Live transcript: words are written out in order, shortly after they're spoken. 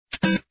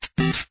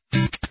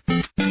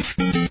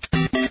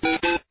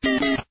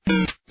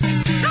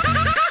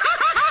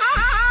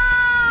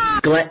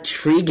Glitch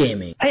Free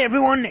Gaming. Hey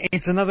everyone,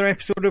 it's another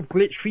episode of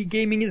Glitch Free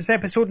Gaming. It's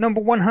episode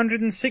number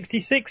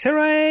 166.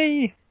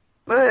 Hooray!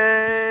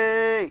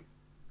 Hey!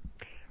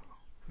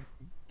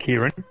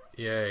 Kieran.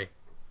 Yay.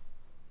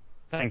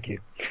 Thank you.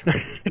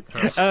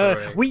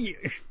 Sorry.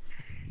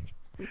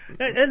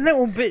 A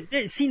little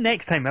bit, see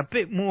next time, a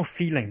bit more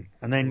feeling,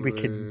 and then we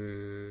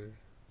can...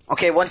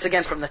 Okay, once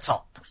again from the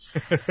top.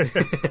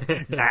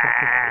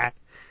 Nah.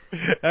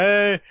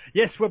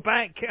 Yes, we're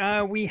back.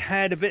 We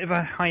had a bit of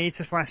a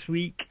hiatus last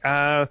week.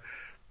 The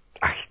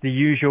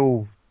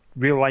usual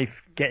real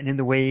life getting in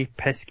the way,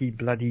 pesky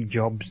bloody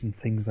jobs and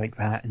things like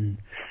that, and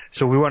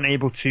so we weren't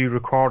able to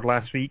record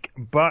last week,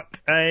 but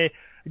it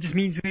just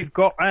means we've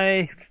got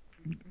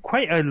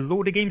quite a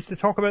load of games to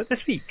talk about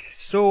this week.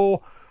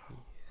 So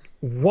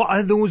what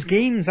are those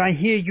games, I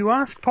hear you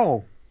ask,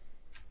 Paul?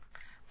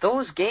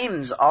 Those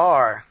games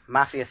are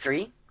Mafia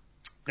 3.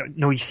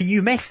 No, you see,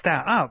 you messed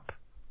that up.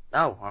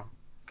 Oh, well,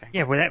 okay.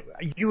 Yeah, well,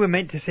 you were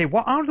meant to say,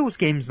 what are those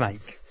games,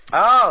 Mike?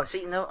 Oh,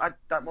 see, no,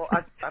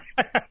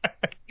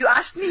 you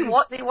asked me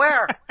what they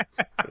were.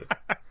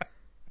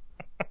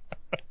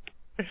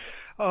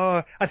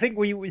 I think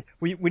we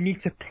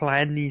need to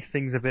plan these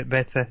things a bit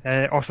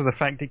better. Also, the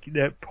fact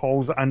that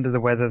Paul's under the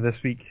weather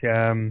this week.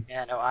 Yeah,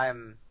 no,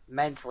 I'm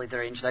mentally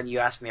deranged. Then you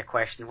asked me a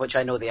question, which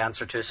I know the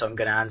answer to, so I'm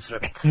going to answer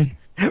it.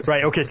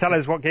 Right, okay, tell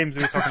us what games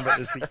we're talking about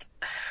this week.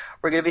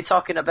 We're going to be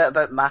talking a bit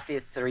about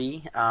Mafia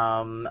 3,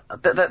 a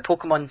bit about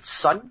Pokemon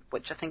Sun,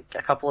 which I think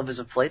a couple of us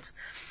have played.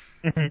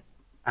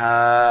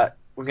 We're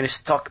going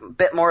to talk a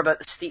bit more about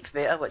the Steep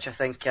Beta, which I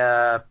think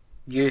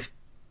you've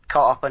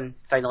caught up and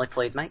finally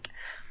played, Mike.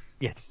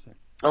 Yes.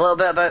 A little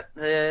bit about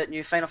the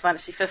new Final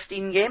Fantasy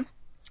 15 game.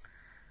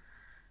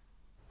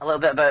 A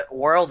little bit about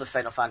World of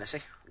Final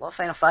Fantasy. A lot of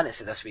Final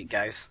Fantasy this week,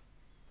 guys.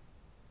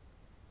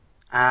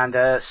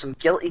 And some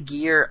Guilty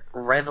Gear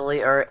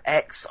Revelator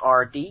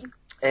XRD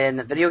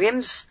in video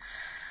games.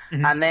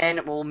 Mm-hmm. And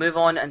then we'll move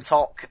on and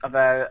talk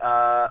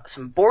about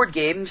some board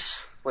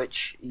games,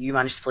 which you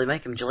managed to play,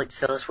 Mike. Would you like to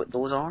tell us what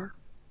those are?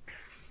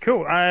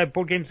 Cool.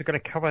 Board games we're going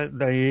to cover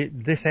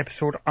this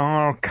episode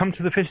are Come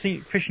to the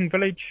Fishing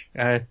Village.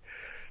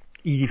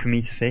 Easy for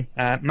me to say.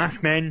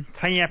 Masked Men,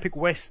 Tiny Epic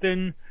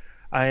Western,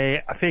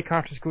 A Fake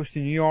Artist Goes to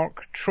New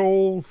York,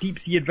 Troll, Deep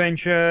Sea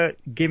Adventure,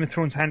 Game of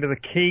Thrones Hand of the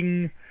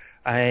King,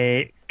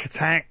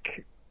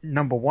 Katak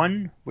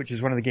 #1, which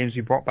is one of the games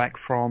we brought back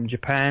from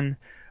Japan,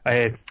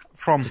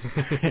 from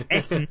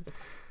Essen.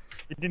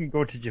 It didn't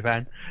go to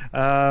Japan.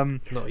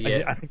 Not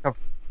yet.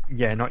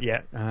 Not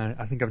yet.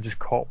 I think I've just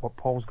caught what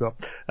Paul's got.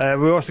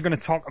 We're also going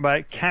to talk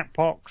about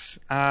Catbox,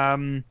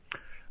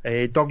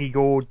 Doggy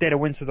Go, Dead of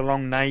Winter the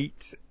Long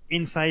Night,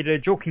 Insider,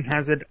 Joking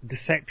Hazard,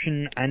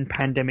 Deception, and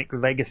Pandemic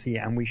Legacy,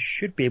 and we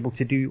should be able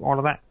to do all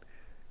of that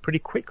pretty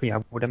quickly,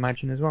 I would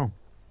imagine, as well.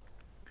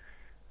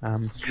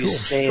 You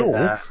say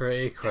that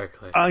pretty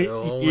quickly.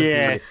 It'll only be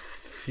a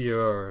few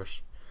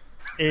hours.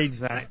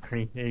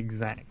 Exactly.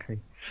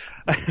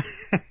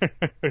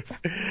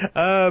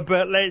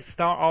 But let's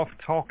start off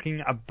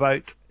talking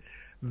about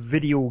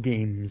video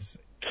games.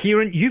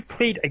 Kieran, you've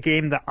played a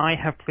game that I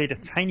have played a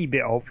tiny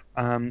bit of,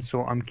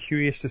 so I'm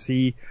curious to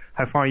see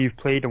how far you've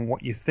played and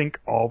what you think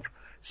of.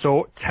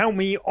 So tell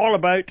me all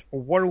about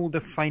World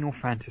of Final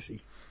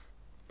Fantasy.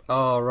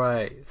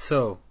 Alright,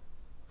 so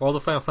World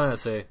of Final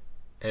Fantasy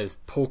is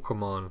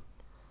Pokemon,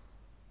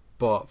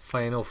 but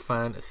Final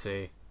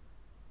Fantasy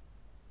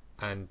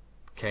and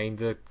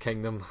kinda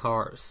Kingdom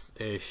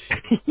Hearts-ish.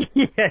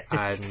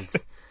 Yes.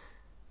 And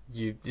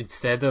you,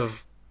 instead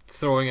of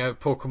throwing out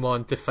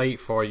Pokemon to fight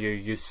for you,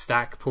 you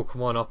stack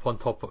Pokemon up on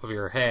top of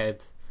your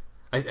head.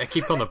 I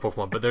keep calling them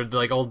Pokemon, but they're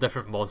like all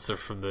different monsters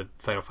from the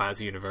Final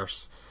Fantasy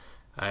universe.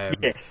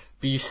 Yes.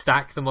 But you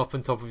stack them up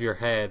on top of your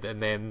head,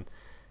 and then,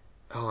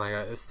 oh my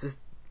god, it's just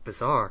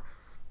bizarre.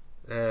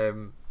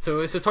 So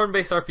it's a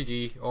turn-based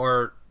RPG,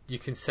 or you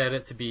can set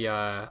it to be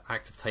a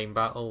active time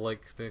battle,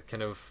 like the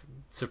kind of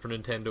Super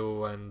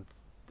Nintendo and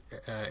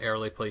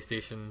early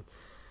PlayStation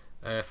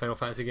Final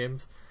Fantasy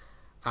games.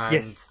 And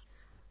yes.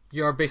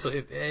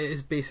 it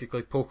is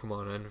basically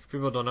Pokemon, and if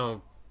people don't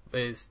know,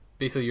 it's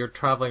basically you're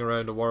traveling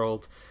around the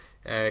world,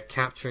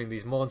 capturing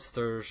these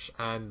monsters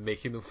and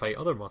making them fight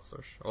other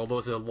monsters. Although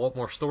it's a lot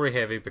more story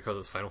heavy because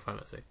it's Final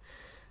Fantasy.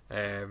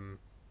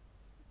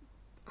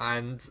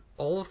 And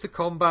all of the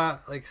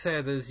combat, like I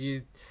said, is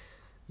you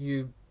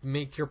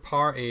make your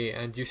party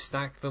and you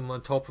stack them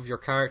on top of your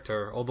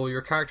character, although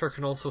your character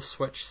can also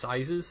switch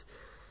sizes.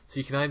 So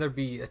you can either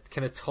be a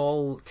kind of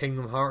tall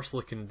Kingdom Hearts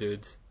looking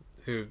dude,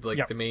 who,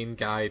 like, the main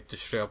guy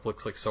just straight up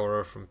looks like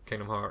Sora from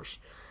Kingdom Hearts,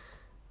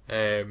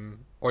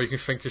 or you can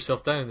shrink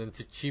yourself down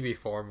into chibi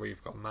form where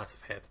you've got a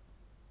massive head,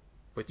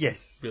 which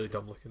is really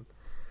dumb looking.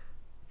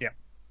 Yeah.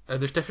 And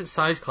there's different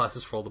size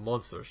classes for all the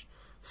monsters.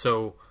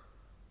 So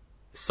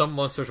some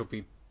monsters will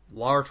be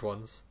large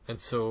ones, and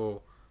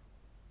so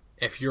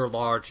if you're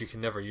large you can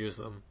never use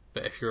them,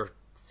 but if you're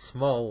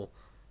small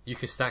you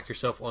can stack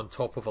yourself on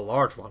top of a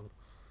large one.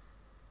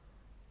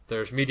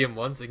 There's medium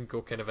ones that can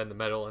go kind of in the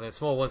middle, and then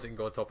small ones that can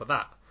go on top of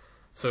that.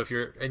 So if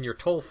you're in your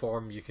tall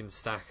form, you can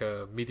stack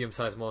a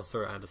medium-sized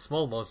monster and a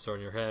small monster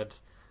on your head,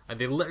 and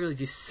they literally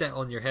just sit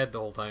on your head the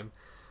whole time.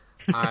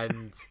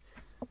 And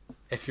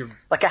if you're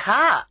like a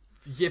hat.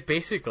 yeah,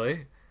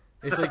 basically,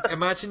 it's like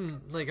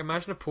imagine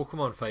a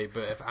Pokemon fight,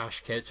 but if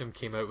Ash Ketchum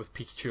came out with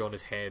Pikachu on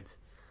his head,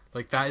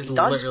 like that is He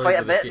does literally quite a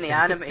what this bit in the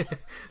anime.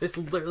 It's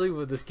literally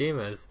what this game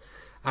is,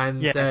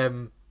 and Yeah.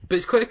 but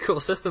it's quite a cool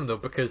system though,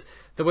 because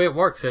the way it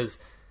works is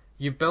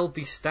you build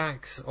these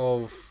stacks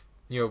of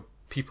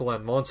people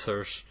and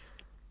monsters,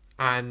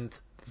 and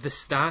the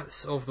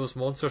stats of those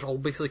monsters all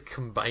basically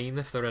combine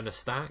if they're in a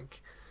stack.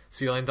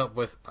 So you'll end up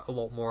with a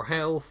lot more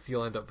health,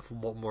 you'll end up with a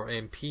lot more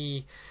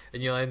MP,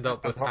 and you'll end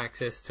up with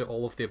access to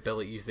all of the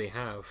abilities they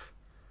have.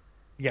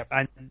 Yep,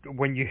 and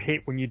when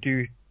you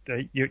do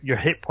your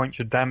hit points,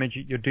 your damage,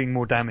 you're doing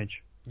more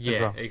damage. Yeah,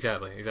 as well.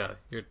 exactly.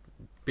 You're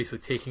basically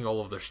taking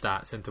all of their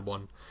stats into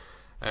one.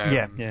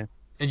 Yeah.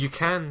 And you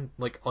can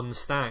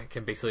unstack,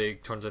 and basically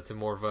it turns into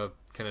more of a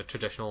kind of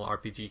traditional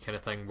RPG kind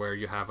of thing where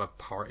you have a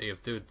party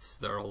of dudes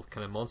that are all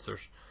kind of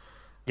monsters.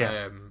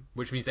 Yeah.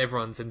 Which means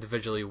everyone's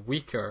individually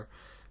weaker,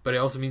 but it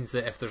also means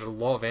that if there's a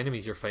lot of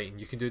enemies you're fighting,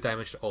 you can do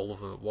damage to all of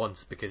them at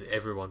once because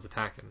everyone's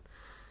attacking.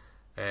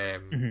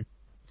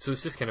 So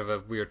it's just kind of a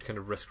weird kind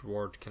of risk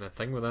reward kind of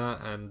thing with that,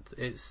 and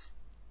it's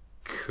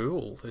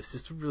cool. It's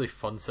just a really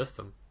fun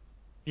system.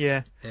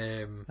 Yeah.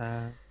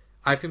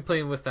 I've been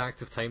playing with the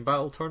active time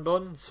battle turned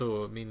on,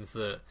 so it means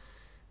that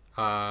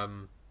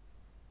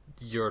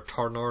your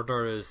turn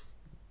order is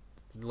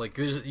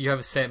you have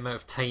a set amount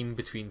of time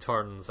between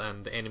turns,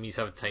 and the enemies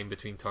have a time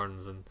between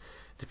turns, and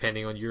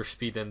depending on your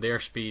speed and their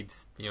speed,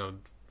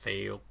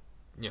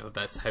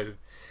 that's how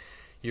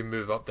you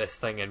move up this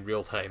thing in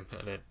real time,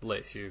 and it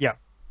lets you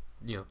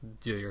do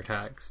your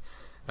attacks.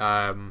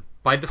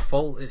 By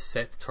default, it's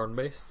set to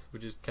turn-based,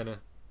 which is kind of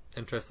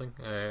interesting.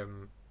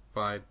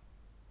 But I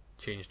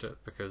changed it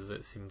because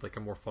it seemed like a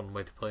more fun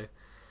way to play.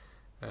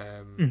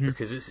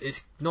 Because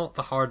it's not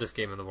the hardest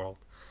game in the world.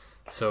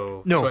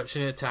 So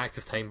switching it to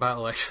active time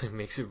battle actually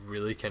makes it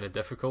really kind of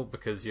difficult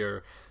because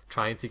you're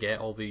trying to get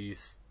all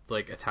these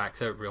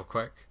attacks out real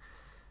quick.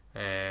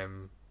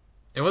 And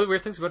one of the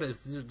weird things about it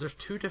is there's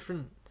two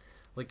different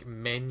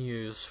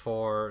menus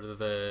for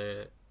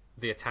the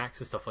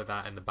attacks and stuff like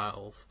that in the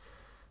battles.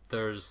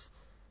 There's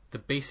the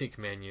basic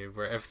menu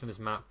where everything is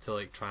mapped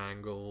to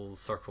triangle,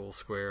 circle,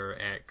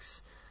 square,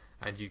 X,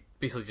 and you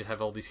basically just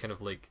have all these kind of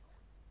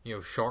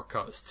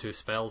shortcuts to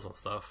spells and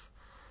stuff.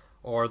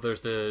 Or there's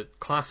the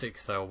classic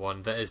style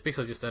one that is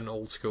basically just an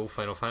old school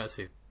Final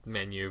Fantasy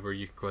menu where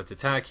you can go into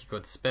attack, you can go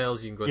into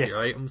spells, you can go into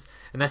your items,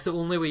 and that's the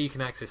only way you can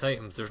access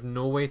items. There's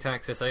no way to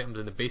access items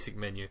in the basic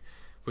menu,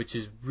 which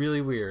is really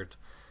weird.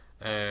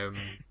 So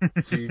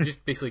you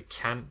just basically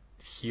can't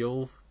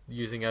heal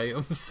using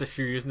items if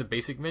you're using the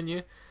basic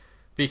menu.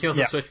 But you can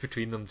also switch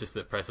between them just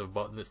at the press of a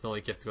button. It's not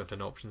like you have to go into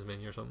an options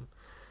menu or something.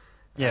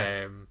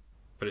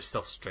 But it's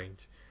still strange.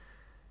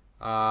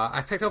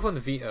 I picked up on the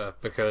Vita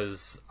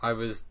because I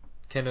was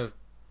kind of,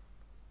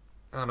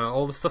 I don't know,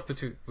 all the stuff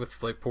with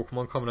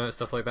Pokemon coming out and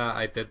stuff like that,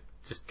 I did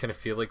just kind of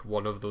feel like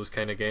one of those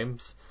kind of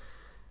games,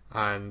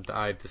 and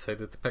I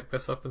decided to pick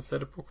this up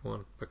instead of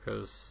Pokemon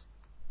because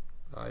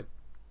I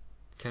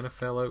kind of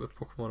fell out with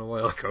Pokemon a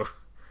while ago.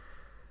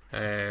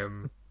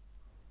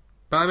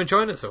 But I'm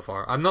enjoying it so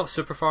far. I'm not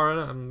super far in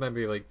it. I'm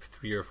maybe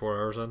 3 or 4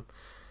 hours in.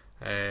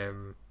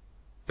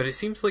 But it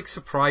seems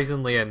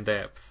surprisingly in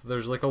depth.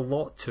 There's a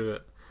lot to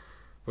it,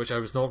 which I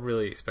was not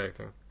really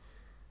expecting.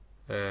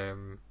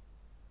 And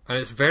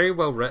it's very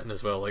well written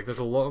as well. There's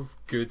a lot of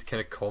good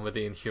kind of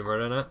comedy and humour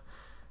in it.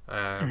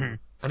 And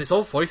it's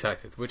all voice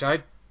acted, which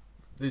it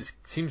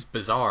seems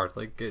bizarre.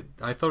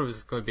 I thought it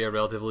was going to be a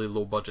relatively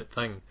low budget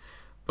thing,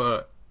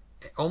 but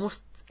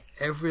almost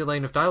every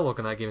line of dialogue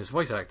in that game is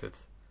voice acted.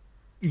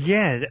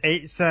 Yeah,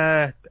 it's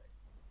a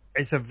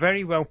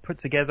very well put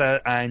together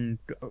and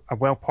a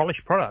well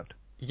polished product.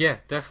 Yeah,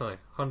 definitely,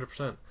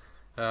 100%.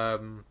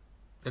 And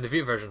the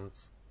Vita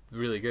version's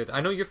really good.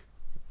 I know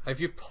have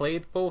you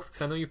played both?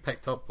 Because I know you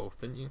picked up both,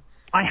 didn't you?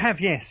 I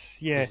have,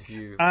 yes. Yeah.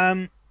 You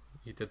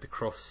did the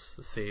cross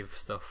save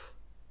stuff.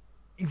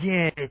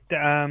 Yeah,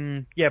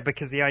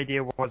 because the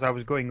idea was I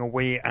was going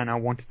away and I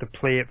wanted to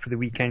play it for the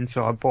weekend,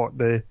 so I bought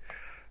the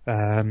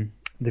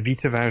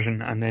Vita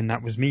version, and then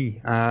that was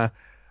me.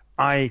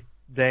 I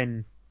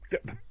then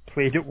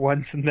played it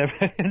once and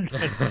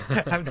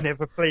I've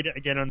never played it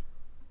again on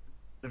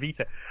the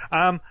Vita.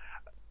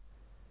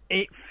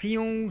 It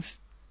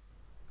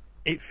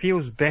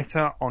feels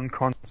better on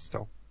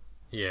console.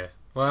 Yeah,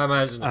 well, I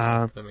imagine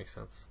that makes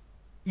sense.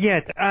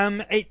 Yeah,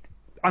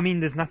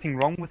 there's nothing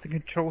wrong with the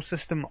control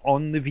system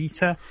on the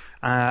Vita,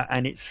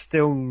 and it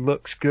still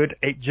looks good.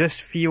 It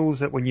just feels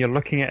that when you're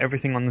looking at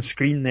everything on the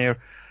screen there,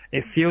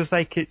 it feels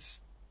like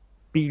it's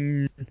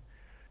been,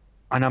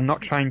 and I'm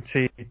not trying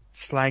to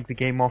slag the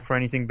game off or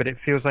anything, but it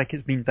feels like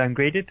it's been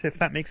downgraded, if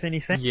that makes any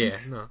sense. Yeah,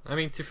 no. I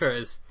mean, to be fair,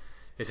 it's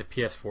a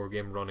PS4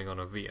 game running on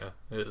a Vita.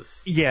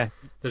 There's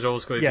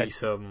always going to be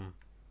some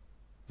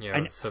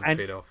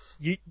trade-offs.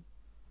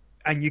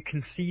 and you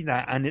can see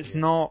that, and it's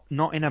not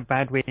in a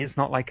bad way. It's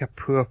not like a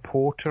poor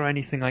port or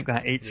anything like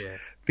that. It's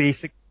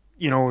basic.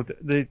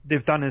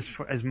 They've done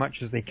as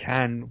much as they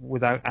can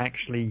without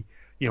actually,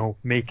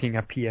 making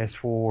a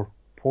PS4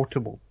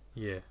 portable.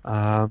 Yeah.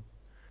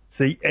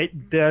 So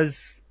it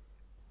does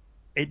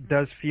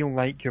feel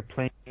like you're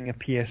playing a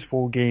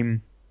PS4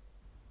 game,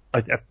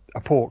 a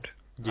port.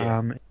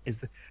 Yeah. It's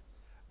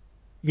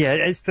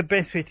the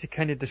best way to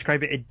kind of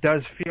describe it. It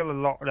does feel a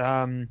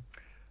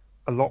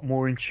lot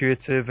more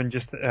intuitive, and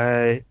just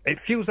it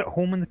feels at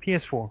home in the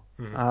PS4.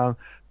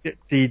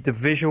 The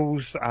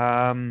visuals,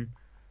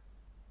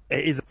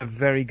 it is a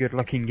very good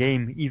looking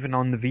game, even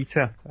on the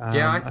Vita.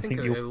 I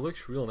think it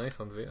looks real nice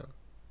on the Vita.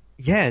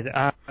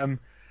 Yeah,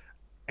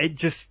 it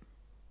just,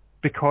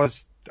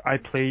 because I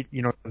played,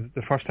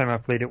 the first time I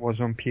played it was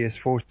on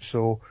PS4,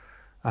 so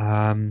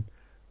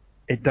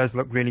it does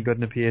look really good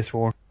in the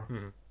PS4.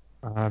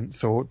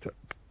 So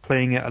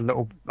playing it a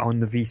little on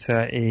the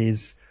Vita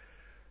is,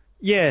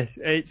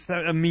 it's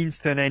a means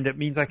to an end. It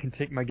means I can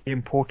take my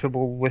game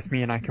portable with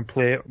me and I can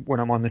play it when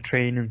I'm on the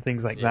train and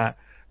things like that.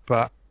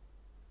 But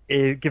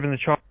given the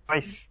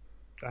choice,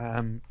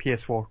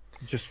 PS4,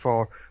 just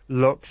for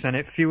looks, and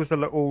it feels a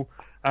little,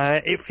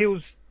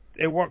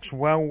 it works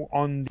well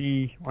on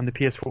the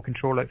PS4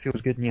 controller. It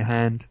feels good in your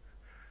hand.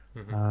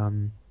 But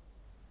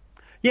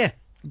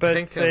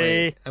I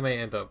think I might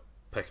end up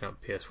picking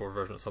up PS4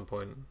 version at some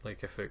point,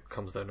 like if it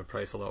comes down in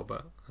price a little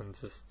bit, and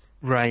just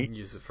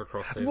use it for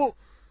cross saves. What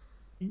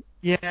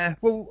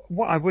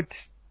I would,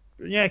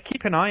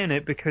 keep an eye on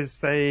it,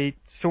 because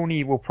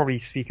Sony will probably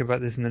speak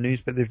about this in the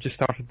news, but they've just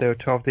started their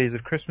 12 Days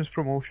of Christmas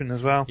promotion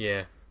as well.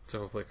 Yeah, so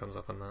hopefully it comes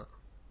up on that.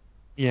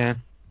 Yeah.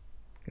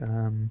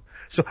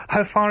 So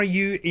how far are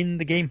you in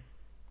the game?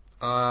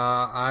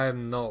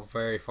 I'm not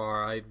very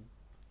far. I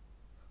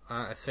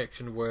at a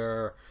section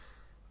where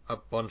a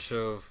bunch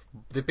of,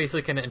 they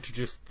basically kind of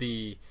introduced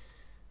the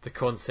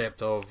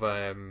concept of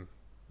the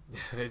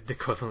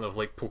equivalent of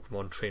like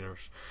Pokemon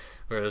trainers,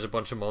 where there's a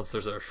bunch of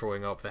monsters that are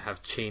showing up that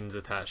have chains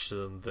attached to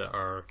them that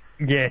are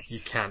you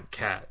can't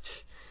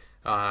catch,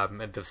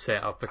 and they've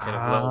set up a kind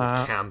of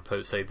little camp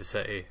outside the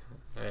city,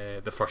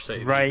 the first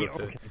city that you go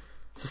to.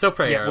 So still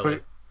pretty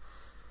early.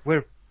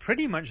 We're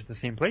pretty much at the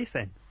same place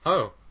then.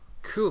 Oh,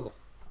 cool.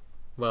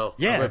 Well,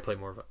 I would play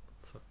more of it.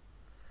 So.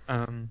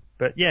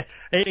 But yeah,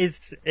 it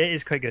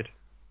is quite good.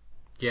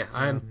 Yeah,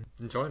 I'm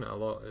enjoying it a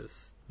lot.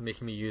 It's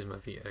making me use my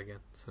Vita again.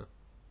 So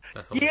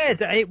that's all. Yeah,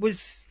 it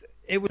was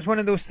one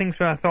of those things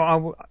where I thought I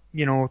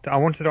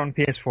wanted it on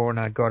PS4 and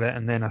I got it,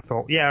 and then I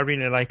thought, I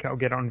really like it, I'll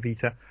get it on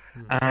Vita.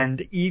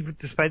 And even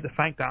despite the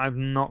fact that I've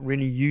not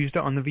really used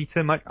it on the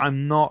Vita much,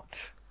 I'm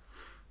not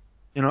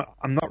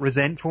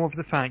resentful of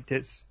the fact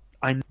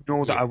I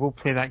know that I will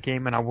play that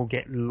game and I will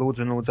get loads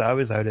and loads of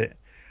hours out of it.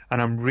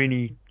 And I'm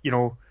really, you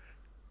know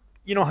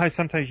how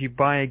sometimes you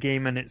buy a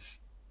game and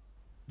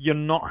you're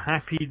not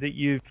happy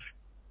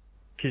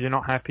because you're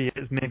not happy,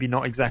 it's maybe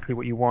not exactly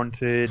what you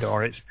wanted,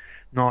 or it's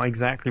not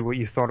exactly what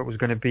you thought it was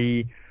going to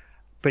be,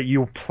 but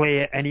you'll play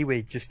it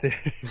anyway just to,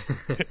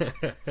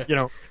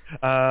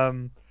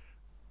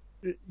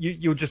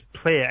 you'll just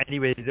play it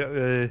anyway,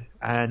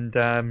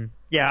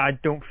 I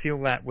don't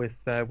feel that with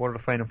World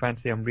of Final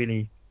Fantasy. I'm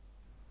really,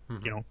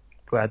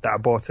 glad that I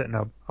bought it, and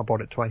I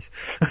bought it twice.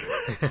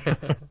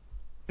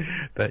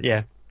 But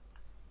yeah.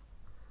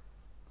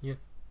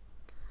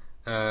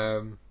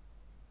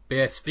 But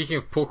yeah, speaking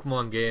of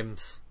Pokemon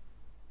games,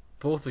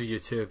 both of you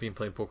two have been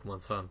playing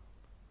Pokemon Sun.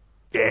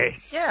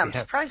 Yes. Yeah, I'm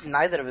surprised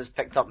neither of us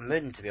picked up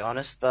Moon, to be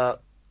honest,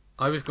 but...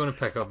 I was going to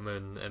pick up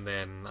Moon, and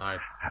then I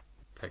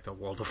picked up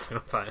World of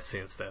Final Fantasy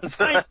instead.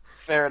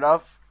 Fair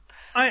enough.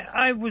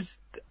 I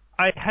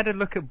had a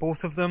look at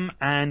both of them,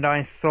 and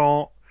I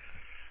thought,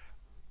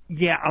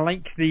 I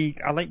like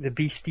the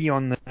Beastie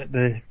on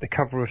the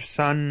cover of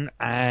Sun,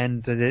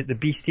 and the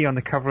Beastie on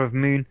the cover of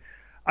Moon.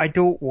 I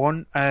don't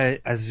want a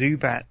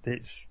Zubat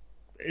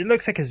it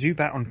looks like a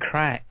Zubat on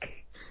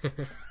crack.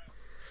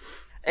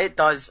 It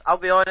does. I'll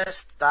be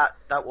honest,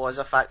 that was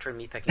a factor in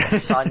me picking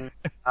Sun.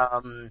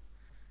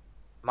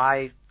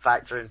 My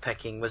factor in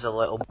picking was a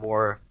little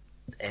more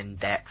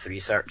in-depth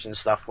research and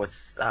stuff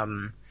with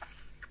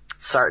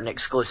certain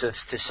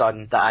exclusives to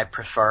Sun that I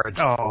preferred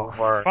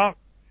over...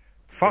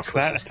 Fuck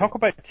that. Talk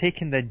about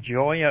taking the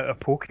joy out of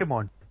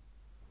Pokemon.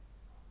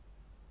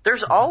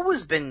 There's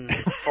always been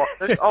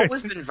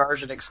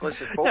version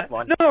exclusive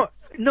Pokemon.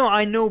 No,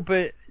 I know,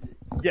 but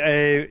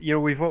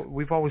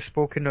we've always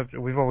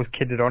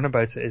kidded on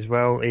about it as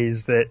well.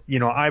 Is that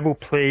I will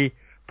play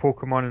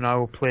Pokemon and I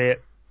will play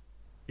it,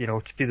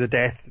 to the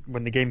death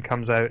when the game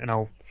comes out, and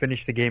I'll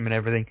finish the game and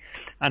everything,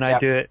 and I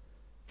do it.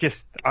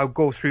 I'll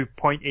go through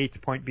point A to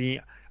point B,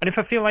 and if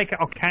I feel like it,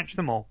 I'll catch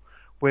them all.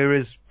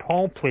 Whereas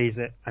Paul plays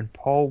it, and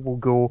Paul will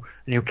go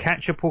and he'll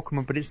catch a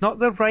Pokemon, but it's not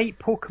the right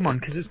Pokemon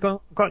because it's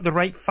got the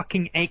right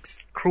fucking X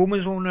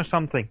chromosome or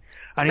something.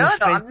 And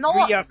I'm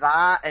not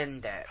that in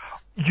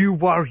depth. You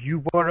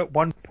were at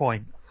one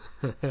point.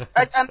 You've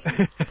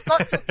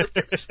got to look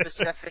at the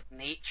specific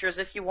natures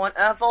if you want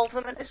to evolve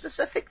them into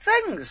specific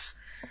things.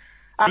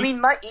 I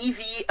mean, my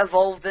Eevee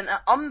evolved into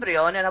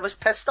Umbreon, and I was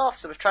pissed off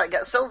because I was trying to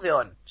get a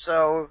Sylveon.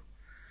 So,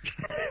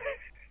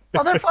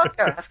 motherfucker,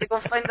 I have to go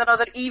find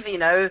another Eevee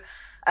now,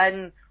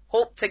 and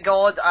hope to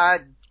God I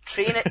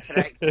train it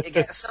correctly to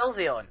get a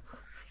Sylveon.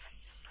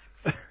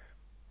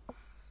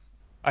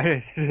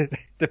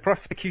 The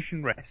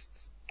prosecution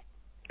rests.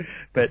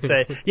 But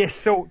yes,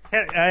 so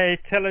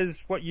tell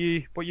us what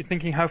you're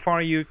thinking. How far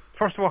are you?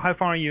 First of all, how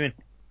far are you in?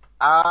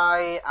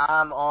 I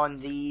am on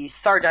the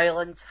third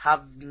island.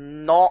 Have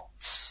not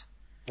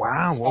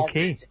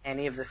started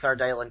any of the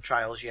third island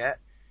trials yet.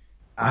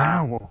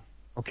 Wow.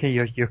 Okay,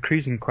 you're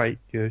cruising quite.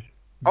 You're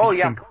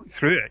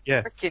through it.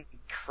 Yeah. Freaking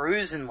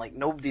cruising like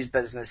nobody's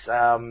business.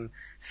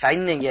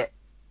 Finding it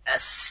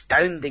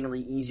astoundingly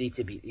easy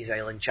to beat these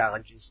island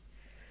challenges.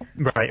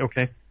 Right.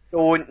 Okay.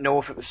 Don't know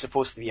if it was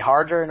supposed to be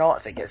harder or not. I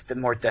think it's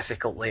more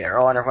difficult later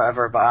on or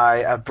whatever. But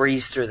I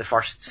breezed through the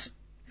first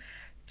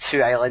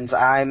 2 islands.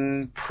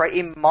 I'm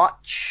pretty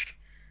much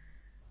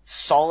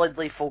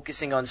solidly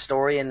focusing on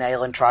story in the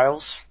island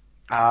trials.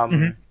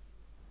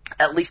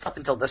 At least up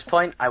until this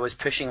point, I was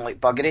pushing like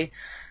buggery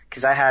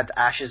because I had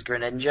Ash's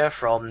Greninja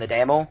from the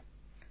demo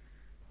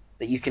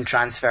that you can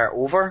transfer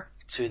over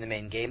to the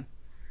main game.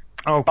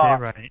 Okay,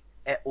 but right.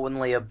 It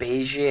only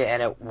obeys you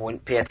and it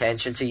won't pay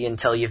attention to you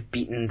until you've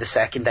beaten the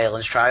second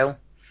island's trial.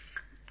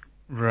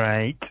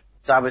 Right.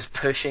 So I was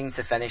pushing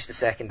to finish the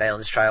second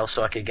island's trial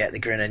so I could get the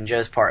Greninja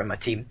as part of my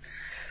team.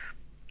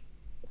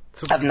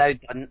 So, I've now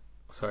done.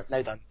 Sorry.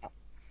 Now done. I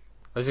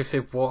was going to say,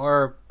 what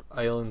are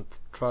island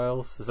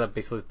trials? Is that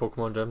basically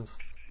Pokemon gyms?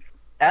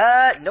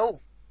 No.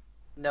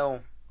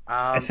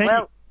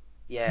 Well,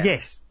 yeah.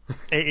 Yes,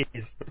 it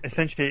is.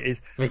 Essentially, it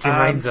is. Make your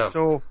minds up.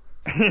 So,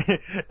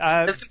 they've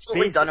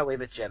completely done away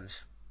with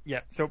gyms.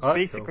 Yeah. So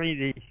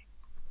basically,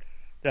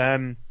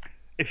 cool.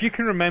 If you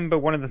can remember,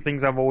 one of the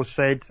things I've always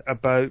said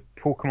about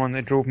Pokemon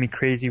that drove me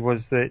crazy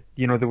was that,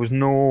 there was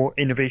no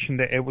innovation,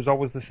 that it was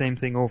always the same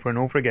thing over and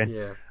over again.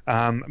 Yeah.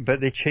 But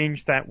they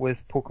changed that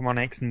with Pokemon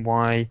X and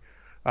Y,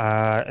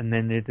 and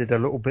then they did a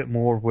little bit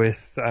more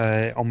with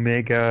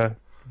Omega,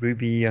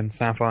 Ruby, and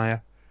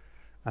Sapphire.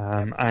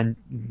 And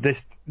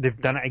they've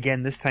done it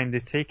again this time.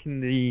 They've taken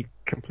the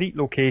complete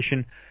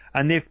location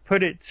and they've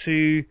put it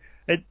to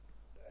it.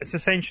 It's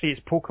essentially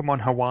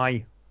Pokemon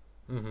Hawaii.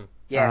 Mm-hmm.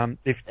 Yeah.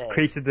 They've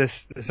created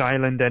this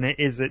island, and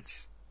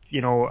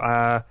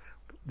the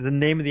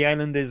name of the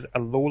island is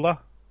Alola.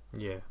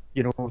 Yeah.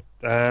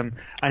 And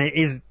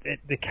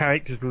the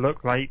characters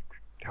look like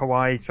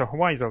Hawaii, so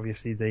Hawaii's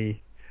obviously the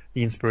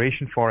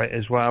inspiration for it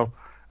as well.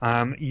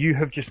 You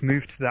have just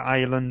moved to the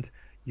island.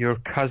 Your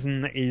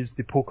cousin is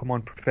the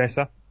Pokemon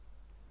professor,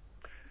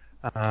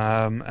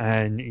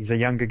 and he's a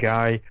younger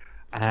guy,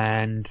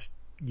 and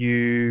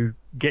you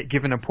get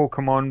given a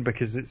Pokemon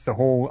because it's the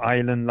whole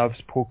island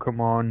loves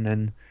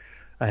Pokemon,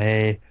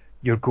 and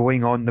you're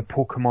going on the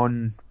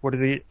Pokemon.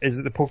 Is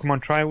it the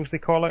Pokemon trials they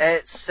call it?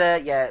 It's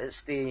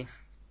the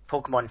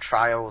Pokemon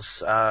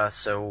trials.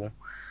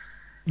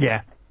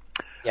 Yeah.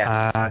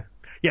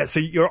 So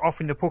you're off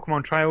in the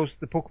Pokemon trials.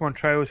 The Pokemon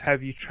trials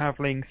have you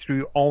traveling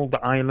through all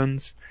the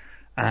islands.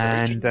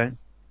 And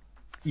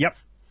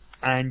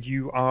and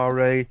you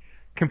are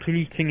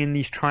completing in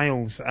these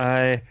trials.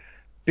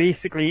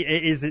 Basically,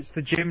 it's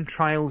the gym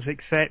trials,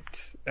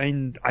 except,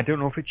 and I don't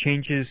know if it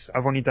changes.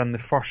 I've only done the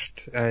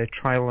first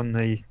trial on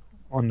the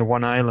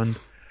one island,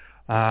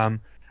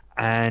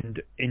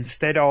 and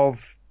instead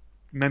of,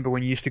 remember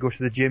when you used to go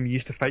to the gym, you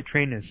used to fight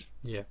trainers.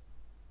 Yeah.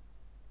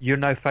 You're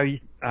now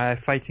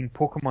fighting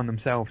Pokemon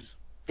themselves.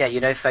 Yeah, you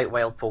now fight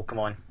wild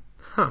Pokemon.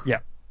 Huh. Yeah.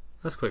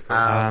 That's quite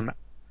cool.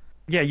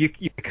 Yeah, you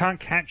can't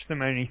catch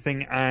them or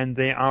anything, and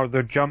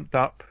they're jumped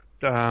up.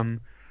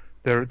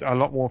 They're a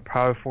lot more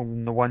powerful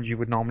than the ones you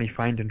would normally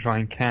find and try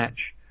and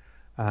catch.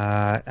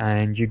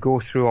 And you go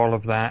through all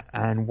of that,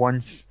 and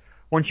once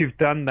you've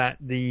done that,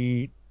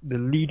 the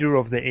leader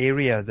of the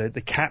area,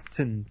 the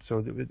captain,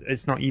 so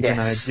it's not even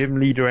a gym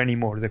leader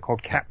anymore, they're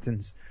called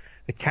captains.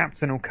 The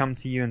captain will come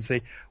to you and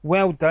say,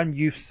 "Well done,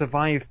 you've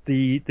survived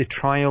the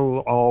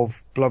trial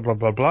of blah blah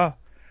blah blah.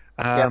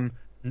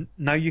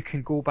 Now you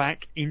can go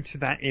back into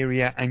that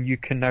area and you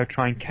can now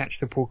try and catch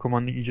the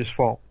Pokemon that you just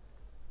fought."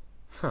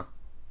 Huh.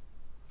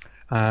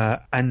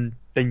 And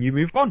then you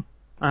move on.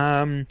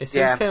 It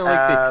seems kind of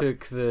like they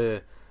took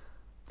the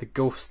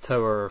Ghost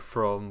Tower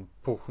from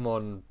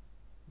Pokemon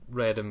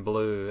Red and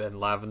Blue and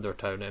Lavender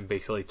Town and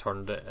basically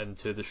turned it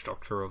into the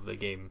structure of the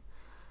game.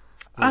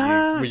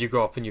 Where you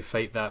go up and you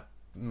fight that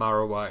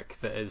Marowak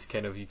that is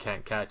kind of, you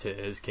can't catch it,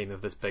 is kind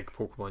of this big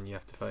Pokemon you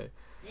have to fight.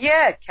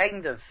 Yeah,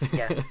 kind of.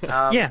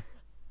 Yeah.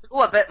 To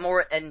go a bit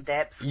more in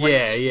depth.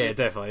 Yeah,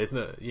 definitely, isn't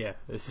it? Yeah,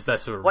 it's just that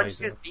sort of. Once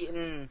you've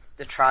beaten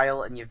the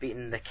trial and you've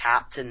beaten the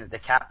captain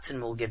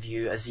will give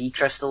you a Z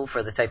crystal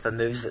for the type of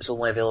moves that's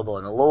only available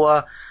in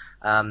Alola.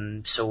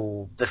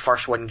 So the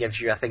first one gives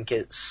you, I think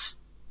it's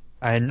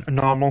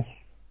normal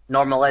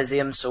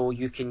Elysium, so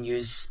you can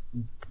use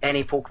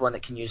any Pokemon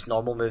that can use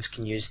normal moves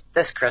can use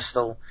this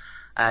crystal,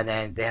 and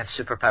then they have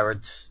super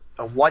powered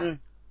one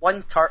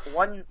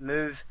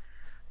move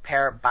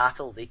per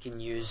battle. They can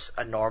use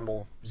a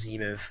normal Z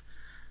move.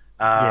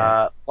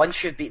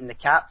 Once you've beaten the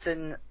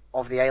captain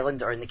of the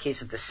island, or in the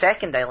case of the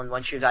second island,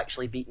 once you've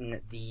actually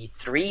beaten the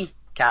 3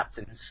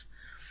 captains,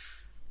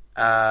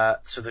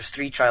 so there's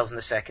 3 trials in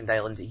the second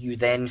island, you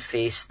then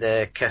face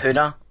the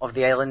kahuna of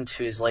the island,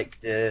 who is like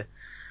the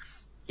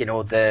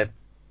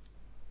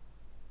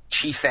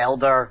chief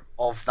elder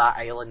of that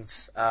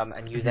island,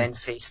 and you then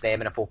face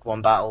them in a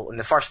Pokemon battle. In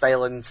the first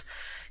island,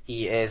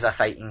 he is a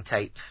fighting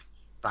type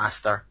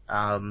master,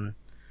 and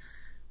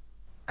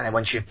then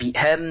once you've beat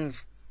him,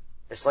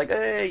 it's like,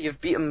 hey, you've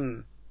beat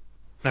him.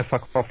 Now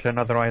fuck off to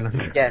another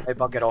island. Yeah, now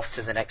bugger off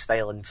to the next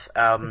island.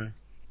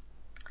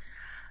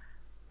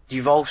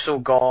 You've also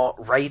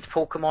got ride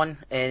Pokemon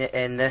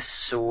in this,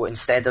 so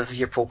instead of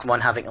your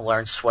Pokemon having to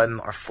learn swim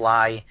or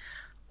fly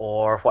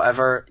or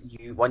whatever,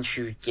 once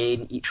you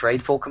gain each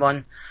ride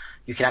Pokemon,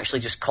 you can actually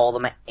just call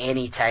them at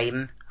any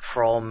time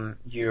from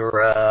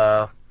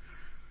your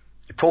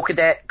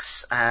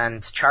Pokedex,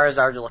 and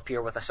Charizard will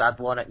appear with a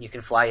saddle on it, and you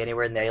can fly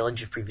anywhere in the island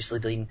you've previously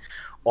been.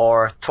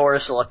 Or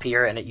Taurus will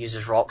appear and it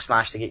uses Rock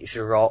Smash to get you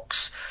through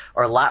rocks.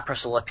 Or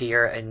Lapras will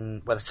appear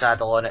with a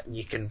saddle on it and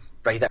you can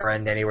ride it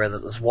around anywhere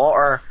that there's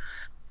water.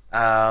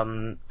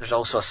 There's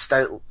also a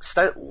Stoutland,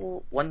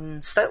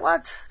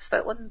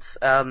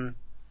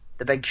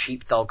 the big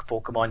sheepdog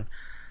Pokemon.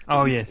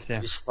 Oh yes, yeah.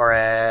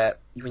 For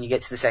when you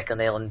get to the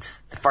second island,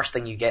 the first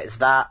thing you get is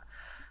that,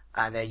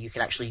 and you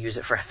can actually use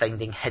it for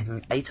finding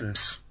hidden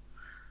items.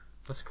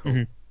 That's cool.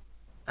 Mm-hmm.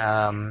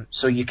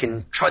 So you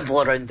can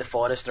trundle around the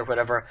forest or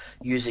whatever,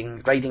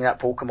 riding that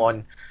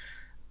Pokemon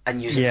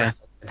and using it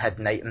for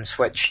hidden items,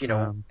 which,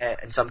 in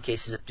some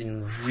cases have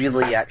been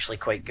really actually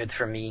quite good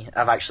for me.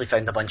 I've actually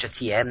found a bunch of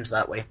TMs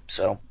that way,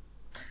 so.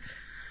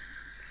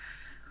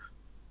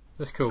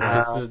 That's cool,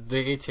 because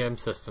the ATM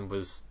system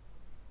was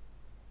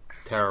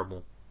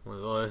terrible. Well,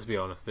 let's be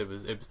honest, it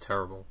was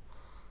terrible.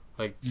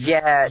 Like,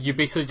 yeah, you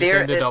basically just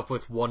ended up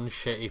with one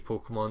shitty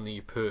Pokemon that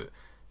you put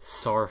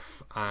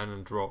Surf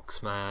and Rock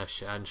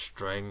Smash and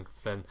Strength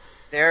and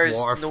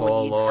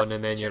Waterfall on,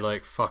 and then you're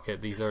like, fuck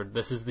it,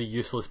 this is the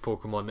useless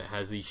Pokemon that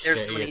has these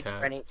shitty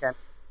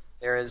attacks.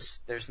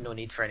 There's no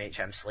need for an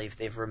HM sleeve.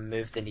 They've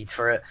removed the need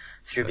for it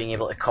through being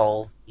able to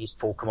call these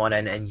Pokemon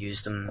in and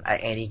use them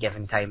at any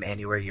given time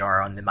anywhere you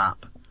are on the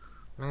map.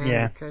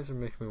 You guys are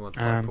making me want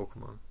to buy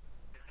Pokemon.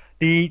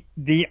 The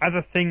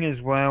other thing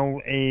as well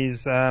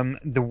is the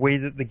way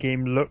that the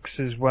game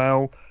looks as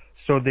well.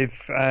 So they've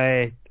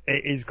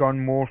it has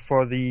gone more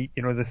for the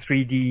the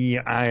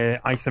 3D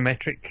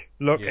isometric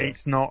look. Yeah.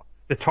 It's not,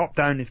 the top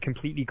down is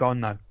completely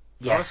gone now.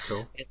 Yes,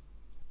 cool.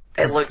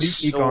 It looks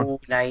so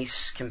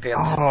nice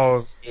compared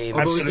to the game.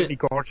 Absolutely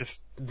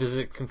gorgeous. Does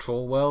it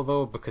control well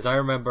though? Because I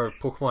remember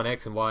Pokemon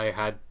X and Y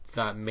had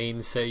that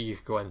main city you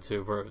could go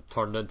into where it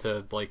turned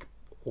into like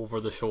over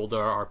the shoulder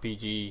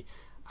RPG,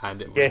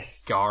 and it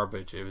was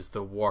garbage. It was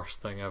the worst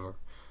thing ever.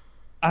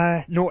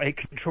 No, it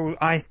controls.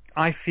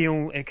 I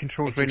feel it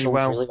controls really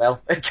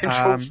well. It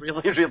controls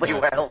really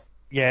well.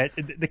 Yeah,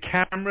 the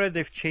camera,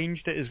 they've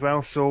changed it as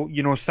well. So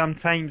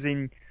sometimes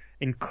in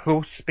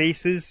close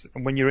spaces,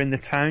 when you're in the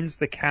towns,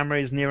 the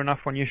camera is near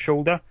enough on your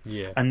shoulder.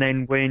 Yeah. And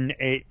then when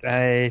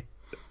the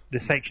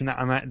section that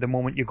I'm at the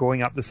moment, you're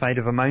going up the side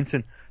of a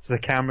mountain, so the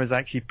camera is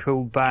actually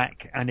pulled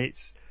back and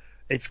it's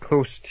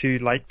close to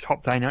like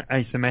top down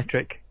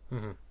isometric.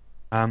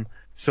 Mm-hmm.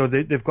 So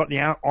they've got the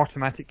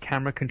automatic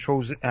camera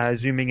controls,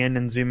 zooming in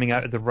and zooming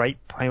out at the right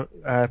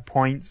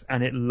points,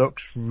 and it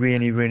looks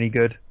really, really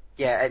good.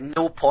 Yeah, at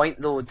no point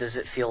though does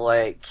it feel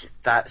like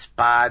that's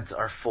bad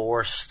or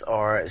forced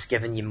or it's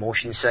giving you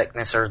motion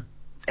sickness or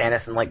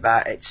anything like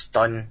that. It's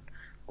done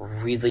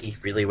really,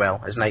 really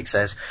well, as Mike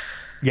says.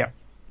 Yeah.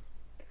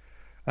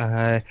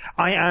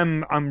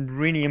 I'm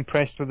really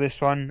impressed with this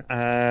one.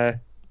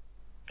 Like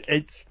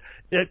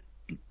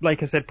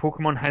I said,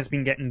 Pokemon has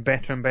been getting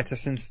better and better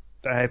since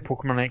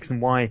Pokemon X and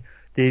Y.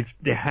 They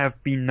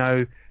have been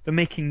now. They're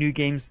making new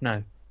games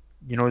now.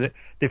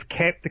 They've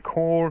kept the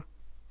core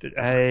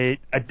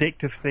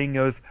addictive thing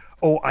of,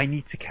 I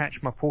need to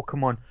catch my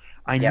Pokemon.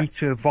 I need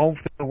to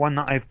evolve the one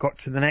that I've got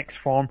to the next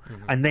form,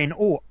 and then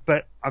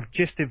but I've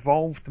just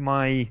evolved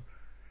my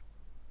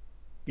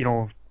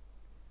I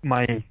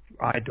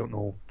don't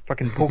know,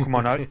 fucking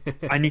Pokemon out.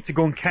 I need to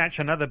go and catch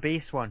another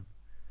base one.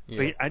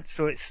 Yeah. But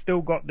so it's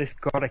still got this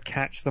gotta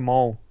catch them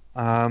all.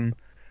 And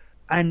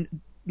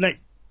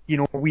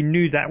we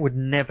knew that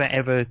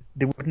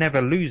they would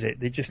never lose it.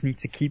 They just need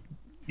to keep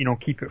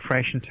it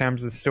fresh in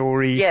terms of the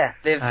story. Yeah,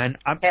 they've and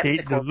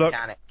update the look.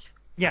 Mechanic.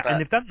 Yeah, and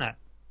they've done that.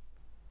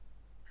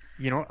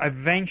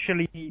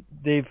 Eventually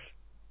they've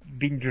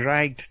been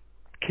dragged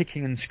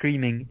kicking and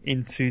screaming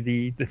into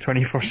the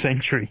 21st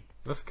century.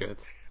 That's good.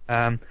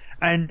 I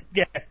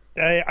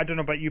don't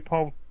know about you,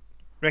 Paul.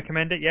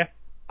 Recommend it, yeah?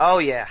 Oh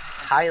yeah,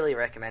 highly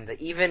recommend it.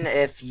 Even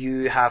if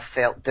you have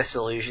felt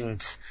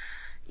disillusioned,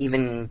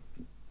 even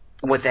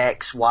with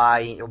X,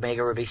 Y,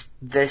 Omega Ruby,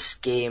 this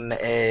game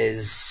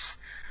is...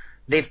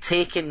 They've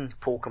taken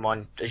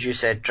Pokemon, as you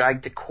said,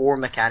 dragged the core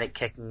mechanic,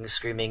 kicking and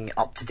screaming,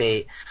 up to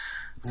date,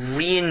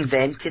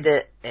 reinvented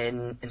it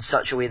in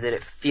such a way that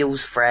it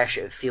feels fresh,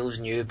 it feels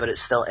new, but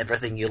it's still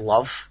everything you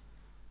love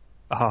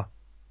Uh-huh.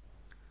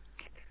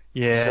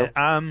 Yeah.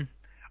 So-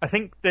 I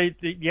think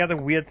the other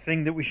weird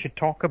thing that we should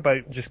talk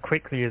about just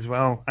quickly as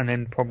well, and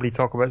then probably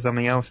talk about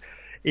something else,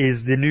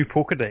 is the new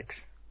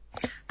Pokedex.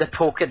 The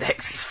Pokedex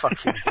is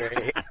fucking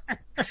great.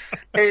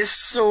 It's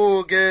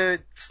so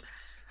good.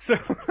 So.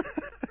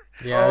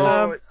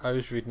 Yeah, I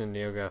was reading a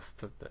NeoGAF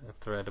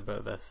thread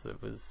about this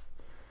that was.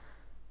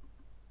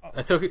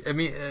 I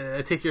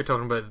take you're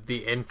talking about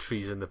the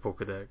entries in the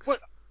Pokedex.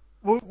 What?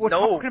 We're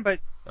No. talking about.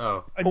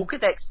 Oh.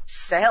 Pokedex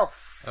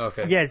itself.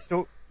 Okay. Yeah,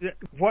 so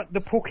what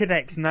the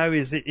Pokedex now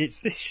is, it's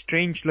this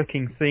strange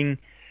looking thing,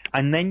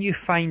 and then you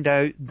find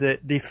out that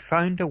they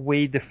found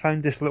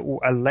this little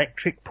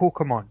electric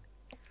Pokemon.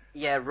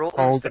 Yeah,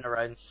 Rotom's been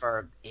around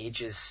for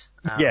ages.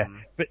 Yeah,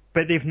 but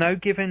they've now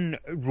given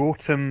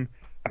Rotom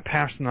a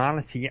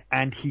personality,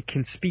 and he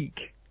can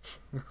speak.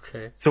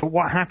 Okay. So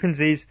what happens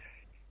is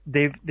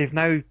they've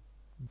now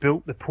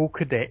built the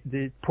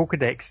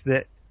Pokedex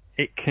that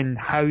it can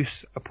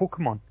house a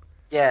Pokemon.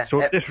 Yeah.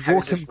 So this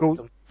Rotom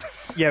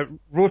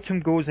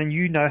goes, and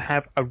you now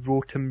have a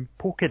Rotom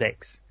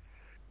Pokedex.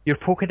 Your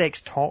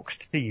Pokedex talks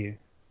to you,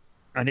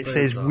 and it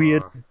says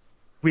weird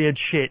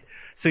shit.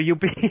 So you'll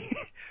be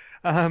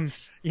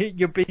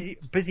you'll be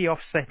busy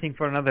off setting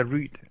for another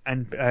route,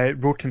 and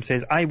Rotom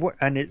says,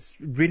 and it's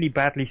really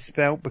badly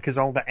spelt because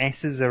all the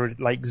S's are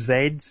like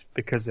Z's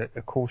because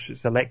of course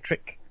it's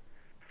electric.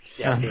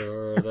 Yeah.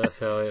 Sure, that's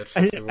how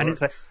electricity works. And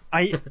it's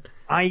like,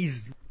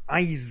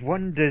 eyes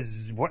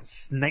wonders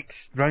what's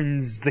next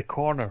rounds the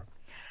corner.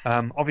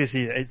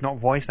 Obviously it's not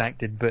voice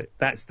acted, but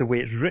that's the way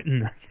it's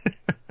written.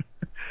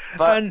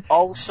 But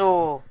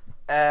also,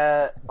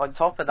 on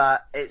top of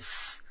that,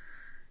 it's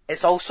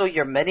also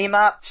your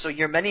mini-map, so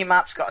your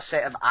mini-map's got a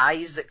set of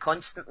eyes that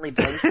constantly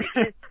blink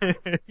at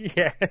you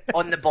Yeah.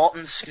 on the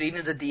bottom screen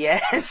of the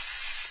DS.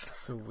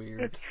 So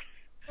weird.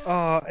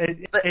 Oh,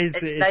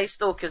 It's nice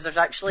though, because there's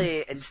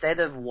actually, instead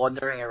of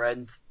wandering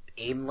around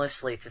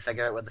aimlessly to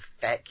figure out where the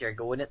feck you're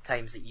going at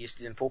times that you used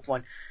to do in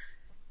Pokemon,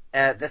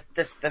 this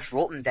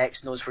Rotom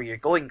Dex knows where you're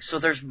going, so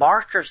there's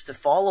markers to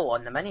follow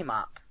on the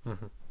mini-map.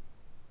 Mm-hmm.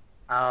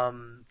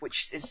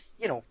 Which is,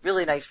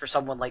 really nice for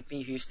someone like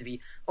me who used to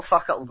be, oh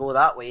fuck, it'll go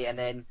that way, and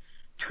then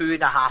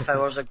 2.5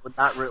 hours of going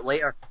that route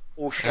later,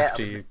 oh shit.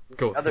 After you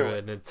go through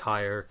an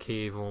entire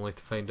cave only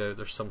to find out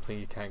there's something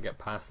you can't get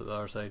past at the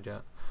other side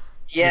yet.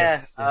 Yeah,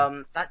 Yes,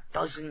 yeah. that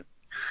doesn't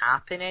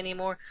happen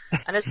anymore.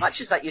 And as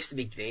much as that used to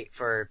be great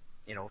for,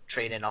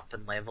 training up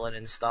and leveling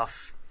and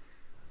stuff,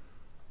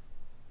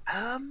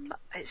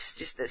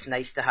 it's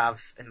nice to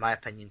have, in my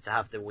opinion, to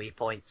have the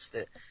waypoints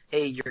that,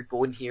 hey, you're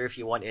going here if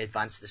you want to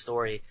advance the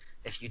story.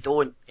 If you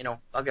don't,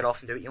 bugger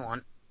off and do what you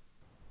want.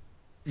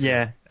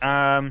 Yeah.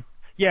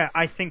 Yeah,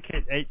 I think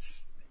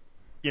it's,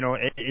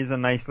 it is a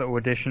nice little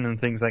addition and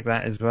things like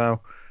that as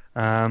well.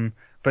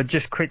 But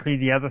just quickly,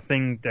 the other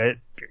thing that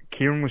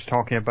Kieran was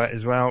talking about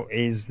as well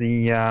is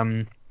the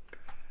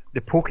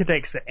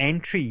Pokedex, the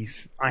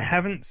entries. I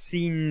haven't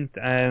seen,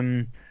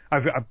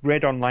 I've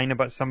read online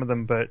about some of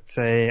them, but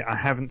I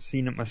haven't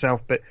seen it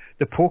myself. But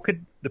the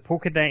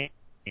Pokedex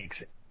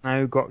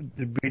now got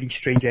the really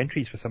strange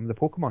entries for some of the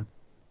Pokemon.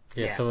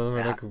 Yeah, some of them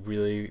are like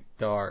really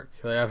dark.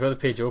 Like, I've got the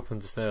page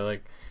open just now.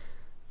 Like,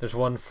 there's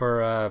one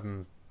for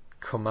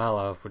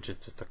Komala, which is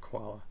just a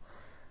koala.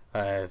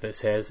 That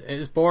says, it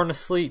is born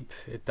asleep,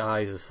 it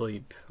dies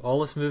asleep.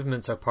 All its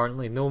movements are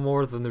apparently no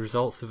more than the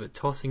results of it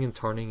tossing and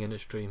turning in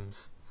its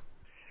dreams.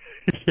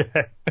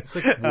 Yeah. It's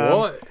like,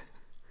 what?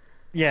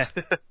 Yeah.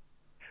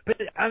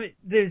 But, I mean,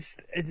 there's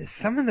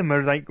some of them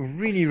are like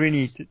really,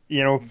 really,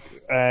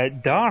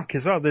 dark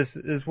as well. There's a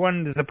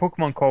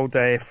Pokemon called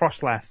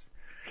Frostlass.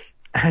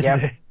 And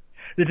Yep.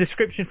 the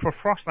description for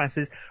Frostlass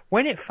is,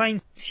 when it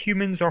finds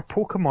humans or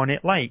Pokemon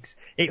it likes,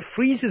 it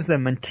freezes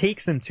them and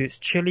takes them to its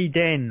chilly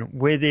den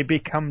where they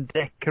become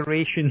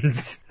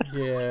decorations.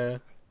 Yeah.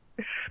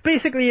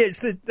 Basically, it's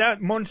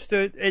that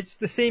monster, it's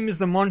the same as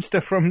the monster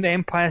from The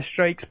Empire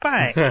Strikes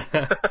Back.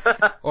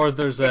 Or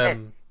there's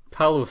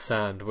Palo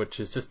Sand, which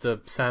is just a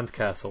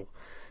sandcastle.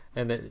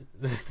 And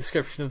the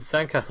description of the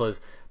sandcastle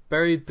is,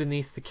 buried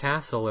beneath the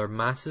castle are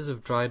masses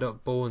of dried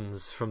up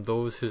bones from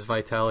those whose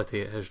vitality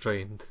it has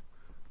drained.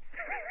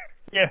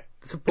 Yeah.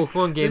 It's a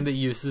Pokemon game that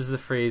uses the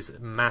phrase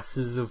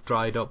masses of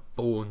dried up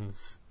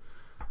bones.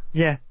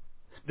 Yeah.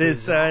 It's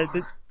There's a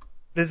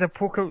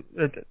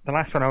the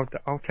last one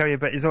I'll tell you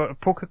about is a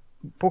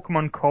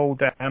Pokemon called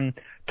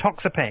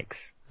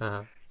Toxapex.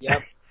 Uh-huh.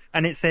 Yep.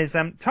 And it says,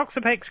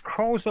 Toxapex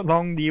crawls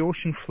along the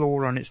ocean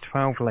floor on its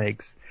 12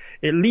 legs.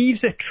 It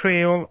leaves a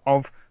trail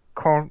of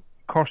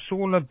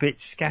Corsola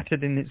bits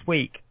scattered in its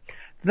wake.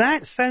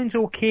 That sounds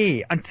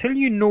okay until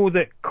you know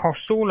that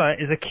Corsola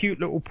is a cute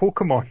little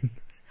Pokemon.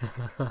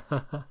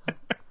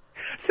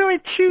 So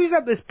it chews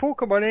up this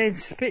Pokemon and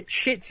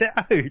shits it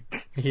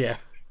out. Yeah.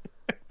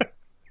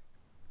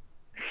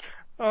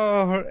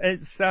 Oh,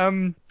 it's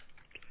it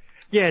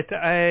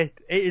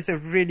is a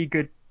really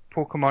good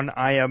Pokemon.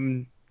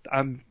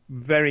 I'm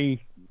very,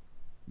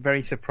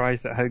 very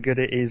surprised at how good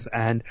it is,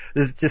 and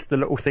there's just the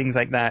little things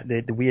like that,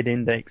 the weird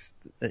indexes,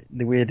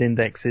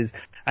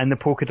 and the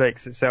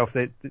Pokedex itself.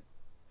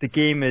 the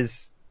game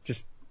is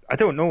just, I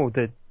don't know,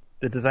 the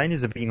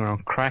designers are being on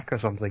crack or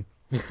something.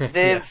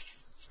 They've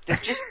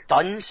just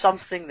done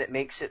something that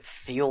makes it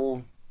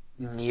feel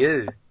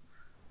new.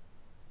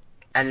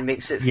 And it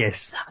makes it...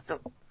 Yes.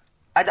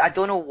 I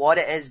don't know what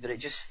it is, but it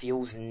just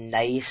feels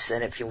nice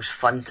and it feels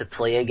fun to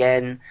play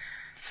again.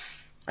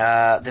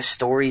 The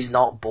story's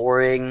not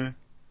boring.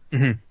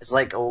 Mm-hmm. It's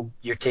like, oh,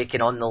 you're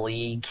taking on the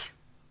League.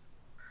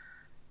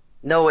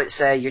 No, it's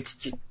and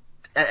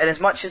as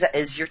much as it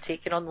is you're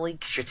taking on the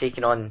League, because you're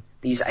taking on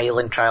these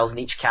island trials and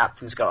each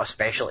captain's got a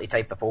specialty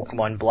type of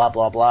Pokemon, blah,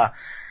 blah, blah.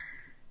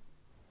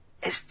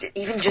 It's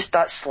even just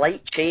that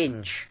slight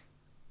change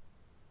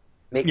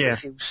makes it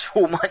feel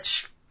so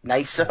much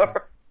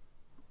nicer.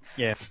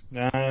 Yeah.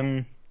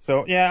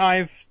 So yeah,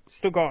 I've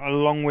still got a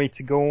long way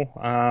to go.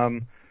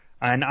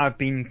 And I've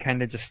been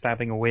kind of just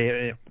stabbing away at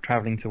it,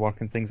 traveling to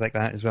work and things like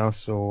that as well.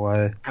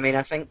 So I mean,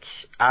 I think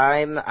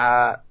I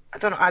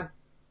don't know.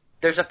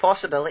 There's a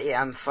possibility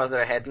I'm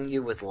further ahead than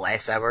you with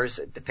less hours.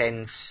 It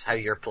depends how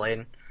you're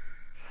playing.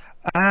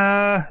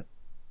 I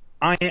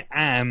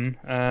am.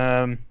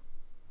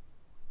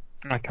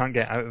 I can't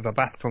get out of a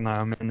battle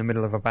now. I'm in the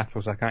middle of a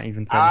battle, so I can't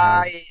even tell you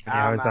how many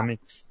hours I'm in.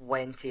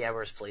 20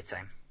 hours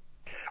playtime.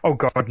 Oh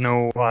God,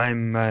 no!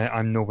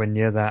 I'm nowhere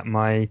near that.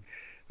 My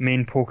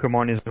main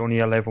Pokemon is only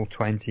a level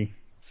 20.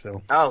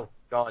 So. Oh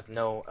God,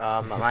 no!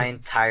 My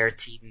entire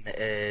team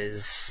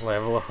is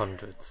level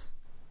 100.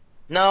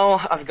 No,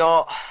 I've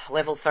got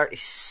level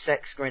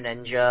 36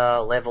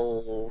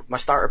 Greninja, my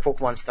starter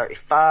Pokemon's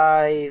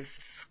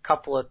 35,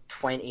 couple of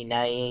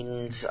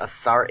 29s, a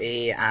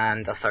 30,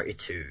 and a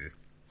 32.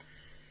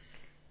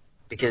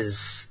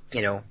 Because,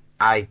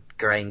 I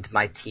grind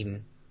my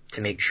team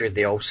to make sure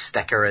they all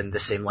stick around the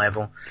same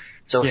level.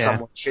 So if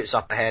someone shoots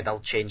up ahead,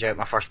 I'll change out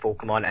my first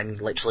Pokemon and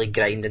literally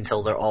grind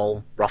until they're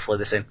all roughly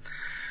the same.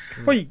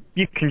 Well,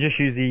 you can just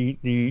use the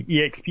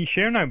EXP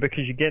share now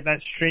because you get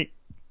that straight.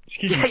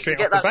 Straight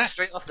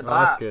off the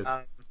bat. That's good.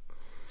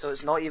 So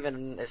it's not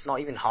even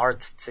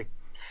hard to,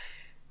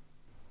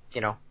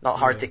 not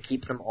hard to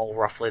keep them all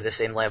roughly the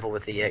same level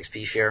with the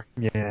EXP share.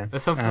 Yeah.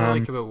 There's something I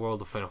like about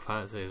World of Final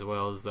Fantasy as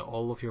well, is that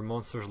all of your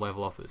monsters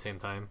level up at the same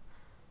time.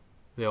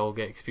 They all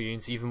get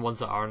experience, even ones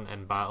that aren't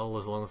in battle,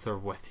 as long as they're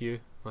with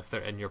you. If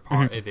they're in your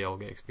party, they all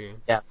get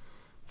experience. Yeah.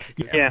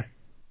 Yeah.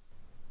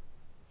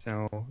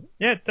 So,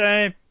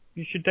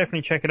 you should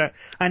definitely check it out.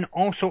 And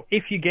also,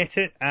 if you get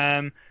it,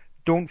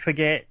 don't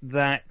forget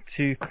that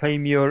to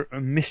claim your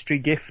mystery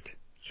gift,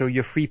 so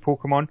your free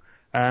Pokemon,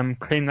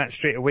 claim that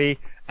straight away,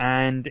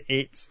 and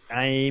it's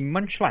a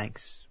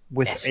Munchlax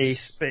with a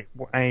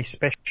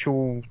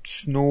special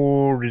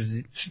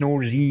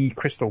Snorzy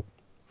crystal.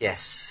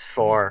 Yes,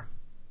 for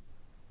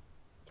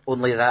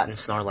only that and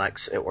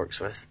Snorlax it works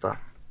with, but...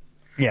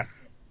 Yeah.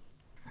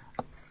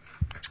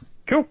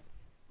 Cool.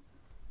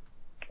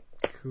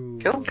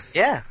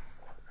 Yeah.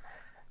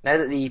 Now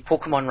that the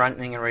Pokemon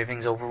ranting and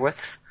raving's over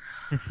with,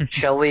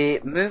 shall we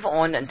move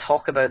on and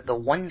talk about the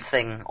one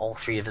thing all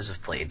three of us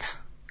have played?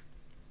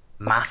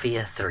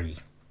 Mafia 3.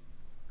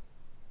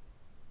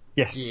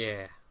 Yes.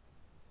 Yeah.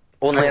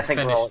 Only I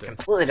think we're all at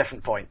completely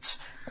different points.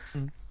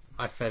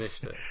 I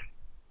finished it.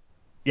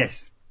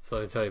 Yes. So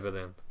let me tell you about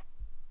them.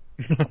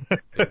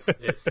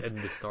 It's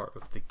in the start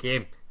of the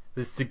game.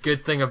 This is the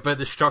good thing about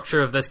the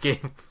structure of this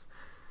game.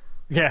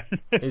 Yeah.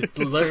 It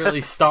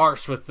literally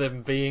starts with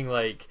them being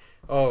like,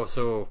 oh,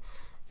 so,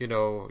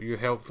 you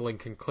helped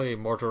Link and Clay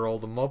murder all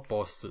the mob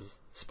bosses.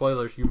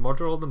 Spoilers, you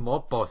murder all the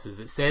mob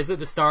bosses. It says at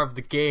the start of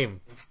the game.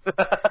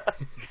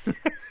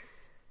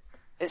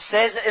 It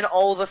says it in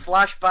all the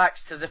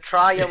flashbacks to the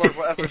trial or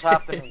whatever's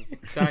happening.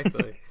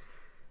 Exactly.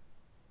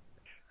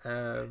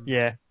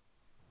 Yeah.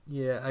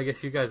 Yeah, I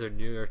guess you guys are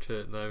newer to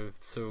it now,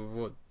 so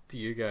what do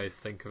you guys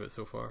think of it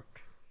so far?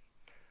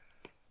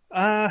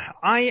 I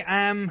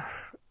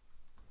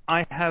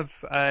have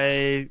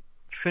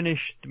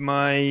finished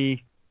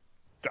my...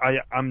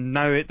 I'm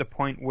now at the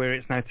point where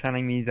it's now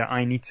telling me that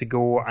I need to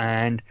go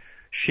and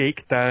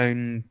shake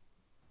down,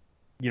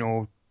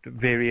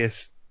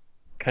 various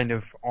kind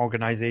of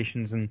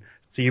organizations, and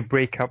so you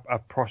break up a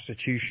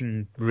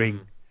prostitution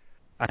ring.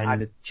 And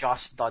I've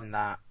just done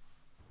that.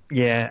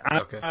 Yeah.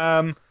 Okay.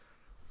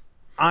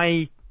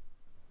 I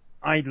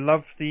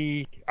love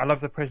the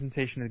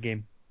presentation of the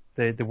game.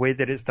 The way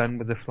that it's done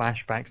with the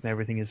flashbacks and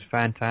everything is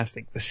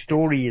fantastic. The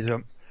story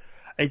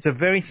it's a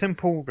very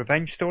simple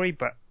revenge story,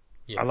 but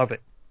I love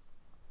it.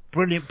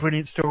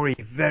 Brilliant story.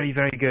 Very,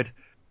 very good.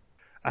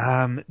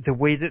 The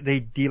way that they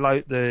deal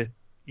out the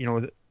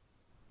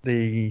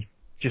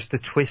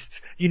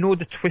twists.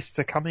 The twists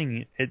are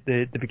coming at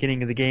the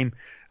beginning of the game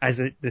as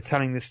they're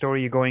telling the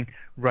story. You're going,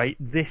 right,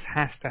 this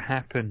has to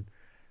happen.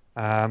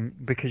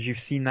 Because you've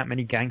seen that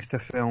many gangster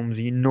films,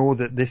 you know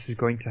that this is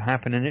going to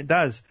happen, and it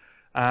does.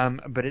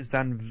 But it's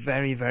done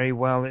very, very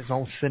well. It's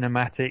all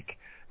cinematic.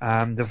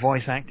 The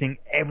voice acting,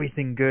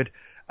 everything good.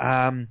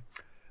 The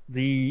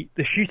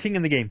shooting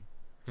in the game.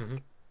 Mm-hmm.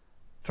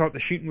 Thought the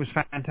shooting was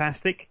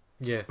fantastic.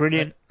 Yeah.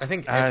 Brilliant. I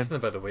think everything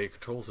about the way it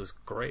controls is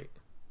great.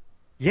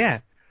 Yeah.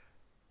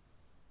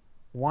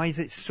 Why is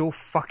it so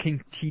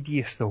fucking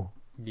tedious though?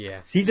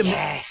 Yeah. See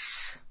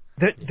Yes.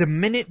 the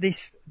minute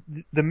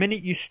the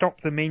minute you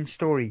stop the main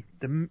story,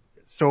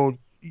 so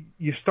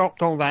you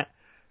stopped all that,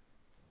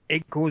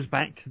 it goes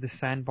back to the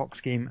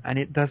sandbox game, and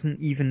it doesn't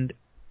even.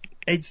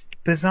 It's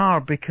bizarre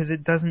because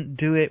it doesn't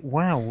do it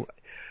well.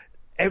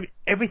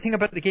 Everything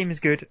about the game is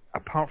good,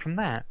 apart from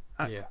that.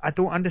 I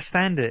don't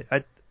understand it.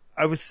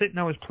 I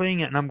was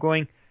playing it, and I'm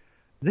going,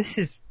 this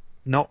is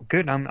not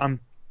good. I'm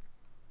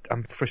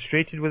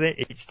frustrated with it.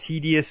 It's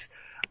tedious.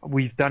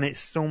 We've done it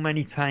so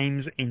many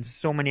times in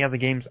so many other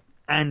games,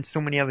 and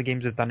so many other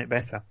games have done it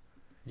better.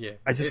 Yeah.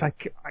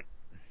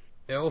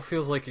 It all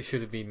feels like it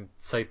should have been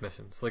side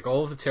missions. Like,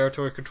 all of the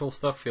territory control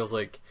stuff feels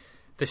like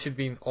this should have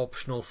been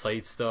optional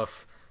side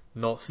stuff,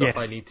 not stuff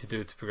I need to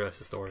do to progress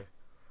the story.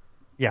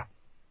 Yeah.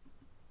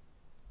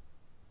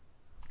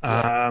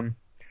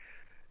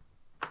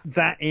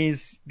 That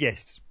is,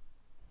 yes.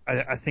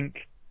 I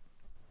think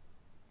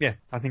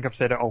I've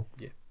said it all.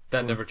 Yeah,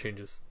 that never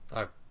changes.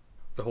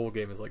 The whole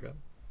game is like that.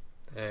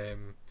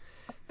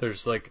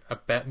 There's like a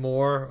bit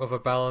more of a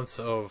balance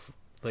of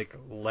like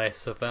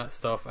less of that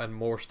stuff and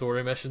more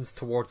story missions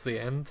towards the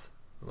end.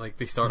 Like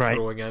they start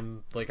throwing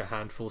in like a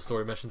handful of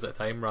story missions at a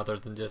time rather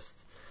than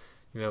just,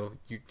 you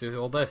do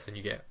all this and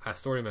you get a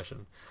story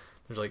mission.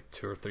 There's like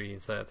 2 or 3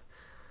 instead.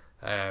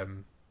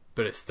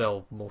 But it's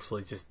still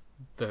mostly just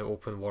the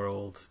open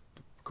world,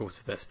 go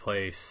to this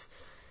place,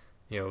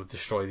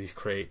 destroy these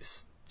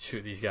crates,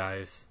 shoot these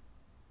guys,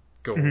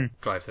 go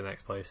drive to the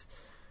next place.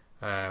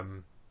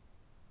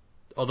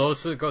 Although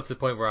it got to the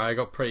point where I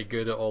got pretty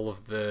good at all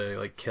of the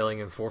like killing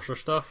enforcer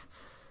stuff,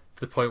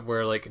 to the point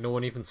where like no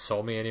one even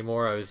saw me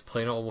anymore. I was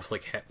playing it almost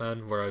like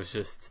Hitman, where I was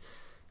just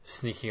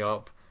sneaking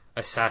up,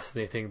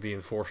 assassinating the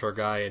enforcer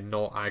guy and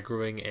not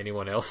aggroing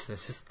anyone else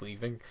and just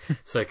leaving,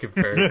 so I could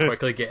very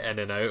quickly get in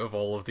and out of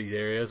all of these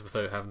areas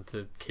without having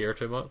to care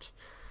too much.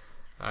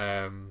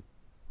 But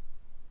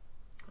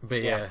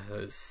yeah,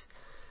 it's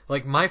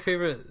like my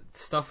favorite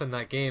stuff in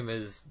that game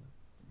is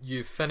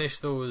you finish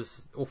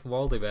those open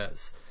worldy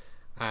bits,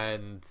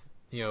 and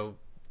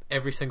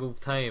every single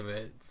time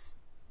it's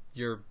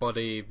your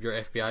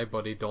FBI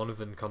buddy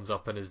Donovan comes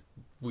up in his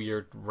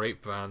weird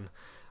rape van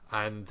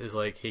and is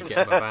like, "Hey, get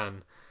in my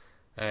van."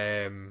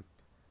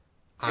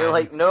 You're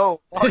like,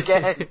 "No, not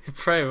again."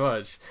 Pretty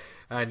much.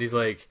 And he's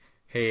like,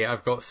 "Hey,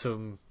 I've got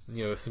some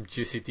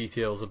juicy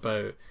details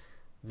about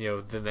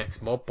the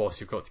next mob boss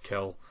you've got to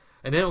kill."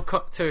 And then it'll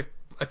cut to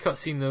a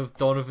cutscene of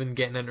Donovan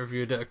getting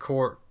interviewed at a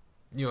court,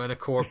 in a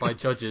court by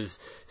judges,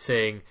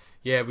 saying,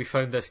 "Yeah, we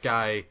found this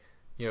guy,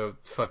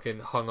 fucking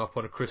hung up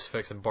on a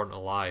crucifix and burnt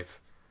alive."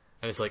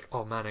 And it's like,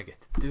 "Oh man, I get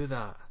to do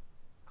that.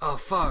 Oh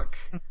fuck,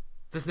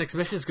 this next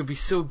mission is gonna be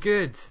so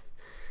good."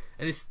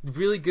 And it's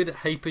really good at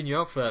hyping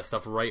you up for that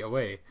stuff right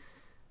away.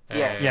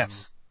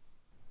 Yes.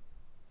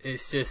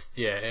 It's just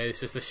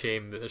a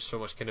shame that there's so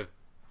much kind of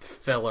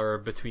filler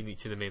between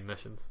each of the main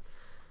missions.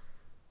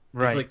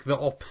 Right. It's like the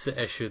opposite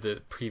issue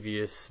that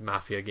previous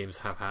Mafia games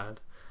have had.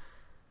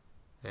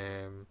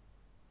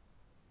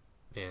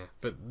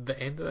 But the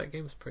end of that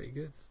game is pretty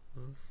good.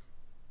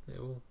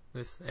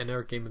 It's in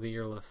our Game of the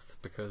Year list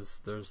because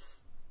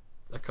there's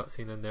a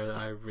cutscene in there that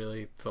I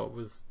really thought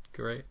was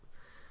great.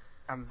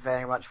 I'm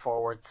very much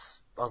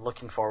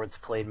looking forward to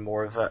playing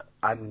more of it.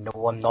 I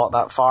know I'm not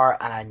that far,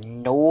 and I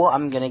know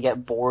I'm going to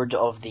get bored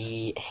of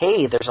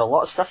hey, there's a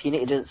lot of stuff you need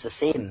to do that's the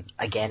same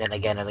again and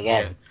again and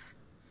again.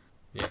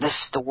 Yeah. But the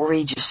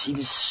story just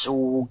seems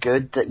so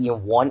good that you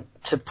want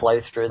to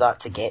plow through that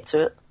to get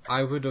to it.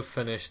 I would have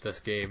finished this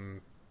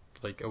game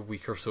like a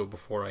week or so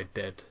before I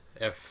did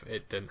if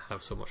it didn't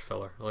have so much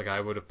filler. Like, I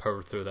would have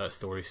powered through that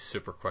story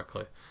super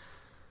quickly.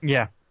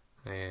 Yeah.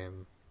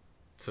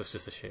 So it's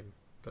just a shame.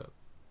 But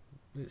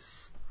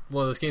it's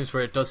one of those games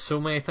where it does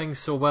so many things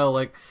so well.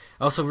 Like,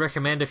 I also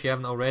recommend, if you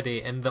haven't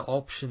already, in the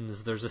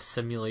options there's a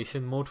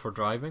simulation mode for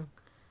driving.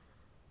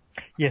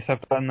 Yes,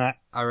 I've done that.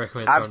 I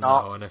recommend turning that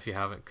on if you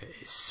haven't.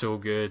 It's so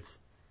good.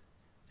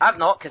 I've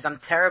not, because I'm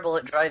terrible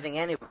at driving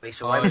anyway,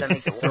 so why would I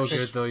make it worse? It's so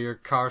good though. Your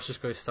car's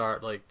just going to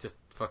start like just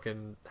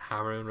fucking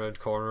hammering around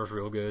corners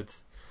real good.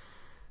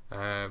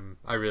 I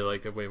really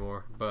liked it way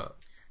more, but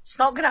it's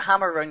not going to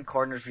hammer around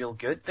corners real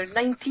good. They're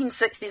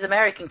 1960s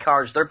American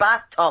cars. They're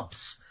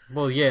bathtubs.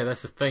 Well, yeah,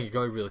 that's the thing. You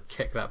got to really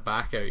kick that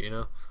back out,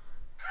 You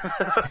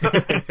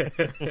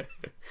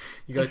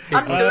got to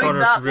take those corners real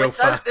fast. I'm doing that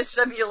without the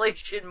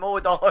simulation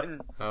mode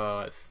on. Oh,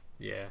 it's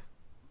yeah.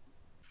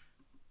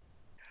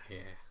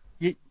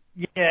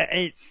 Yeah,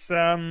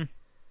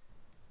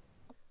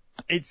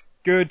 it's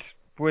good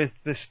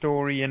with the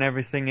story and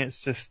everything.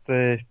 It's just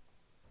where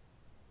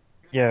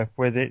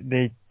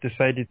they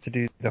decided to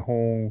do the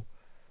whole.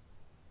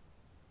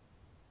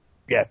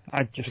 Yeah,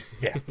 it's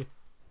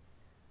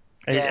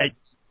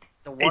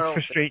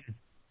frustrating.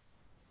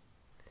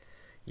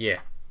 Yeah,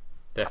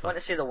 definitely. I want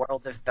to say the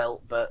world they've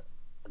built, but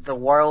the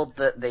world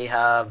that they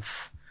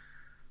have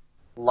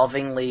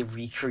lovingly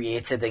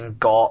recreated and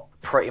got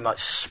pretty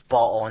much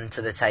spot on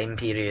to the time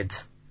period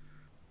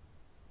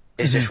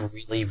is just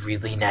really,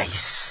 really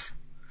nice.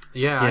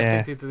 Yeah,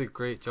 I think they did a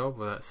great job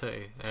with that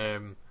city.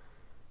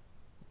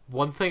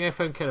 One thing I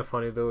found kind of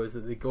funny though is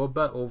that they go a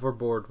bit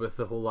overboard with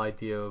the whole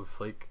idea of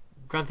like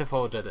Grand Theft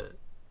Auto did it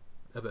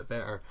a bit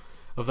better,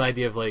 of the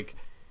idea of like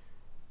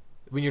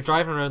when you're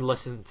driving around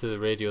listening to the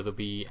radio, there'll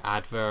be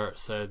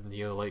adverts and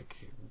like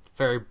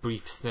very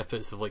brief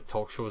snippets of like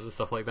talk shows and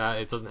stuff like that.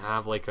 It doesn't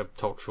have like a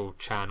talk show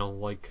channel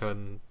like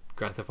on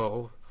Grand Theft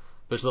Auto.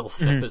 There's little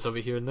snippets of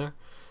it here and there.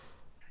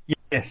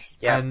 Yes.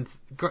 Yeah. And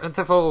Grand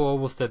Theft Auto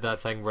almost did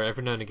that thing where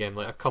every now and again,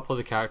 like a couple of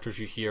the characters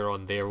you hear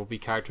on there will be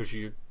characters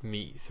you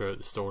meet throughout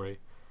the story.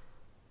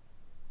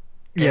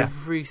 Yeah.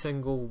 Every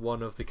single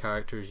one of the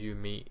characters you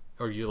meet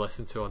or you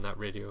listen to on that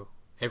radio,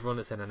 everyone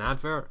that's in an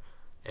advert,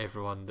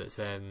 everyone that's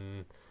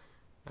in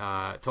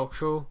a talk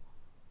show,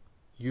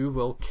 you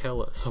will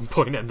kill at some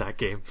point in that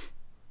game.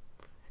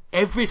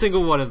 Every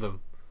single one of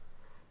them.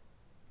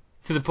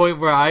 To the point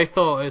where I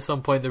thought at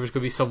some point there was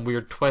going to be some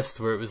weird twist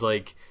where it was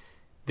like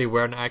they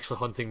weren't actually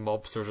hunting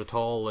mobsters at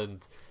all,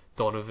 and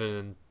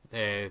Donovan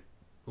and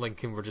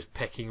Lincoln were just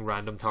picking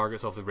random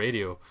targets off the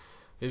radio.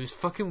 It was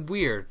fucking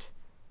weird.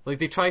 Like,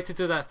 they tried to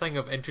do that thing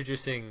of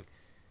introducing,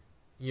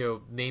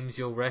 names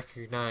you'll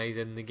recognise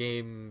in the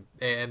game,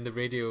 and the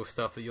radio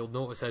stuff that you'll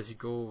notice as you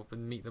go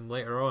and meet them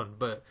later on,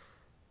 but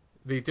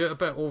they do it a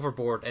bit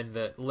overboard in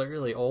that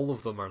literally all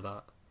of them are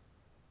that.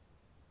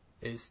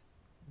 It's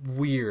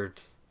weird.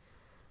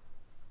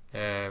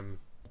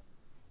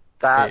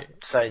 That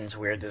sounds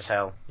weird as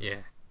hell. Yeah.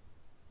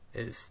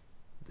 It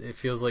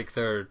feels like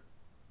they're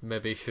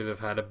maybe should have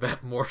had a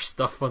bit more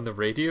stuff on the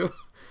radio.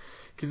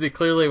 Because they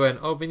clearly went,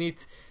 oh, we need,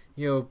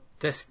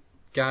 this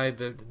guy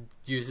that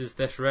uses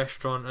this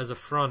restaurant as a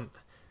front,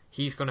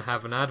 he's going to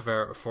have an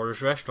advert for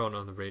his restaurant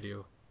on the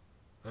radio.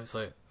 And it's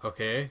like,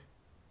 okay.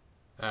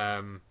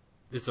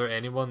 Is there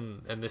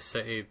anyone in this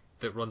city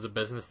that runs a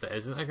business that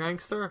isn't a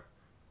gangster?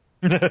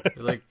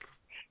 Like,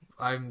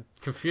 I'm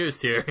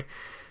confused here.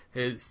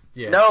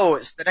 No,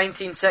 it's the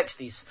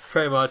 1960s.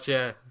 Pretty much,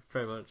 yeah.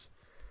 Pretty much.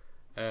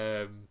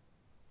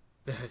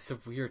 It's a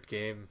weird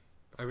game.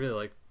 I really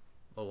like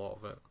a lot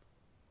of it.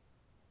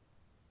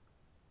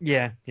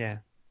 Yeah.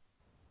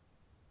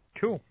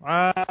 Cool.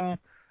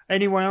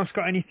 Anyone else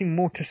got anything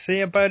more to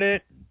say about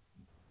it?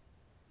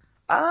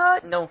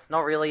 No,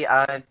 not really.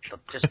 I've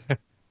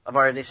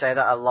already said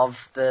that I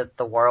love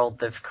the world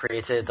they've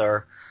created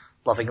or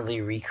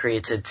lovingly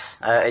recreated.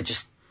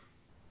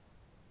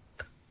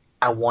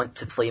 I want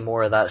to play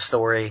more of that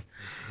story,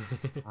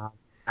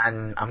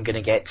 and I'm going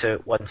to get to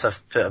it once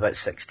I've put about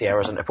 60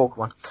 hours into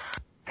Pokemon.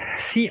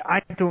 See, I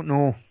don't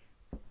know.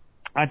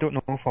 I don't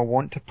know if I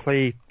want to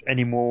play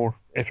anymore.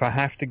 If I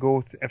have to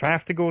go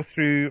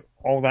through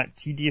all that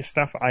tedious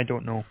stuff, I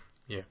don't know.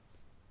 Yeah,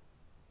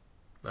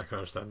 I can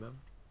understand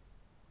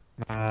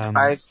that.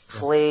 I've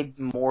played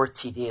more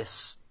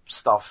tedious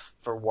stuff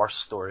for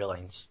worse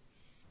storylines.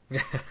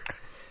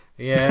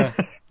 Yeah,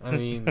 I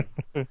mean,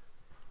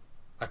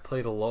 I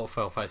played a lot of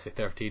Final Fantasy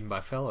 13, but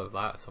I fell out of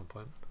that at some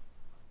point.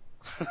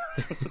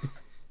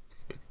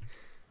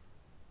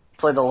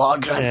 Played a lot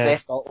of Grand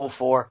Theft Auto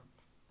 4.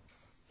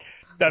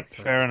 That's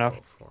fair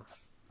enough.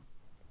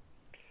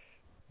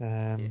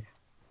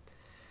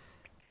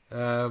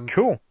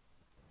 Cool.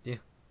 Yeah.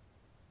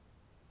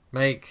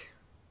 Mike,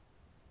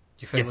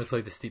 you finally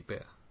played the Steep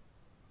beta.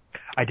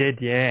 I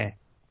did, yeah.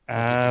 What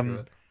did you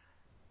do?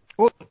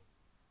 Well,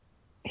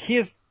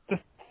 here's the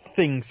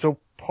thing. So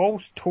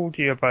Paul's told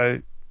you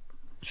about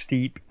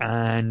Steep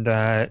and,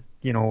 the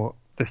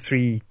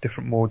 3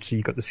 different modes. So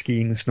you've got the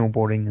skiing, the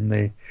snowboarding, and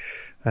the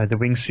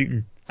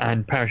wingsuiting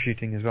and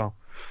parachuting as well.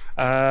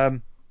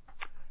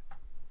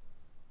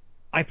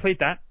 I played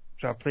that.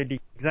 So I played the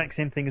exact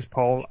same thing as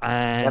Paul,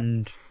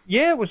 and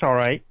it was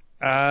alright.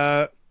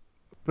 But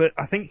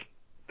I think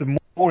the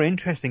more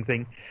interesting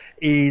thing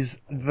is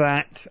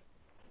that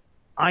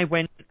I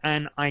went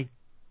and I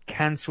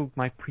cancelled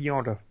my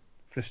pre-order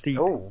for Steep.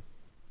 Oh.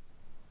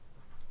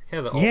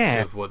 Kind of the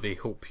opposite of what they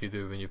hope you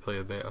do when you play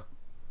a beta.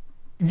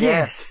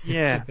 Yes,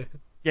 yeah.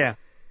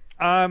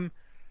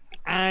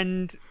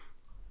 And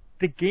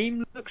the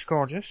game looks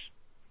gorgeous.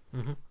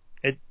 Mm-hmm.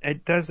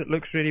 It does. It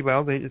looks really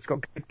well. It's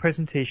got good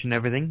presentation and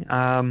everything.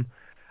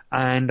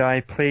 And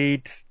I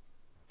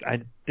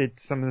did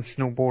some of the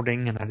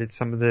snowboarding and I did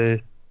some of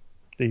the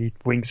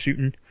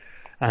wingsuiting,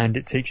 and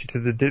it takes you to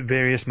the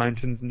various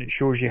mountains and it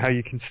shows you how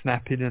you can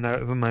snap in and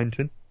out of a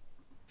mountain.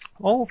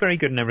 All very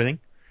good and everything.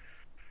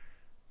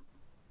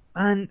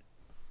 And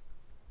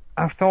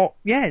I thought,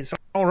 it's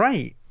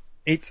alright.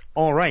 It's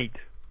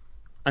alright.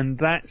 And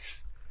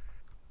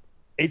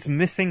it's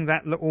missing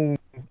that little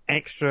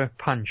extra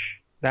punch.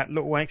 That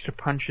little extra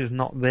punch is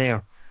not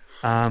there.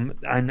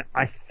 And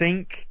I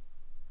think,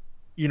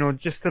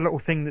 just a little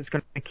thing that's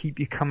going to keep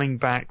you coming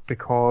back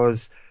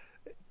because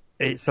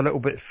it's a little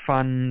bit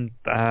fun.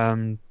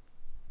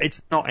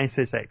 It's not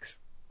SSX.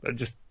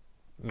 Just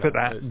put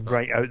that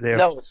right out there.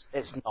 No,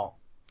 it's not.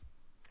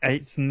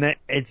 It's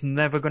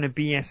never going to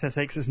be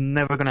SSX. It's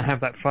never going to have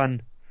that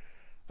fun.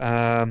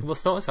 Well,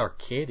 it's not as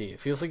arcadey. It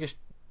feels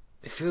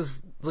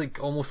like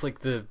almost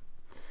like the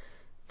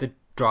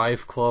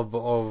Drive Club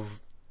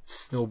of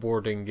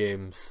snowboarding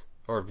games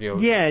or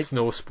Yeah.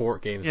 snow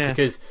sport games Yeah.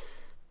 because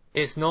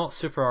it's not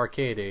super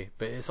arcadey,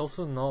 but it's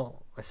also not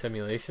a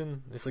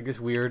simulation. It's like this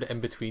weird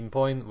in between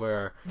point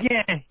where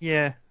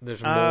Yeah.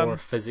 there's more Um,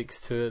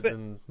 physics to it but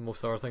than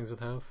most other things would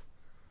have.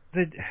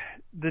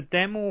 the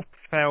demo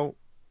felt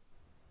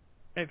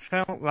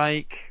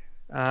like,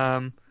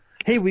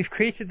 hey, we've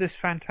created this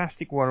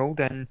fantastic world,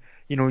 and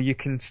you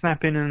can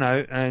snap in and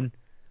out, and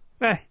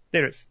there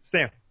it's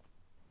there.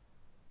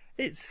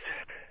 It's,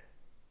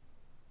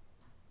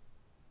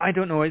 I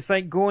don't know, it's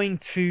like going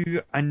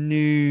to a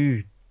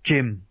new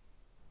gym.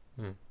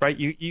 Right,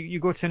 you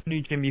go to a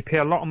new gym, you pay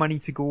a lot of money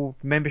to go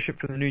membership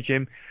for the new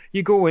gym.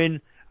 You go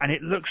in and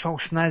it looks all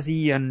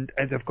snazzy and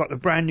they've got the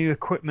brand new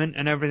equipment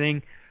and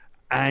everything.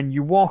 And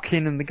you walk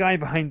in and the guy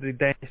behind the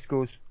desk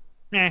goes,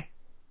 nah.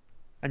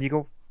 And you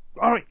go,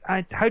 all right,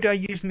 how do I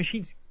use the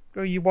machines?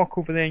 Well, you walk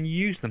over there and you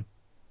use them.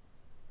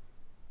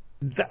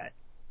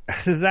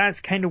 So that's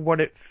kind of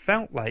what it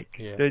felt like.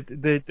 Yeah.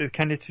 The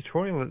kind of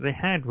tutorial that they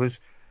had was,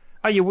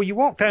 you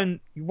walk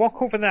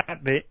over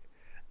that bit,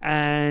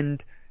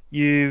 and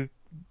you've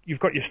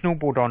got your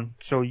snowboard on,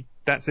 so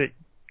that's it.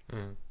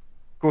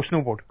 Go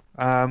snowboard.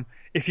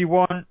 If you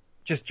want,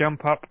 just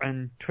jump up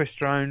and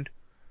twist around.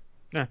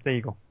 There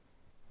you go.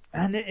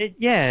 And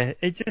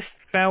it just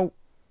felt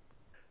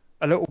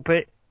a little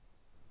bit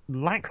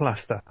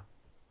lackluster.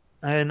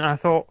 And I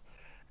thought,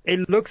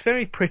 it looks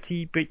very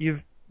pretty, but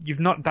you've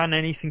not done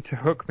anything to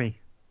hook me.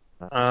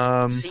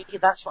 See,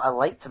 that's what I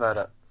liked about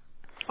it.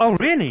 Oh,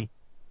 really?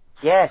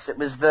 Yes, it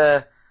was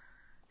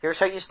here's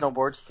how you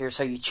snowboard, here's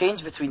how you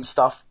change between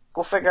stuff,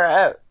 go figure it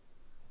out.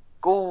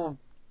 Go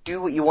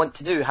do what you want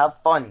to do,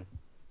 have fun.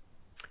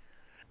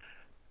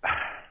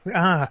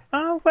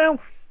 Well.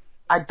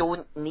 I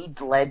don't need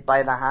led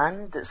by the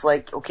hand. It's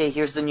like, okay,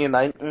 here's the new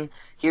mountain,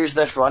 here's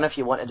this run if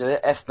you want to do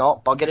it, if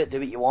not, bugger it, do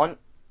what you want.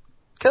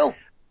 Cool.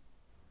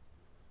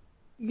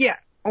 Yeah,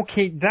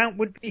 okay, that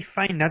would be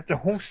fine. The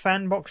whole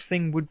sandbox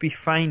thing would be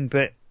fine,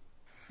 but,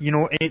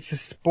 it's a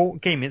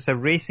sport game, it's a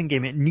racing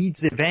game, it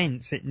needs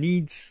events, it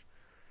needs...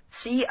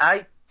 See,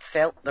 I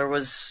felt there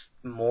was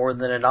more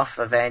than enough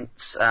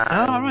events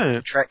and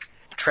right.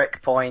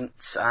 trick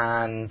points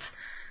and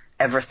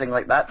everything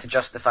like that to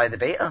justify the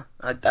beta.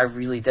 I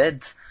really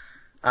did.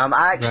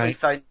 I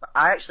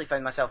actually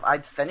found myself,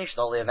 I'd finished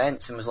all the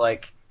events and was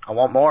like, I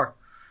want more.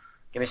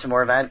 Give me some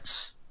more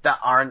events that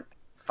aren't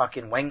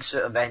fucking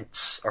wingsuit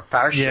events or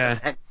parachute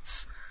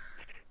events.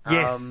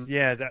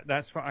 Yes,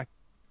 that's what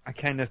I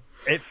kind of,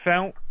 it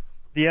felt,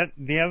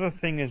 the other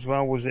thing as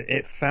well was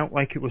it felt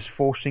like it was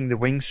forcing the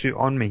wingsuit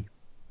on me.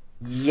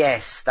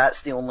 Yes,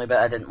 that's the only bit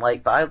I didn't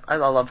like, but I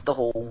loved the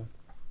whole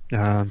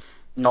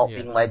not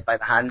being led by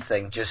the hand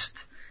thing.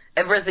 Just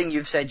everything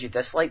you've said you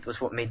disliked was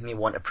what made me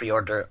want to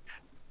pre-order it.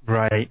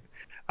 Right.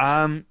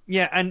 And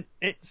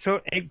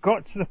it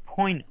got to the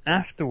point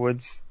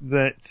afterwards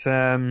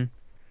that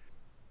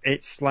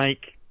it's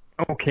like,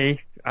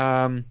 okay,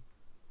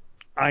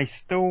 I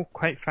still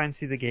quite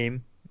fancy the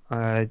game.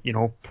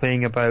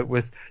 Playing about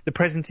with the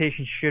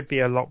presentation should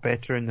be a lot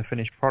better in the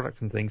finished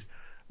product and things,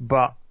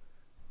 but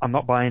I'm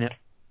not buying it.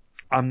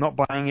 I'm not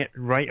buying it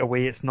right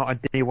away. It's not a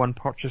day one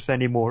purchase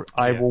anymore.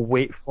 I will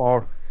wait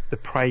for the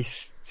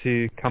price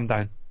to come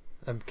down.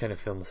 I'm kind of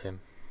feeling the same.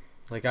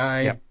 Like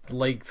I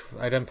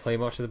didn't play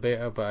much of the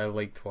beta, but I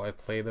liked what I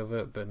played of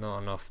it, but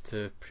not enough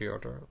to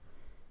pre-order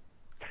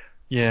it.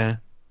 Yeah.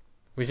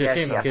 Which is a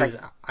shame because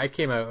I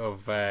came out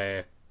of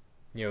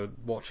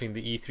watching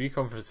the E3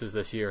 conferences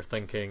this year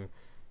thinking,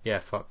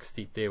 fuck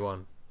Steep day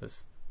one.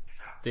 It's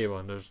day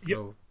one. There's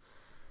no.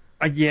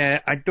 I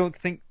don't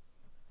think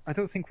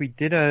we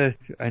did an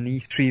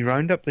E3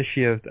 roundup this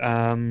year.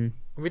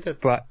 We did.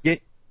 But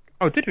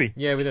oh, did we?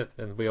 Yeah, we did,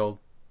 and we all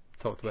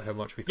talked about how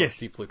much we thought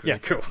Steep looked really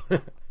cool.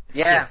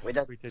 Yeah, we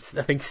did.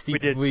 I think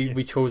Steep.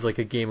 We chose like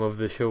a game of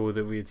the show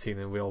that we had seen,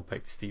 and we all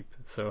picked Steep.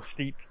 So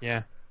Steep,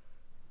 yeah.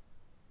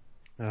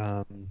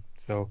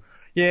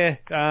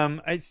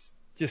 It's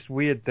just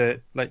weird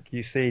that, like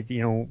you said,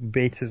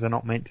 betas are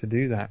not meant to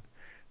do that.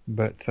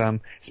 But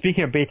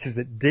speaking of betas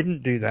that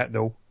didn't do that,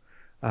 though,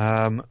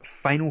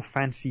 Final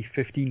Fantasy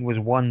 15 was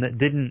one that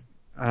didn't.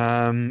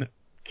 Kieran,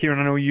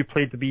 I know you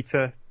played the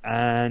beta,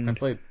 and I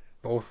played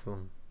both of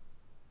them.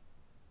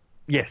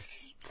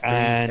 Yes,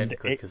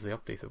 technically because they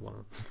updated one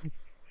of them.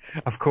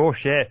 Of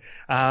course, yeah.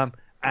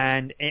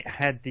 And it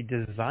had the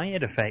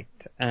desired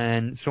effect,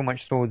 and so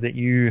much so that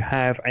you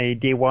have a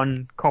day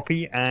one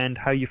copy. And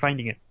how are you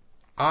finding it?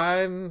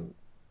 I'm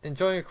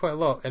enjoying it quite a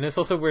lot, and it's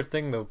also a weird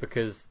thing though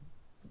because,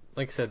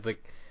 like I said,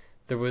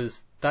 there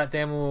was that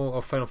demo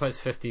of Final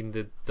Fantasy 15,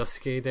 the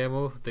Duscae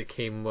demo that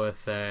came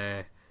with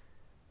Type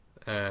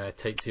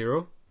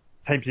 0.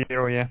 Type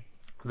 0, yeah.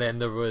 Then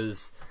there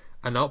was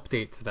an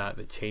update to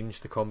that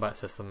changed the combat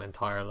system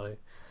entirely,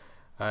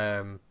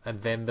 and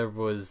then there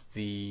was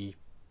the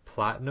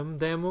Platinum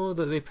demo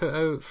that they put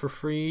out for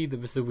free. That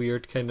was the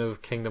weird kind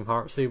of Kingdom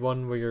Heartsy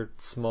one where you're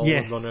small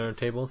and run around a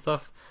table and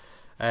stuff.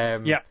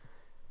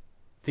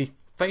 The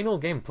final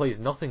game plays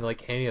nothing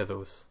like any of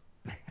those.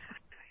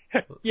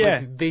 Yeah.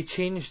 Like, they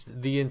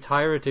changed the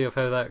entirety of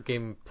how that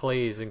game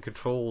plays and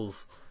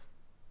controls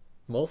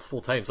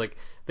multiple times. Like,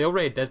 they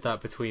already did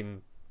that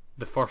between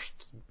the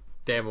first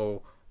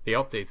demo, the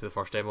update to the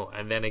first demo,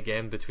 and then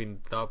again between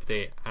the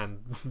update and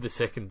the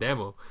second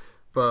demo.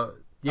 But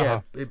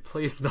yeah, it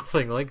plays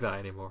nothing like that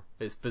anymore.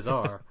 It's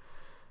bizarre.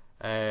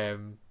 But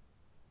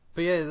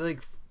yeah,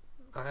 like,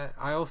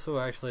 I also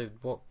actually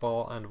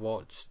bought and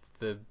watched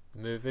the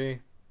movie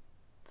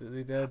that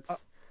they did.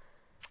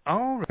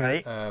 All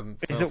right.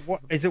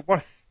 Is it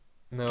worth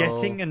No,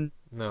 getting? And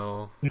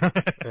no,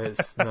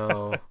 it's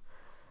no.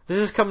 This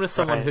is coming to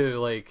someone Right. who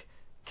like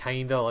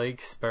kinda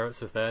likes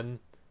Spirits Within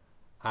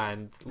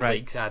and Right.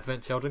 likes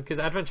Advent Children, because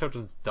Advent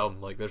Children's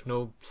dumb. Like, there's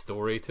no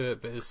story to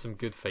it, but there's some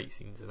good fight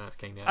scenes, and that's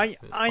kind of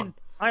fun.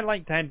 I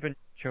liked Advent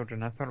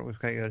Children. I thought it was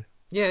quite good.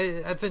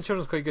 Yeah, Advent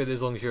Children's quite good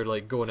as long as you're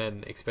like going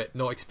in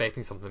not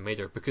expecting something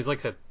major, because like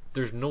I said,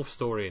 there's no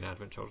story in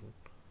Advent Children.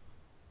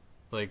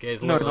 Like,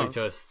 it's literally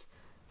just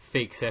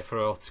fake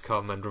Sephiroths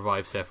come and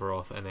revive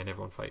Sephiroth, and then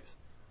everyone fights.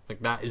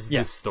 Like, that is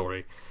the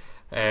story.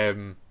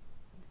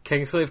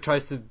 Kingsglaive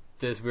tries to do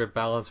this weird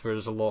balance where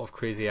there's a lot of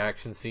crazy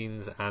action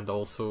scenes and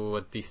also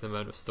a decent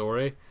amount of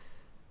story,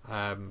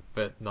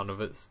 but none of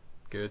it's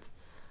good.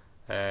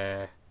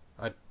 I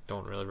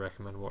don't really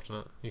recommend watching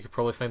it. You could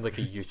probably find like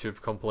a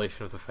YouTube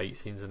compilation of the fight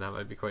scenes, and that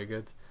might be quite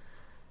good.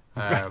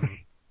 But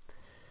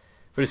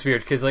it's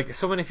weird because like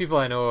so many people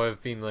I know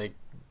have been like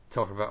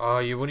talking about, oh,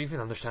 you won't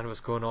even understand what's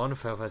going on in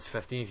Final Fantasy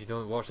 15 if you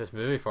don't watch this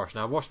movie first.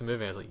 And I watched the movie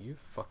and I was like, you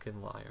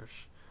fucking liars.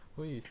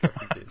 What are you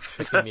fucking doing?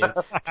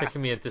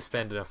 tricking me into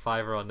spending a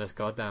 $5 on this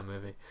goddamn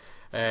movie.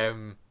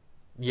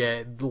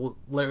 Yeah,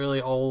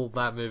 literally all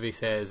that movie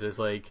says is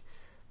like,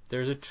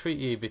 there's a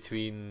treaty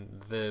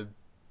between the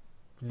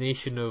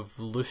nation of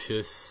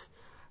Lucius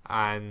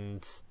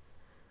and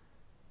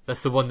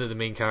that's the one that the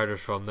main character's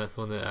from. That's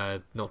the one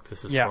that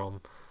Noctis is from.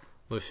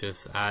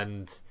 Lucius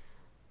and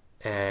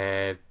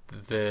the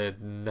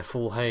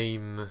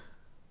Niflheim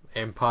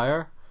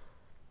Empire.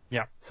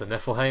 Yeah. So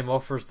Niflheim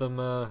offers them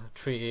a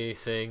treaty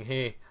saying,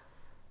 hey,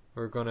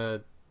 we're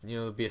gonna,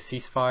 be a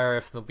ceasefire,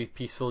 everything will be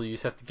peaceful, you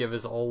just have to give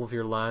us all of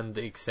your land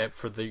except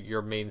for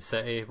your main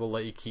city, we'll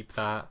let you keep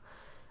that.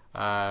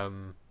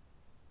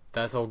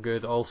 That's all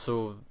good.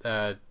 Also,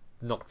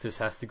 Noctis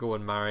has to go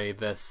and marry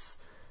this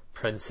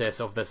princess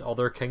of this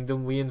other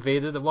kingdom we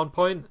invaded at one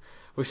point,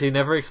 which they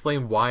never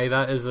explain why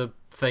that is a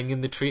thing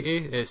in the treaty.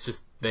 It's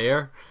just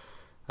there.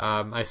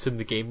 I assume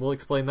the game will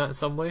explain that in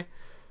some way.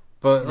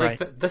 But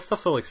like this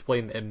stuff's all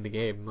explained in the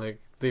game.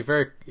 Like they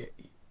very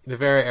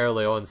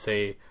early on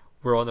say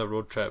we're on a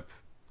road trip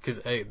because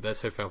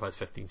that's how Final Fantasy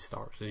 15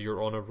 starts.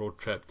 You're on a road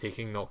trip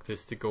taking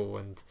Noctis to go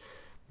and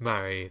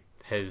marry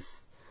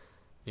his,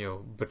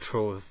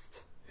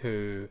 betrothed,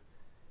 who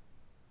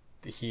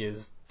he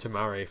is to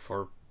marry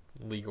for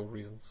legal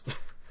reasons.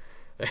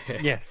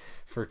 Yes.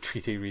 For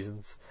treaty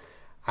reasons.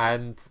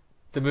 And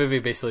the movie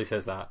basically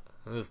says that.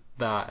 There's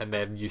that, and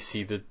then you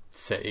see the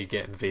city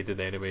get invaded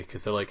anyway,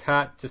 because they're like,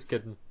 just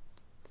kidding.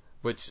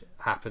 Which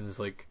happens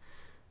like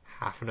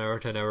half an hour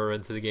to an hour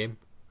into the game.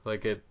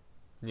 Like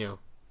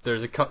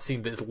there's a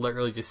cutscene that's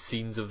literally just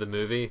scenes of the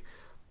movie,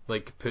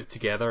 like put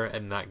together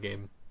in that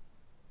game.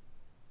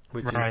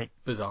 Which is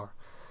bizarre.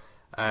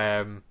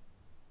 But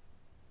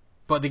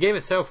the game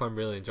itself I'm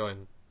really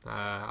enjoying.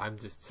 I'm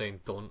just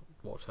saying don't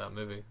watch that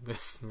movie.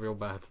 It's real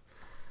bad.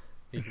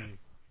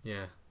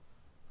 Yeah.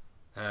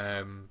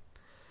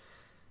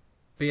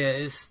 But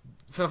yeah,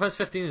 Final Fantasy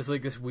 15 is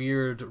like this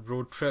weird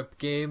road trip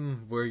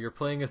game where you're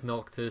playing as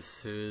Noctis,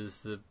 who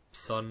is the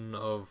son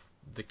of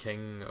the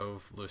king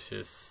of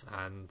Lucius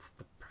and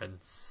the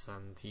prince,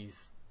 and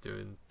he's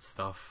doing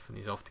stuff, and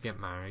he's off to get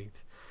married,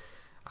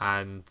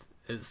 and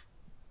it's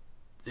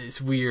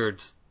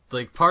weird.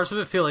 Like parts of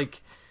it feel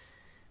like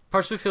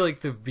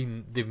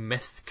they've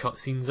missed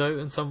cutscenes out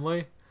in some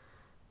way.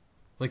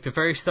 Like the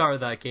very start of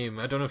that game,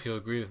 I don't know if you'll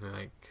agree with me,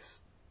 like, 'cause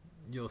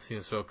you'll see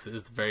this as well, because it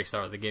is the very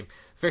start of the game.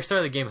 The very start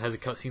of the game has a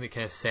cutscene that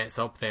kind of sets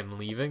up them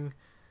leaving,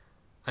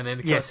 and then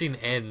the cutscene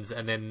ends,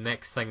 and then the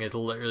next thing is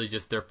literally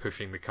just they're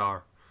pushing the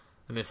car,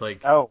 and it's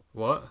like,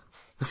 what?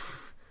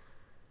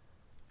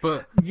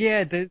 But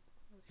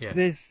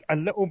there's a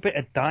little bit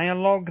of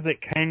dialogue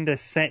that kind of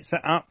sets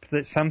it up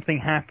that something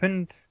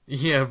happened.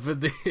 Yeah,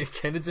 but it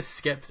kind of just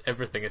skips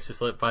everything. It's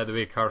just like, by the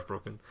way, car's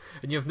broken,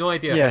 and you have no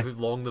idea how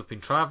long they've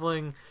been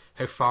traveling,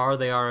 how far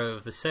they are out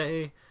of the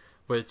city,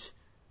 which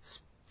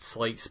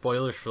slight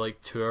spoilers for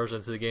like 2 hours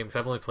into the game, because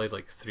I've only played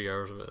like 3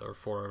 hours of it or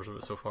 4 hours of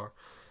it so far.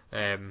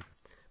 But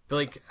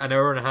like an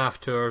hour and a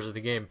half, 2 hours of the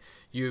game,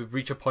 you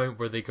reach a point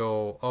where they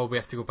go, oh, we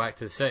have to go back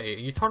to the city,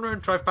 and you turn around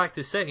and drive back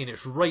to the city, and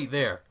it's right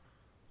there.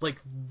 Like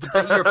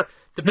the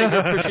bit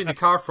you're pushing the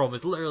car from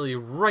is literally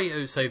right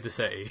outside the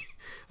city.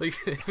 Like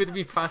it would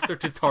be faster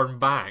to turn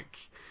back.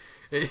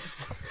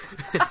 It's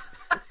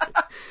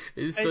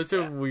such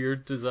a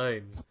weird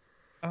design.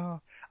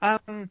 One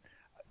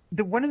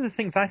of the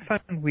things I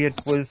found weird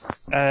was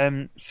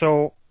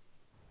so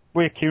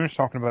where Kieran's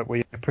talking about where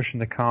you're pushing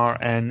the car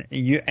and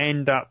you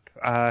end up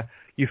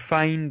you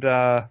find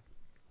a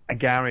a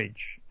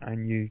garage,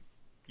 and you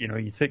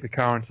take the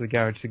car into the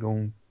garage to go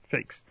and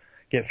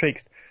get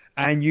fixed,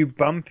 and you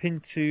bump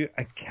into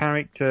a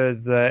character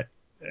that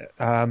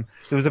there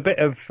was a bit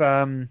of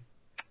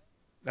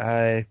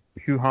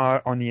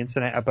hoo-ha on the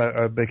internet about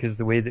her because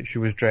the way that she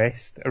was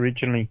dressed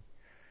originally.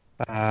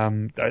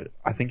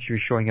 I think she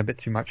was showing a bit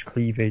too much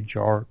cleavage,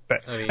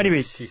 but I mean,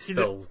 anyway, she's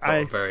still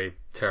got a very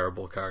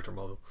terrible character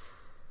model.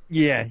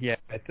 Yeah.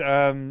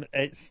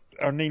 It's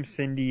her name's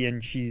Cindy,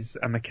 and she's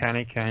a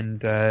mechanic,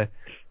 and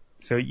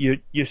so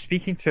you're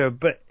speaking to her,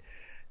 but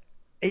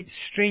it's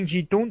strange.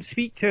 You don't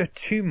speak to her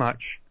too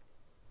much,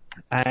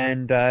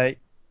 and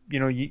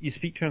you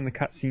speak to her in the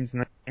cutscenes,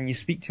 and you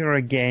speak to her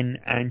again,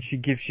 and she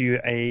gives you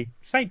a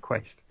side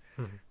quest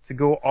to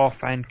go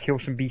off and kill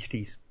some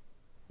beasties.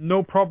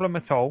 No problem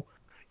at all.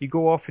 You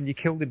go off and you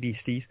kill the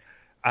beasties.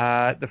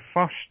 The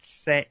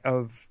first set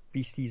of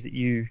beasties that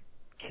you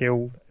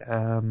killed,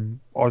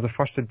 or the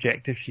first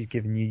objective she's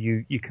given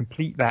you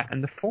complete that,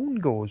 and the phone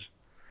goes,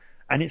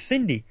 and it's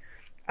Cindy,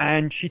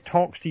 and she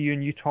talks to you,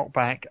 and you talk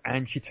back,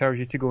 and she tells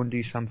you to go and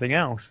do something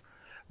else.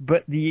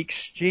 But the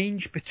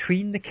exchange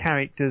between the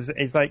characters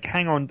is like,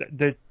 hang on,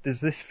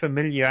 there's this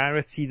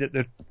familiarity that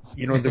the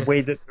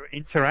way that they're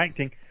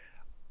interacting.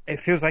 It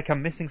feels like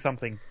I'm missing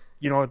something.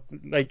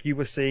 Like you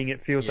were saying,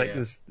 it feels like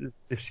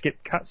they've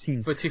skipped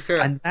cutscenes. But to be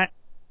fair, and that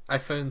I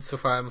found so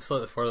far, I'm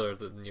slightly further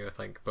than you, I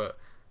think, but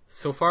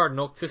so far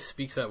Noctis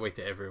speaks that way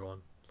to everyone.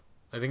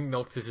 I think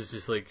Noctis is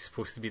just like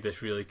supposed to be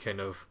this really kind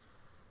of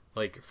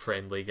like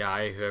friendly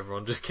guy who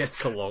everyone just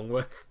gets along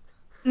with.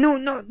 No,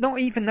 not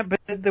even that, but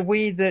the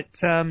way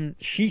that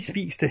she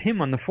speaks to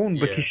him on the phone,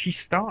 because she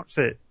starts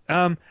it,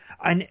 and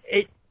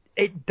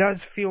it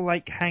does feel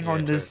like, hang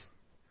on, there's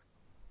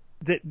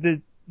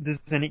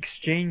an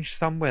exchange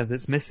somewhere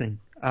that's missing.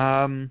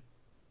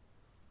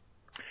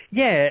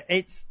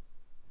 It's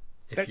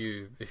if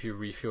you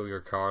refuel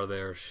your car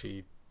there,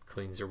 she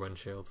cleans your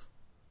windshield.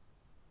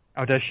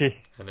 Oh, does she?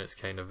 And it's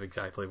kind of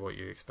exactly what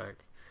you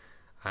expect.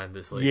 And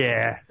it's like,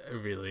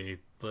 really,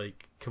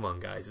 like, come on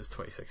guys, it's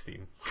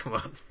 2016. Come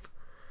on.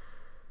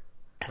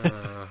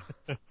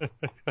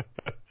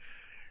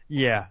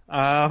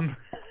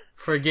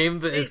 For a game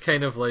that is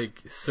kind of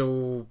like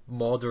so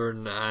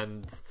modern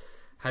and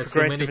has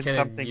so many kind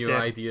of new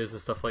ideas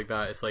and stuff like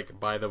that, it's like,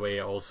 by the way,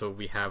 also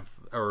we have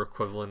our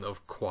equivalent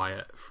of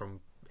Quiet from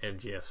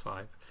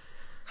MGS5.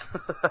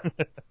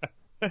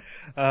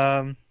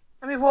 I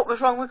mean, what was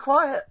wrong with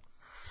Quiet?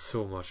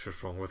 So much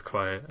was wrong with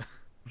Quiet.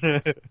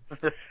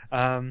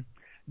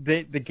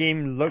 The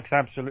game looks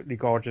absolutely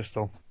gorgeous,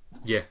 though.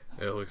 Yeah,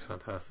 it looks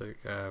fantastic.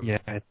 And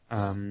it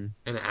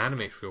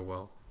animates real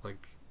well.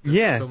 Like,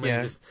 there's so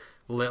many just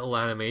little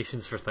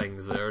animations for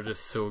things that are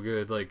just so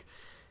good. Like,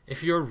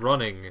 if you're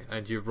running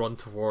and you run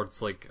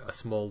towards like a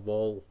small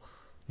wall,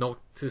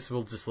 Noctis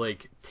will just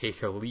like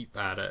take a leap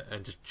at it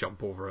and just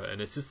jump over it, and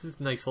it's just this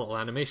nice little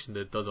animation that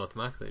it does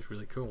automatically. It's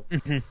really cool.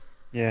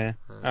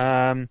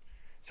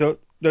 So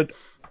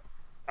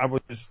I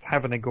was just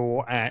having a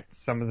go at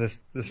some of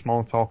the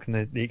small talk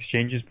and the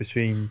exchanges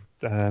between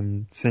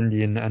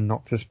Cindy and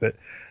Noctis, but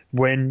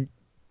when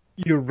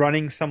you're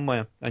running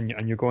somewhere and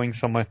you're going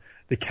somewhere,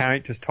 the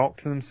characters talk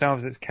to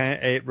themselves.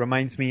 It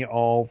reminds me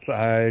of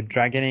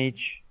Dragon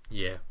Age.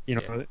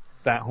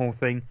 That whole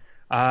thing.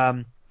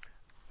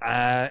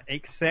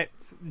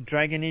 Except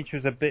Dragon Age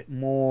was a bit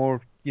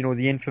more,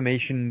 the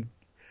information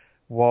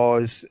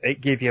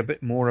it gave you a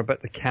bit more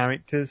about the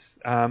characters.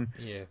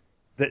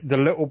 The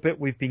little bit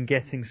we've been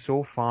getting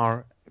so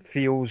far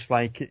feels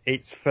like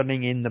it's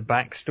filling in the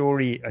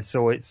backstory,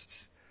 so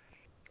it's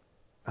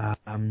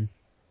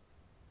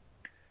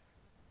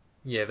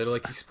they're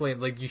like explain,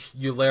 like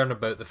you learn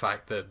about the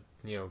fact that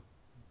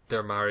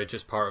their marriage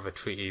is part of a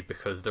treaty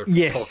because they're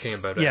talking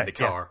about it in the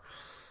car.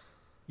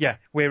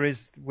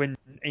 Whereas when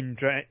in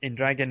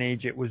Dragon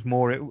Age it was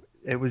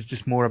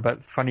just more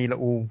about funny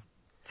little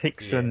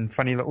ticks and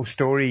funny little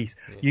stories.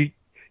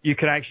 You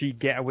could actually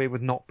get away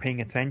with not paying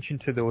attention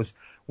to those,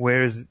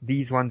 whereas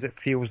these ones, it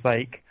feels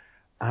like,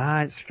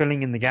 it's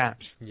filling in the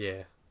gaps.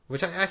 Yeah,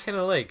 which I kind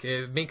of like.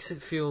 It makes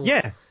it feel...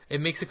 It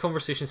makes the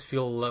conversations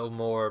feel a little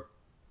more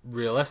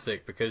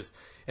realistic, because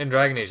in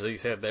Dragon Age, like you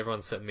said,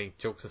 everyone's sitting making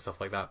jokes and stuff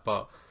like that,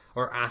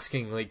 or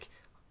asking, like,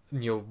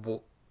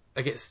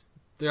 I guess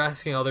they're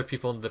asking other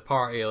people in the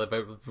party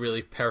about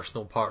really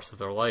personal parts of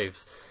their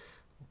lives,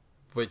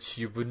 which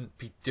you wouldn't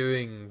be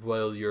doing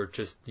while you're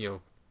just,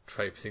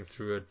 traipsing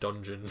through a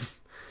dungeon.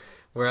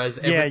 Whereas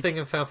everything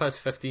in Final Fantasy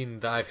 15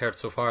 that I've heard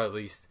so far, at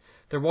least,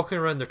 they're walking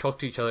around, they're talking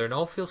to each other, and it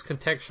all feels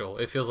contextual.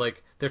 It feels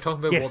like they're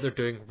talking about what they're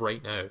doing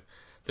right now.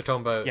 They're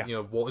talking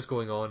about what is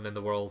going on in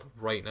the world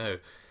right now.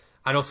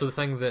 And also the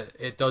thing that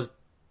it does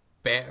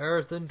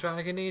better than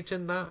Dragon Age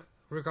in that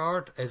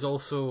regard is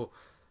also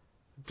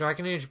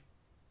Dragon Age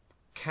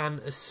can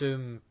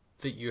assume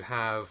that you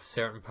have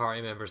certain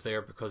party members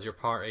there because your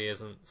party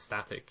isn't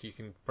static. You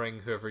can bring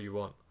whoever you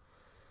want.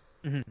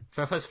 Mm-hmm.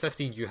 Final Fantasy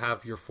 15, you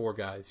have your four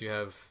guys. You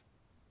have...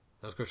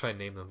 I was going to try and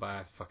name them, but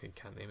I fucking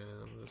can't name any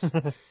of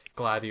them.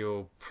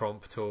 Gladio,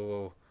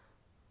 Prompto,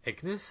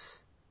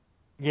 Ignis?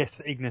 Yes,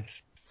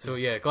 Ignis. So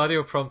yeah,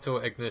 Gladio,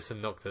 Prompto, Ignis,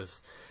 and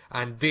Noctis,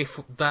 and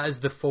that is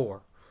the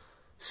 4.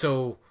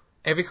 So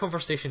every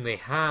conversation they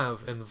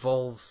have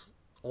involves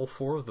all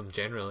 4 of them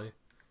generally,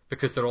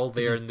 because they're all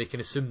there and they can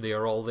assume they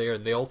are all there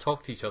and they all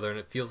talk to each other and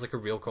it feels like a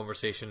real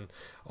conversation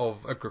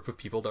of a group of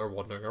people that are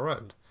wandering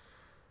around.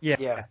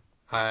 Yeah.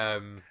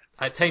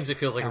 At times it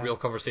feels like a real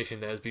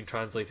conversation that has been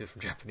translated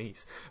from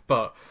Japanese,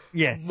 but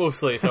yes,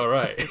 mostly it's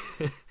alright.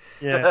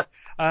 yeah.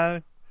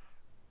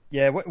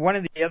 One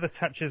of the other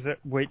touches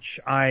which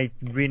I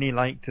really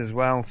liked as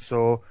well.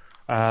 So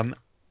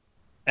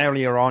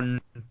earlier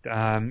on,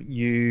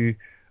 you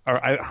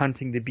are out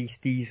hunting the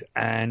beasties,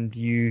 and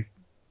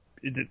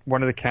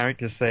one of the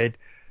characters said,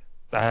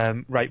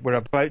 "Right, we're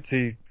about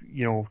to,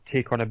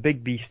 take on a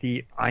big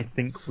beastie. I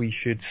think we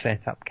should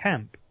set up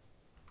camp."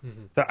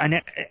 Mm-hmm. So,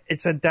 and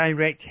it's a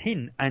direct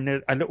hint,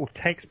 and a little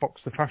text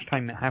box the first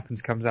time it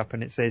happens comes up,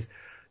 and it says,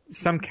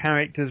 "Some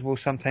characters will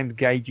sometimes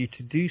guide you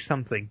to do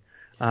something."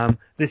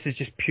 This is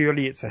just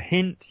purely, it's a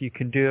hint. You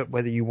can do it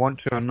whether you want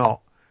to or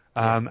not.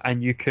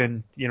 And you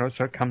can,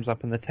 so it comes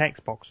up in the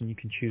text box and you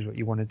can choose what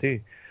you want to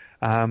do.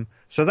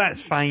 So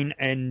that's fine.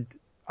 And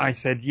I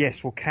said,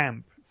 yes, we'll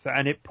camp. So,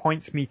 and it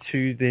points me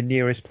to the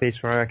nearest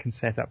place where I can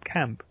set up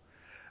camp.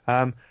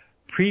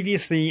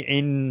 Previously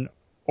in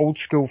old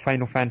school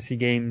Final Fantasy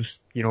games,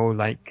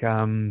 I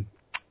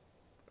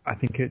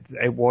think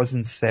it was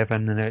in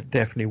 7 and it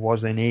definitely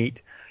was in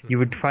 8. You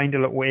would find a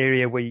little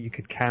area where you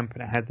could camp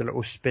and it had the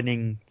little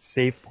spinning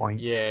save point.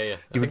 Yeah.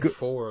 I think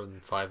 4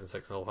 and 5 and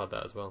 6 all had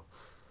that as well.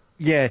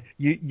 Yeah,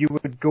 you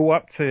would go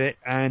up to it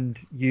and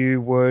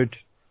you would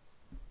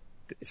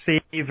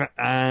save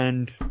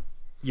and,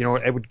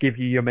 it would give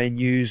you your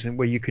menus and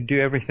where you could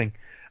do everything.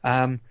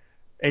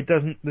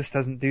 This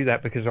doesn't do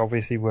that because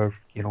obviously we're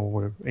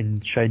in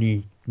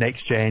shiny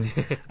next gen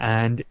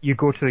and you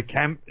go to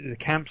the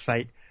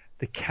campsite,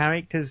 the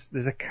characters,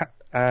 there's a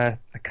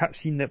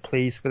cutscene that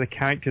plays where the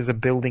characters are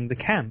building the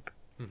camp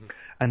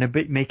and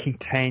they're making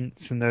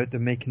tents and they're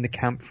making the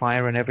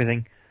campfire and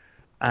everything.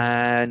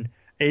 And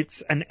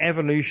it's an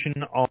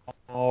evolution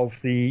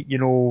of the,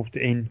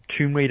 in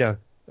Tomb Raider,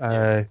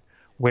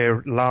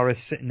 where Lara's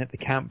sitting at the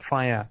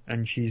campfire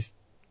and she's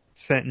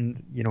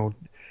sitting,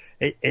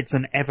 it's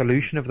an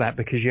evolution of that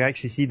because you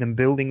actually see them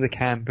building the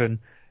camp and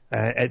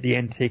at the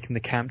end taking the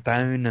camp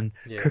down and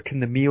cooking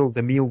the meal.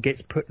 The meal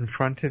gets put in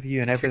front of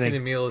you and everything.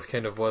 Cooking the meal is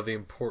kind of one of the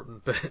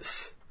important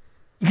bits.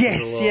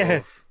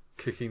 Yes,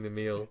 Cooking the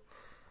meal.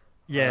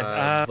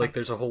 Yeah.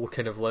 There's a whole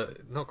kind of,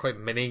 not quite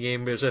mini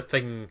game, but there's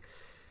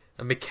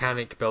a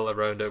mechanic built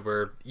around it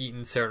where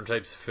eating certain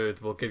types of food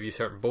will give you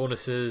certain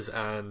bonuses,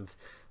 and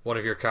one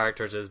of your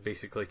characters is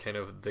basically kind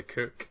of the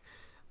cook,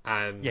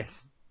 and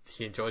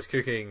he enjoys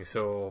cooking,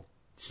 so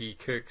he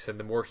cooks, and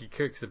the more he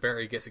cooks, the better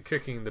he gets at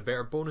cooking, the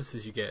better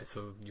bonuses you get,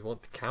 so you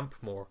want to camp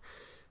more,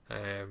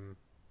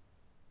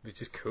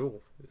 which is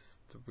cool. It's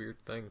a weird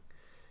thing.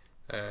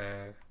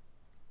 But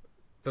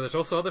there's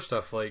also other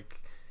stuff,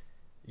 like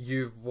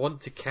you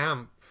want to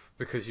camp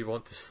because you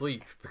want to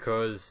sleep,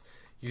 because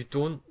you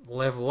don't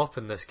level up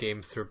in this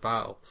game through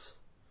battles.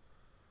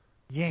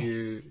 Yes.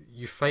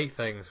 You fight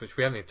things, which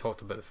we haven't even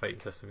talked about the fighting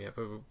system yet,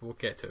 but we'll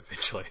get to it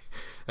eventually.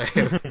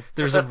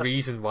 There's a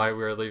reason why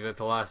we're leaving it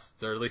to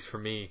last, or at least for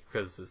me,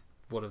 because it's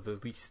one of the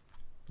least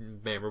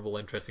memorable,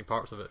 interesting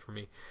parts of it for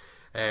me.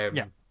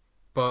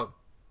 But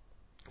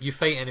you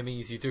fight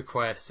enemies, you do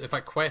quests. In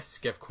fact, quests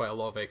give quite a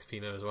lot of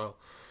XP now as well.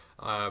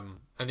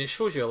 And it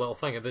shows you a little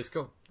thing.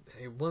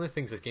 One of the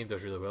things this game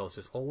does really well is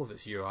just all of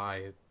its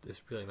UI.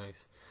 It's really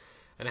nice.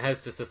 And it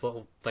has just this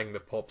little thing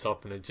that pops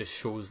up and it just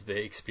shows the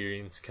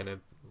experience kind of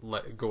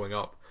going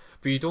up.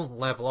 But you don't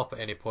level up at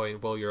any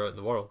point while you're out in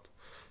the world.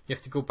 You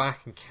have to go back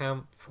and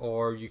camp,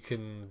 or you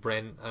can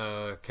rent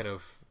a kind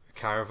of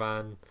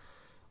caravan,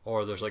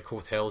 or there's like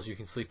hotels you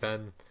can sleep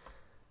in.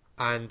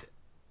 And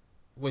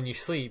when you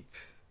sleep,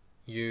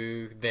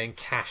 you then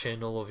cash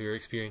in all of your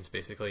experience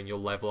basically, and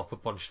you'll level up a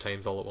bunch of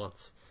times all at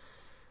once.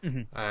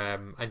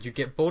 And you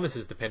get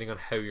bonuses depending on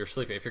how you're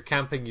sleeping. If you're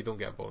camping, you don't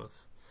get a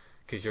bonus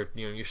because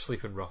you're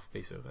sleeping rough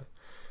basically.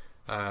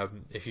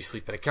 If you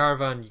sleep in a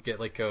caravan, you get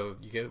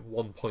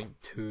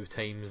 1.2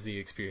 times the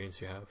experience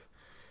you have.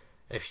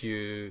 If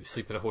you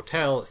sleep in a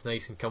hotel, it's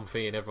nice and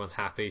comfy and everyone's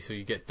happy, so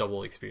you get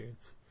double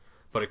experience,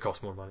 but it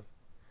costs more money.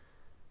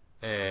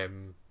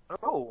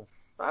 Oh,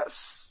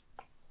 that's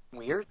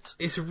weird.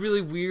 It's a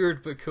really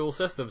weird but cool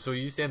system. So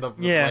you just end up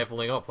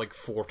leveling up like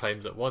 4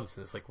 times at once,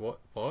 and it's like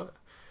what?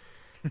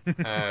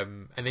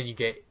 And then you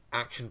get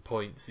action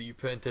points that you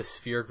put into a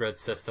sphere grid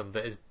system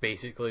that is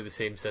basically the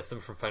same system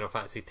from Final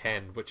Fantasy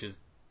X, which is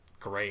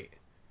great.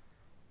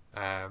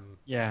 But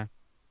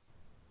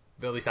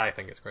at least I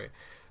think it's great.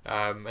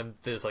 And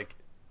there's like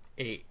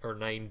 8 or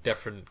 9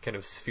 different kind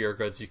of sphere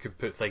grids you could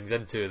put things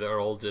into that are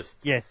all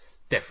just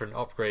different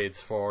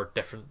upgrades for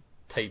different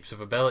types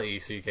of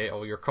abilities. So you get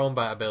all your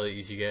combat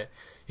abilities, you get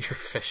your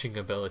fishing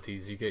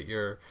abilities, you get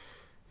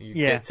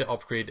get to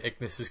upgrade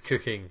Ignis's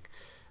cooking.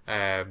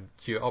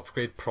 You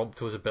upgrade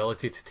Prompto's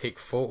ability to take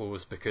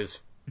photos because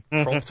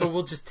Prompto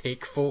will just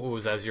take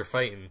photos as you're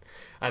fighting,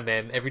 and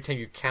then every time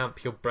you camp,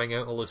 he'll bring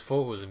out all his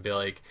photos and be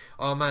like,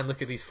 "Oh man,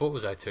 look at these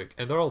photos I took,"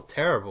 and they're all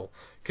terrible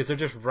because they're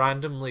just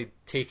randomly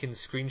taking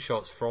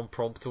screenshots from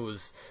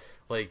Prompto's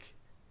like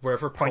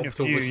wherever Point of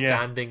Prompto view, was yeah.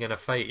 standing in a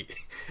fight,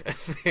 and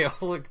they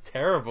all look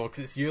terrible because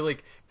it's you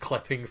like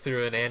clipping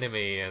through an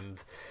enemy and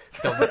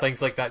dumb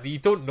things like that you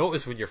don't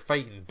notice when you're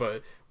fighting,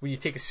 but when you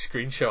take a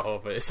screenshot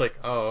of it, it's like,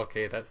 oh,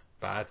 okay, that's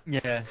bad.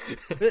 Yeah,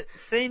 but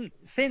saying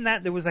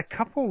that, there was a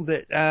couple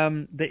that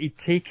that he'd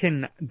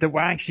taken that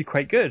were actually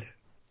quite good.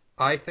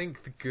 I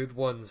think the good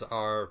ones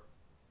are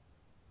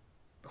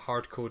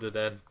hard coded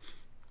in.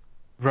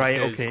 Right.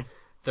 Because Okay.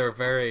 they're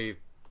very.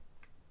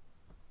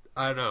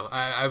 I don't know.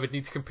 I would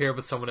need to compare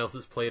with someone else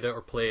that's played it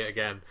or play it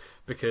again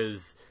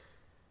because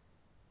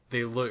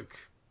they look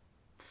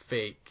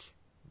fake.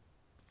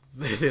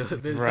 It's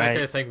that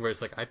kind of thing where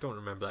it's like, I don't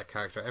remember that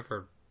character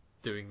ever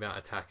doing that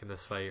attack in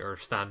this fight or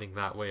standing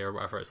that way or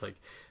whatever. It's like,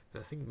 I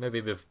think maybe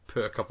they've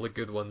put a couple of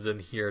good ones in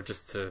here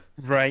just to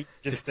Right.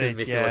 just to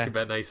make it look a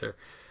bit nicer.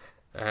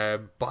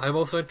 But I'm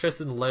also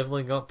interested in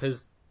leveling up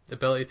his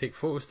ability to take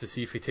photos to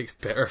see if he takes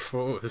better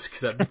photos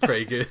because that'd be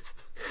pretty good.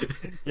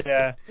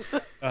 Yeah.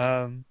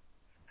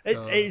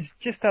 It's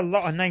just a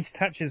lot of nice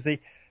touches.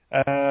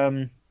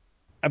 But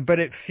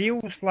it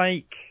feels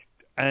like,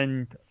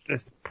 and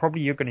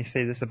probably you're going to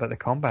say this about the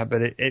combat,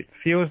 but it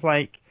feels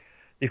like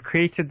they've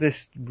created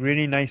this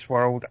really nice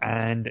world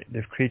and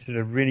they've created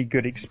a really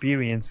good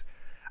experience,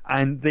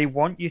 and they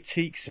want you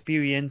to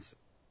experience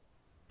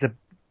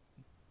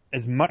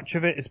as much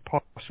of it as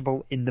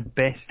possible in the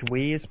best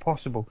way as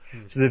possible.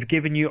 So they've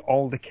given you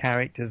all the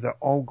characters, they're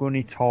all going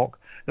to talk.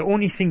 The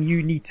only thing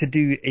you need to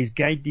do is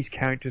guide these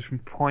characters from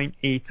point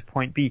A to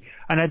point B.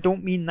 And I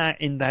don't mean that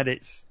in that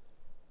it's,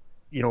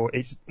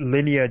 it's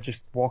linear,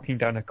 just walking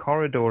down a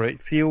corridor.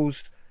 It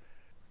feels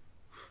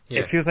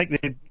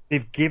like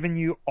they've given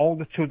you all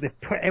the tools,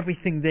 they've put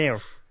everything there.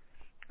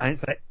 And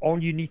it's like,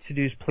 all you need to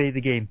do is play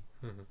the game.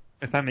 Mm-hmm.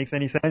 If that makes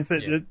any sense.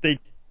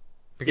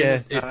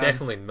 Because it's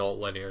definitely not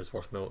linear, is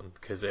worth noting,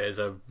 because it is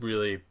a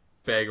really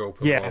big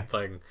open world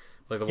thing.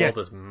 Like, the world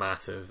is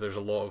massive. There's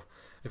a lot of...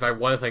 In fact,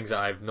 one of the things that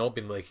I've not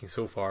been liking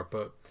so far,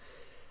 but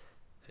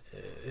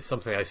it's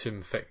something I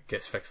assume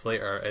gets fixed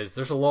later, is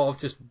there's a lot of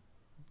just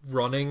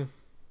running,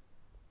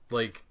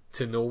 like,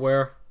 to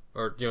nowhere,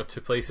 or,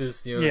 to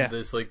places.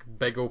 There's, like,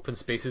 big open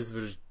spaces,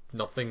 there's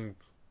nothing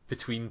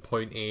between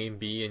point A and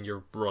B, and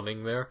you're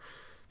running there,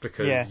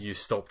 because you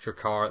stopped your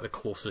car at the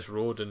closest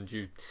road, and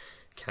you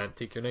can't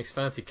take your next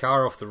fancy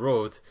car off the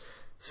road,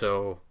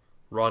 so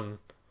run.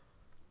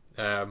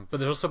 But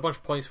there's also a bunch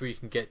of points where you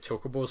can get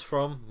chocobos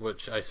from,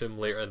 which I assume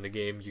later in the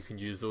game you can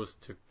use those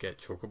to get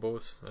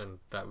chocobos, and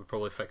that would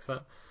probably fix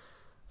that.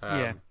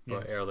 But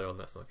early on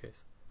that's not the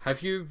case.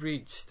 Have you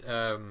reached...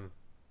 there's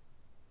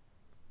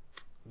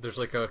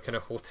like a kind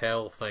of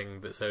hotel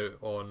thing that's out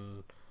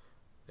on...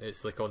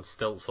 It's like on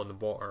stilts on the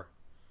water.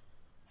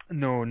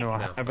 No,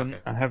 I haven't.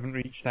 Okay. I haven't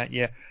reached that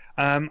yet.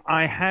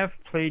 I have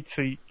played.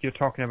 So you're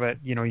talking about,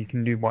 you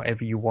can do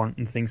whatever you want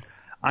and things.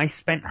 I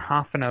spent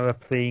half an hour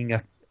playing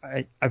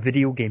a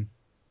video game,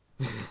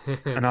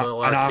 an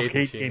arcade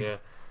machine, game.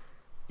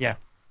 Yeah.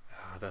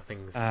 Oh, that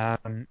thing's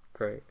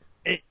great.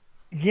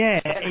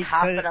 It's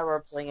half an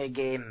hour playing a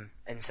game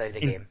inside a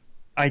game.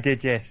 I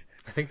did, yes.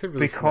 I think they're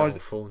really small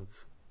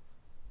phones.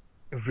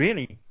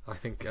 Really? I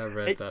think I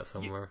read that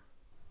somewhere.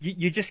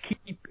 You just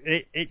keep.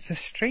 It's a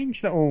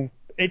strange little.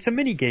 It's a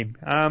mini game,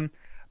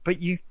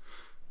 but you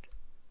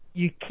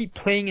keep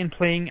playing and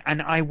playing,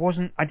 and I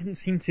didn't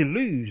seem to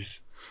lose,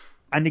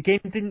 and the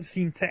game didn't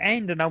seem to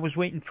end, and I was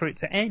waiting for it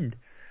to end.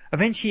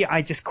 Eventually,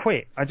 I just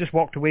quit. I just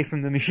walked away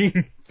from the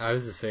machine. I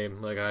was the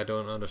same. Like, I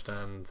don't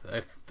understand.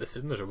 I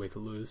assume there's a way to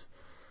lose.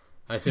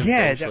 I assume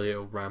eventually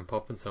it'll ramp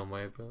up in some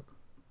way, but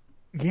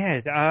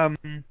because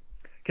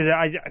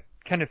I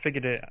kind of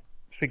figured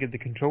the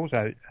controls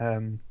out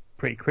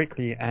pretty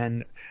quickly,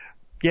 and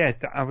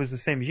I was the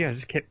same as you. I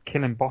just kept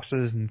killing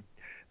bosses and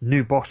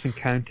new boss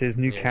encounters,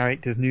 new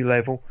characters, new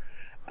level,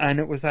 and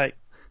it was like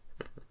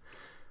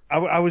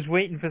I was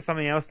waiting for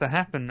something else to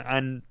happen,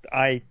 and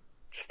I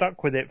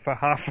stuck with it for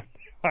half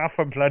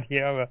a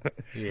bloody hour.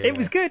 Yeah. It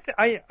was good.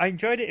 I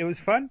enjoyed it. It was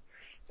fun,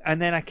 and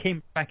then I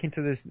came back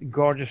into this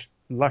gorgeous,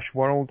 lush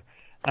world,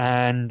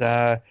 and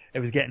it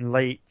was getting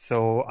late,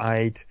 so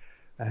I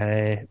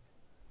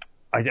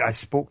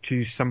spoke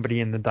to somebody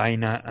in the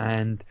diner,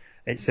 and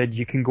it said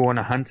you can go on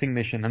a hunting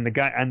mission, and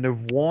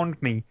they've warned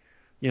me,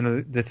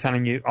 they're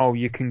telling you,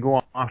 you can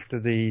go after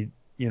the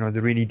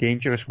really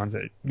dangerous ones.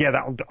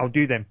 I'll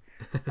do them.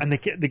 And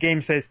the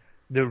game says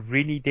they're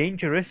really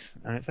dangerous,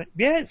 and it's like,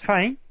 it's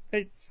fine.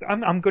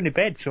 I'm going to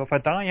bed, so if I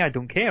die, I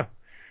don't care.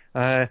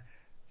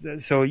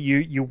 So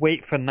you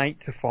wait for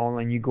night to fall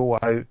and you go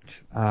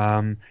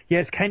out.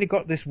 It's kind of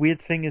got this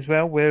weird thing as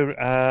well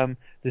where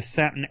there's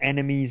certain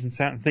enemies and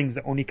certain things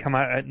that only come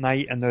out at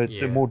night, and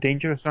the more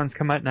dangerous ones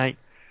come out at night.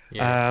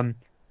 Yeah.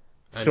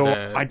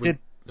 I did.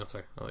 No,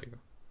 sorry, I'll let you go.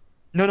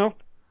 No.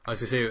 I was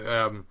going to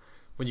say,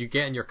 when you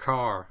get in your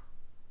car,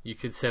 You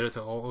could set it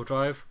to auto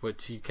drive,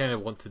 which you kind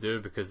of want to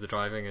do because the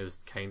driving is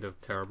kind of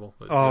terrible.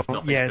 Oh, There's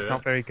nothing yeah, to it's it.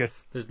 not very good.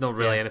 There's not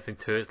really anything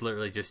to it. It's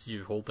literally just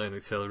you hold down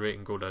accelerate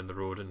and go down the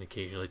road and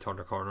occasionally turn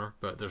a corner,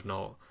 but there's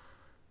not.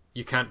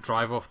 You can't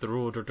drive off the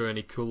road or do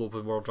any cool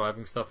open world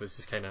driving stuff. It's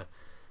just kind of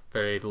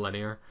very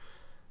linear,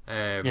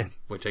 Yes.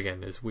 which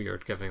again is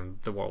weird given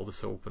the world is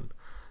so open.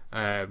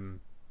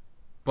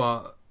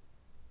 But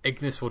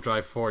Ignis will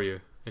drive for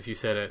you if you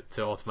set it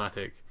to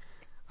automatic,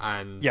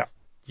 and Yeah.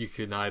 you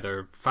can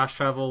either fast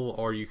travel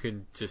or you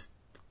can just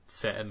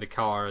sit in the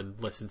car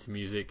and listen to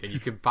music, and you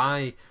can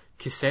buy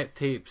cassette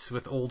tapes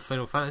with old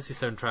Final Fantasy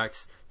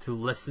soundtracks to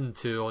listen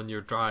to on your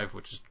drive,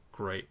 which is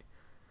great.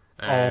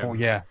 Oh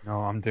yeah,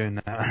 no, I'm doing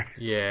that.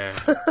 Yeah,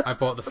 I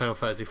bought the Final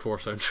Fantasy IV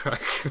soundtrack.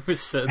 I was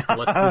sitting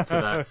listening to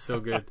that. It's so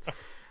good.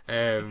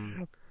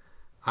 And,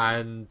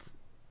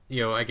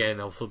 you know, again,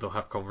 also they'll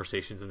have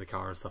conversations in the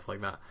car and stuff like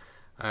that.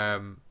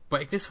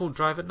 But Ignis won't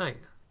drive at night.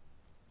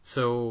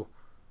 So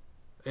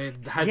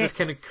it has this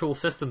kind of cool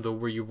system, though,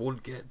 where you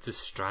won't get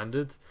just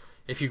stranded.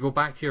 If you go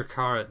back to your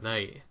car at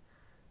night,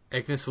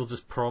 Ignis will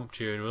just prompt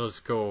you and will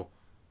just go,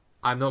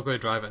 I'm not going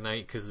to drive at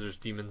night because there's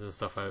demons and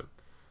stuff out.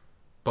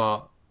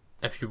 But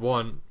if you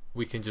want,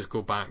 we can just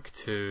go back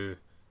to,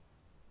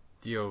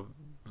 you know,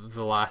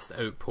 the last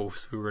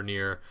outpost we were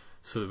near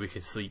so that we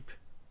can sleep.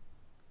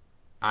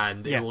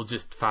 And it will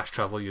just fast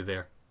travel you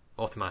there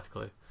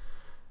automatically.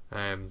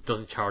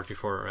 Doesn't charge you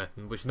for it or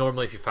anything, which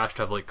normally if you fast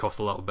travel it costs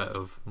a little bit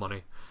of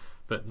money,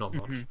 but not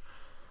much.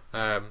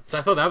 So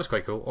I thought that was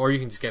quite cool. Or you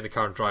can just get in the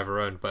car and drive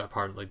around, but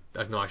apparently,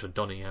 I've not actually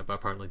done it yet, but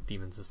apparently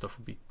demons and stuff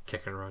will be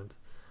kicking around.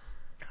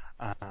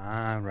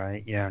 Ah,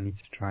 right. Yeah, I need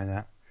to try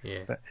that.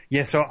 Yeah. But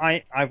yeah, so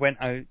I went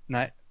out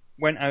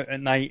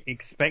at night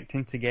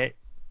expecting to get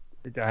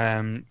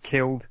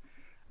killed,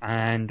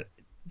 and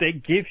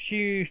it gives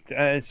you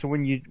so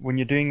when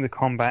you're doing the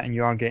combat and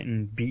you are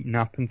getting beaten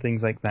up and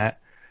things like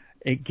that,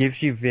 it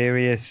gives you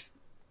various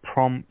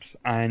prompts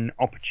and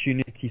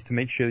opportunities to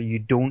make sure you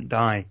don't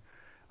die.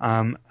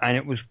 And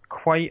it was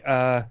quite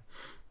a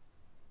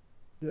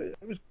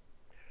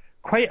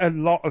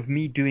lot of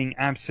me doing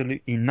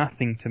absolutely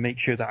nothing to make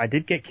sure that I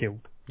did get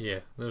killed. Yeah,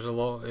 there's a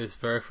lot. It's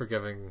very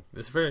forgiving.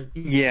 It's very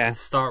to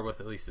start with,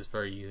 at least, it's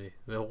very easy.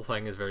 The whole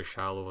thing is very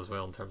shallow as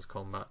well in terms of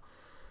combat.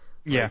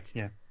 Yeah.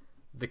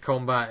 The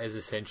combat is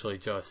essentially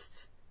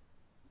just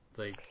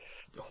like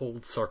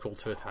hold circle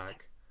to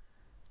attack.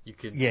 You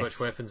can switch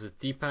weapons with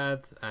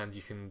D-pad, and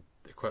you can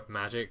equip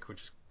magic,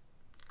 which is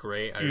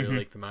great. I really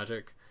like the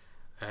magic.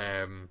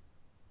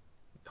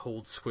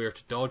 Hold square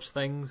to dodge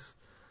things.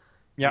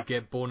 You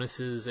get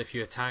bonuses if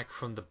you attack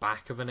from the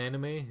back of an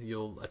enemy.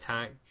 You'll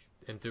attack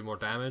and do more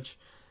damage.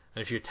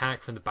 And if you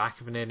attack from the back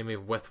of an enemy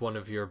with one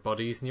of your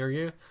buddies near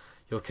you,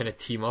 you'll kind of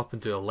team up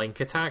and do a link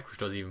attack, which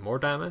does even more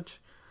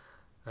damage.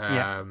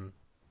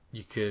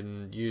 You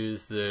can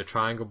use the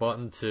triangle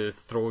button to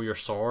throw your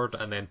sword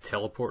and then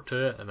teleport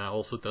to it, and that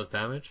also does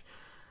damage.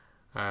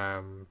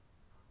 And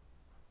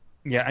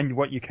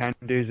what you can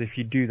do is if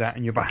you do that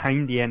and you're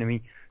behind the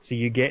enemy, so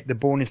you get the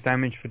bonus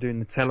damage for doing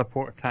the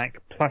teleport attack,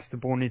 plus the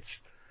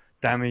bonus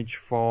damage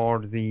for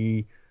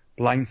the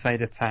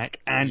blindside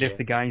attack, and if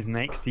the guy's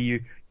next to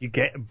you, you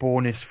get a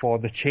bonus for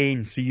the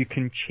chain, so you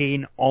can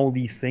chain all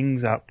these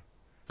things up.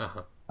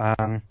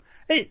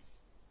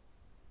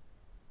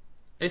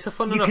 It's a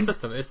fun enough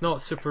system. It's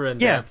not super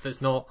in-depth.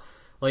 It's not,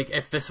 like,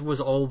 if this was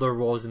all there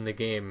was in the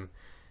game,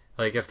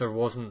 like, if there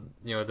wasn't,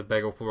 you know, the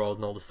big open world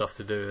and all the stuff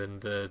to do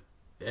and the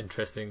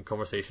interesting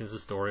conversations, the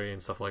story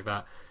and stuff like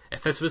that,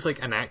 if this was,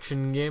 like, an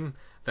action game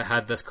that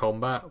had this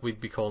combat, we'd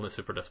be calling it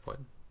super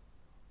disappointing.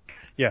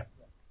 Yeah.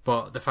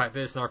 But the fact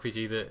that it's an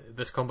RPG, that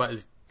this combat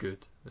is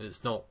good.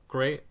 It's not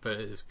great, but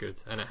it is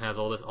good. And it has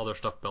all this other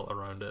stuff built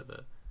around it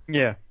that,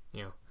 you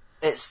know.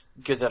 It's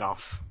good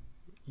enough.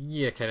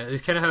 Yeah, kind of.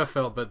 It's kind of how I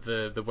felt about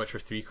the Witcher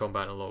 3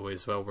 combat in a lot of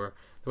ways as well, where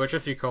the Witcher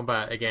 3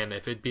 combat, again,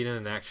 if it'd been in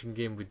an action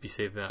game, we'd be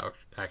saying that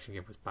action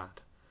game was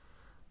bad.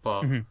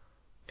 But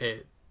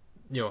it,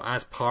 you know,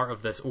 as part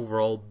of this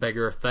overall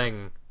bigger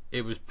thing,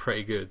 it was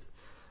pretty good.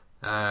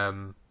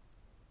 But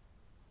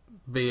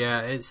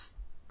yeah,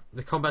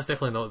 the combat's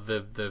definitely not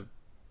the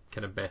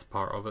kind of best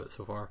part of it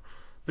so far.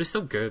 But it's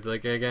still good.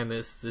 Like, again,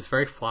 it's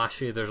very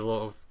flashy. There's a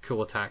lot of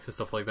cool attacks and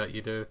stuff like that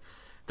you do.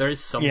 There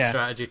is some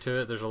strategy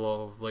to it. There's a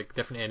lot of, like,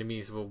 different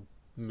enemies will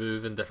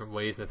move in different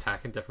ways and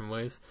attack in different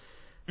ways.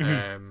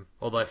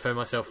 Although I found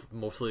myself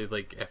mostly,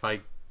 like, if I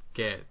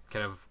get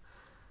kind of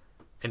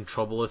in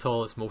trouble at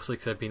all, it's mostly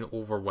because I've been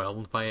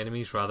overwhelmed by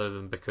enemies rather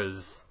than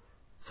because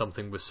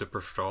something was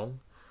super strong.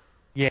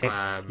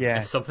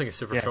 If something is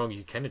super strong,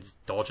 you kind of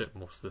just dodge it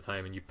most of the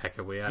time and you pick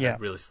away at it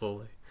really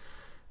slowly.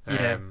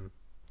 But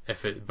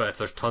if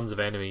there's tons of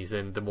enemies,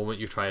 then the moment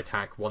you try to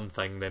attack one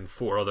thing, then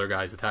 4 other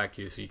guys attack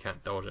you, so you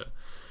can't dodge it.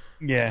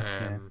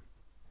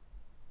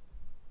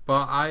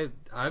 But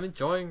I'm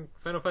enjoying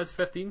Final Fantasy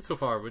 15 so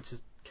far, which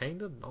is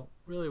kind of not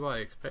really what I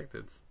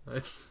expected.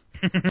 I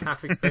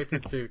half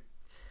expected to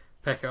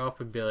pick it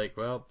up and be like,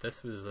 well,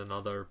 this was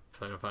another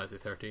Final Fantasy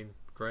 13,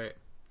 great.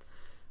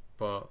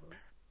 But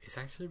it's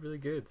actually really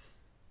good.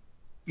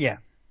 Yeah.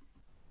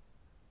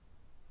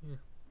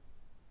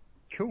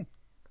 Cool.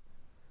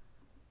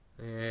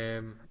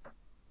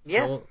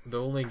 Yeah.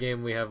 The only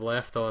game we have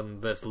left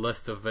on this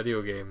list of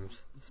video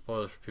games,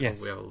 spoilers for people,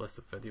 Yes. we have a list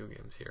of video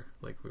games here,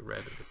 like we read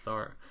at the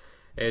start,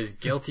 is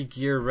Guilty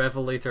Gear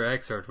Revelator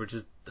Xrd, which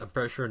is, I'm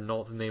pretty sure,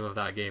 not the name of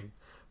that game,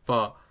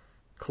 but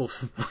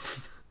close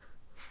enough.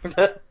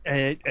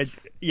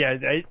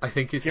 Yeah, I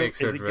think it's Is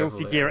Xrd it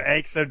Guilty Gear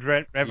Revelator.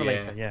 Xrd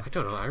Revelator? Yeah. I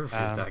don't know, I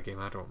reviewed that game,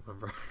 I don't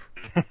remember.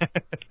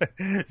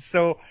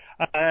 So,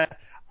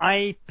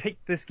 I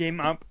picked this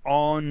game up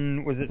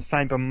on, was it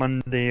Cyber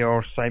Monday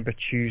or Cyber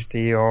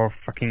Tuesday or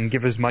fucking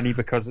give us money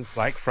because it's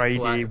Black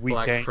Friday weekend.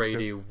 Black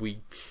Friday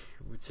week,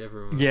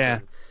 whichever one.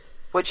 Yeah.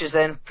 Which is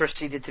then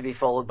proceeded to be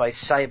followed by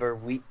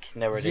Cyber Week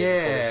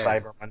nowadays instead of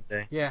Cyber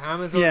Monday. Yeah,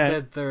 Amazon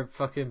did their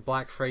fucking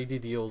Black Friday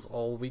deals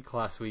all week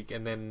last week,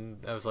 and then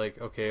I was like,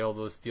 okay, all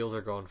those deals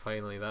are gone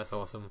finally, that's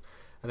awesome.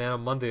 And then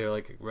on Monday they're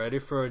like, ready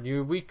for a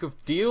new week of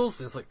deals?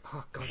 And it's like,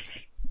 oh god,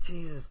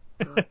 Jesus,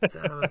 god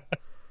damn it.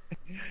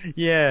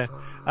 Yeah.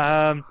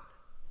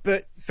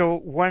 But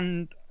so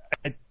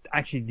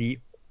actually the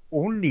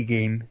only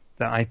game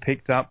that I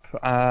picked up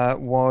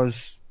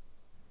was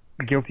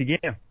Guilty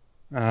Gear.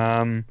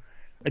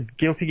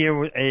 Guilty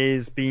Gear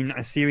has been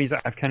a series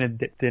that I've kind of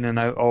dipped in and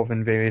out of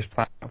in various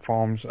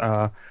platforms.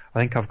 I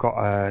think I've got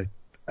a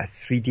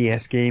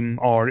 3DS game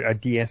or a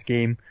DS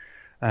game.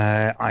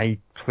 I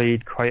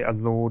played quite a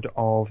load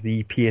of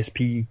the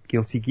PSP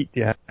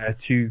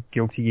two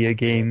Guilty Gear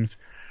games.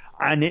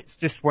 And it's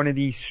just one of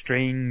these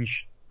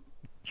strange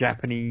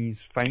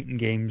Japanese fighting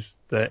games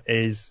that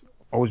is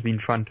always been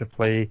fun to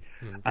play.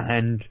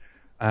 And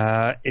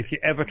if you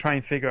ever try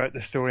and figure out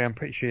the story, I'm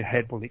pretty sure your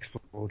head will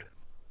explode.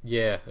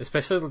 Yeah,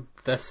 especially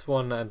this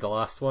one and the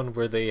last one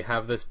where they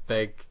have this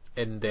big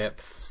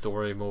in-depth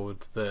story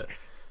mode that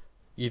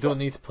you don't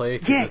need to play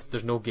because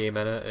there's no game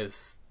in it,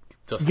 it's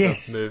just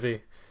a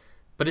movie.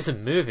 But it's a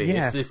movie,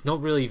 it's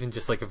not really even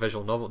just like a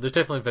visual novel. There's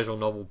definitely visual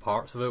novel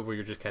parts of it where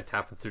you're just kind of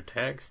tapping through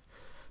text.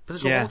 But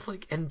there's a lot of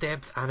like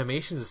in-depth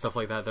animations and stuff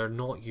like that that are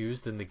not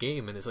used in the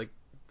game, and it's like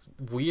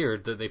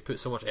weird that they put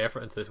so much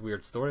effort into this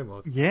weird story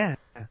mode. Yeah,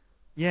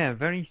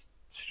 very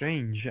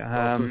strange.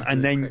 Also, it's really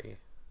and then pretty.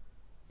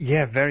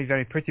 Yeah, very,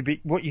 very pretty. But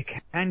what you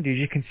can do is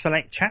you can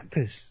select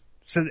chapters.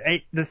 So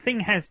the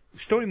thing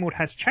story mode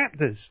has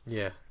chapters.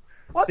 Yeah.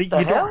 What so the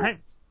you hell?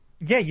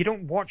 You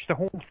don't watch the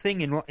whole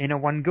thing in a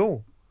one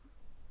go.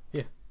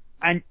 Yeah.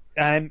 And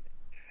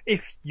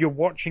if you're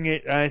watching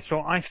it, so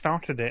I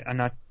started it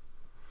and I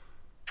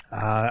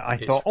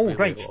thought, really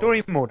right, long.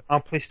 story mode. I'll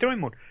play story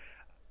mode.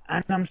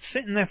 And I'm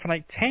sitting there for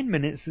like 10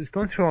 minutes. It's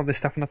going through all this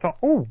stuff, and I thought,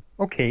 oh,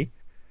 okay.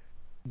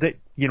 That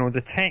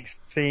the text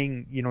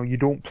saying you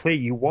don't play,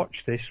 you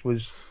watch this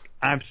was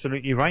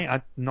absolutely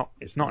right.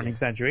 It's not an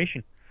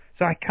exaggeration.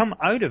 So I come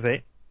out of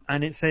it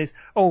and it says,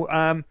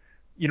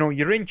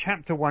 you're in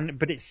chapter 1,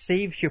 but it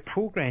saves your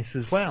progress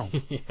as well.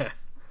 Yeah.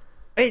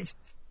 It's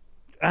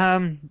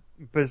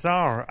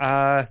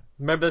bizarre.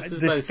 Remember, this is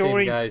the by the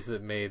story... same guys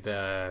that made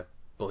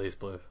Blaze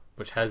Blue,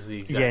 which has the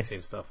exact same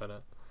stuff in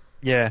it.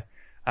 Yeah.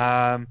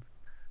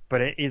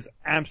 But it is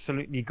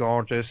absolutely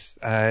gorgeous.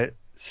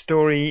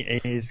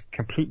 Story is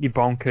completely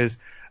bonkers.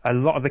 A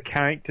lot of the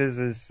characters,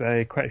 there's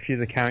quite a few of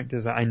the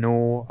characters that I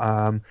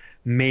know.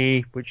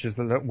 May, which is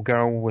the little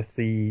girl with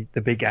the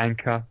big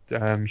anchor,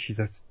 she's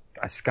a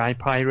sky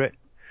pirate.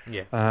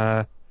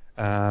 Yeah.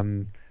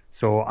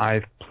 So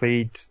I've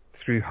played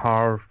through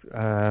her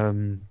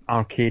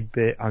arcade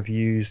bit. I've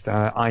used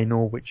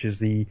Ino, which is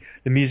the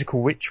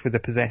musical witch with the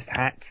possessed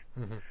hat.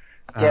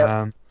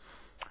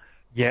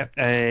 Yeah.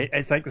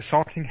 It's like the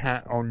Sorting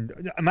Hat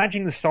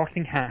imagine the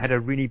Sorting Hat had a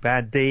really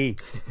bad day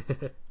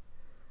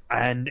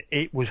and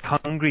it was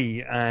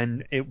hungry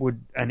and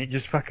it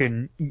just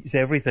fucking eats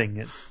everything.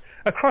 It's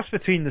a cross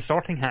between the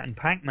Sorting Hat and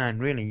Pac-Man,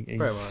 really.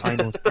 I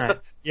know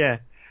that. Yeah.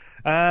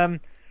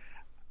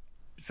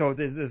 So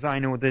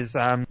there's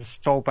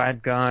Saul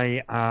Bad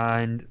Guy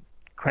and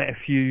quite a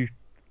few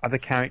other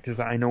characters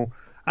that I know.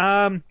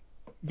 Fun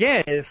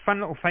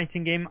little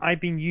fighting game. I've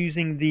been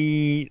using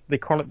they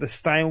call it the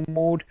style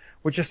mode,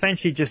 which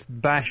essentially just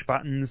bash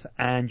buttons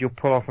and you'll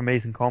pull off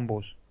amazing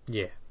combos.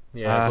 Yeah.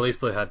 Yeah, Blaze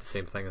Blue had the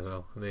same thing as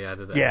well. They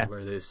added it where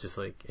it's just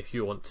like, if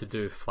you want to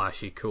do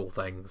flashy, cool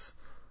things,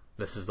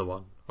 this is the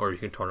one. Or you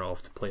can turn it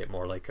off to play it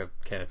more like a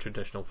kind of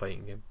traditional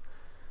fighting game.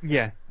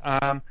 Yeah.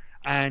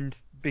 And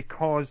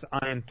because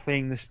I am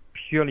playing this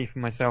purely for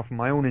myself and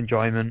my own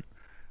enjoyment,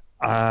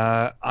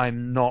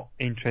 I'm not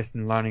interested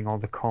in learning all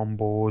the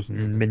combos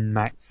and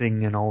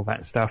min-maxing and all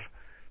that stuff.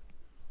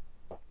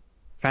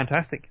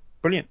 Fantastic.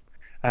 Brilliant.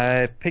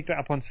 Picked it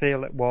up on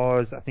sale. It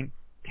was, I think,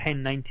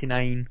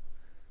 $10.99.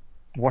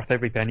 Worth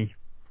every penny.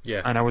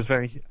 Yeah. And I was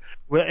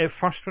at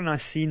first when I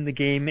seen the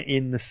game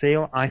in the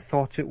sale, I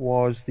thought it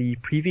was the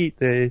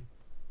prequel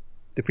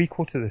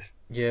to this.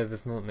 Yeah,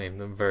 they've not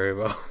named them very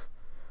well.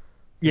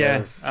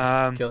 Yeah.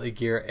 Guilty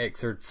Gear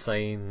Xrd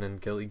Sign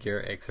and Guilty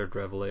Gear Xrd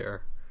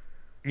Revelator.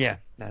 Yeah.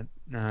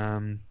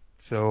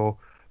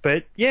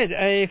 But yeah,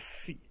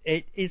 if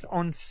it is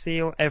on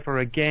sale ever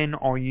again,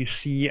 or you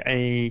see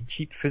a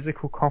cheap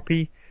physical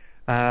copy,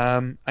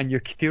 and you're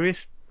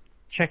curious,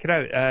 check it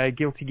out.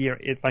 Guilty Gear,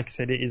 like I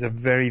said, it is a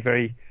very,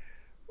 very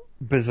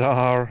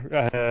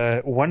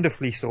bizarre,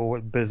 wonderfully so,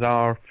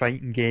 bizarre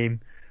fighting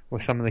game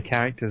with some of the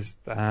characters,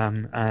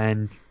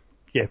 and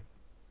yeah,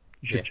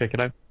 you should check it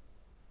out.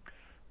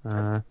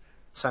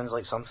 Sounds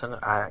like something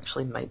I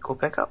actually might go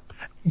pick up.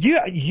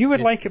 You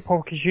would like it,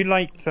 Paul, because you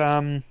liked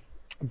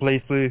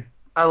Blaze Blue.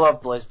 I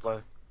love Blaze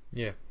Blue.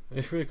 Yeah,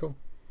 it's really cool.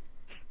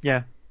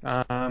 Yeah.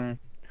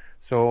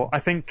 So I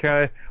think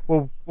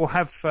we'll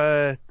have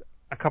a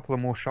couple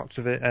of more shots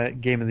of it at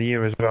Game of the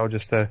Year as well,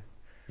 just to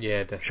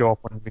show off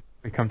when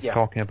we come to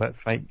talking about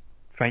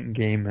fighting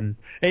game. And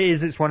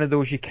it's one of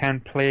those you can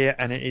play it,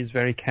 and it is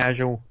very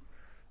casual.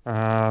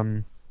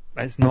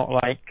 It's not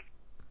like,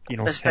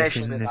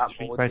 especially with that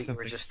mode that you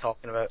were just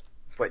talking about,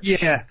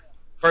 which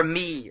for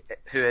me,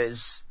 who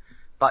is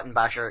Button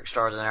Basher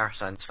extraordinaire,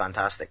 sounds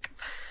fantastic.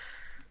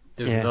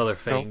 There's another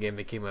fighting game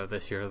that came out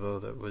this year though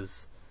that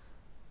was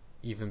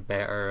even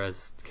better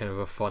as kind of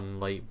a fun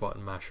light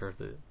button masher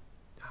that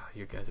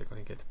you guys are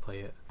going to get to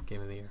play at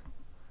Game of the Year.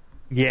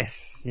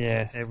 Yes,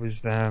 it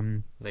was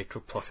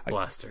Nitro Plus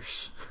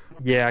Blasters.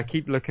 Yeah, I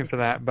keep looking for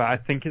that, but I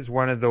think it's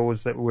one of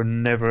those that we're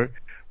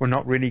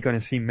not really going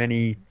to see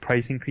many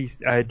price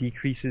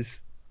decreases.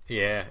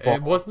 Yeah,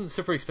 it wasn't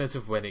super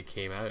expensive when it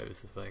came out, was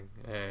the thing.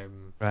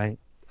 Right.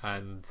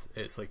 And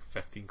it's like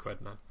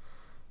 £15 now,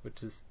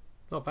 which is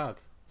not bad,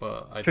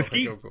 but I don't 50?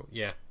 think it'll go.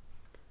 Yeah.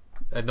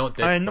 Not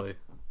digitally.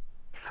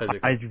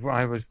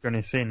 I was going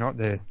to say not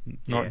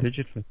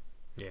digitally.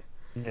 Yeah.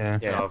 Yeah.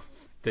 No,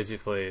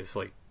 digitally it's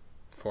like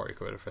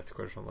 £40 or £50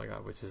 or something like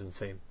that, which is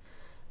insane.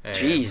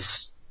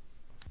 Jeez.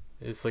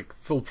 It's like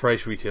full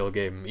price retail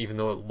game, even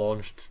though it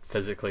launched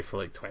physically for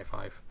like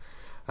 25.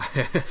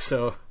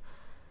 So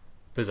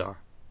bizarre.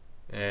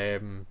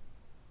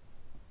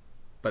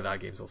 But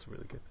that game's also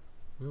really good.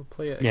 We'll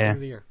play it at the end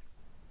of the year.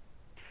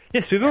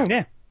 Yes, we will.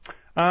 Yeah.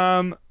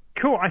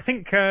 Cool. I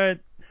think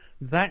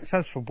that's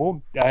us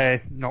for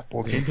not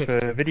board games,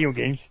 for video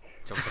games.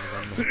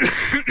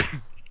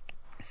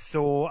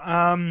 So,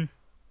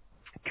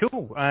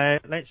 cool.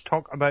 Let's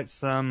talk about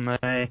some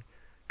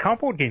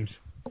cardboard games.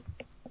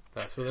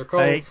 That's what they're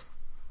called.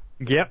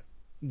 Yep,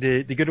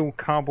 the good old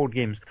cardboard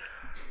games.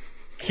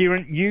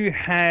 Kieran, you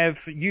had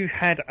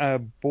a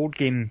board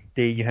game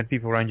day. You had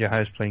people around your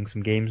house playing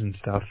some games and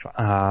stuff.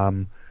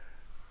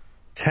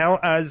 Tell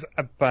us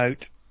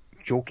about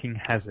Joking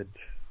Hazard,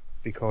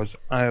 because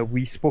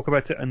we spoke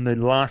about it in the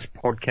last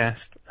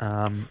podcast.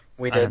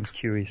 We did. I'm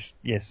curious.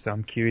 Yes,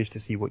 I'm curious to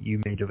see what you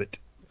made of it.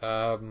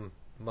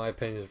 My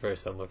opinion is very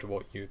similar to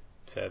what you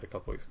said a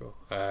couple weeks ago.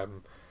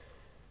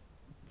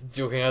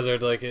 Joking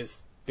Hazard, like,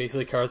 it's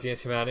basically Cards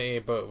Against Humanity,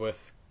 but with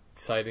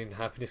Exciting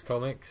Happiness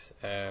comics.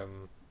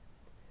 Everyone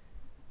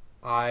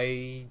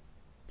I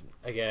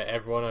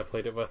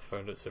played it with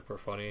found it super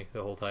funny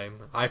the whole time.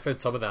 I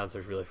found some of the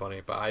answers really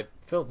funny, but I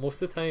felt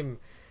most of the time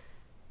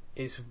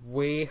it's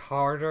way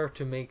harder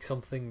to make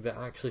something that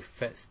actually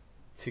fits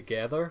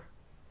together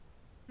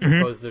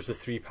because there's the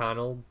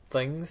 3-panel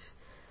things.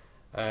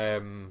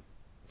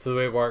 So the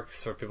way it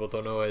works, for people who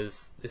don't know,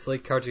 is it's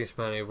like Cards Against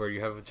Humanity, where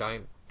you have a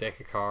giant deck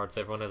of cards,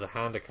 everyone has a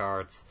hand of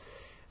cards,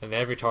 and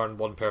every turn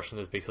one person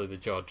is basically the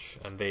judge,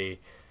 and they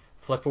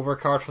flip over a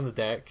card from the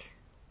deck,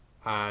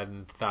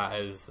 and that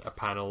is a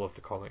panel of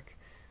the comic.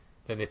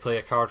 Then they play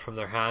a card from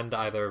their hand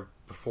either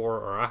before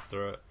or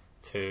after it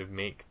to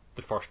make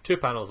the first 2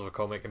 panels of a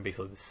comic and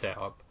basically the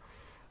setup,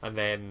 and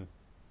then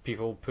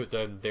people put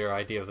down their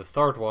idea of the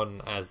third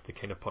one as the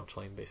kind of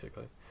punchline,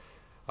 basically.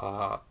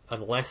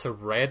 Unless a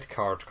red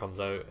card comes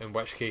out, in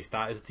which case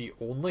that is the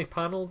only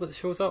panel that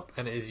shows up,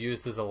 and it is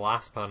used as the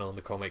last panel in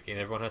the comic, and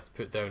everyone has to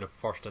put down a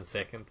first and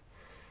second,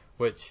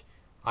 which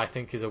I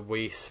think is a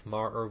way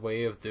smarter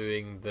way of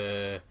doing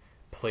the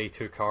play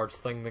 2 cards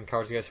thing than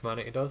Cards Against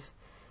Humanity does.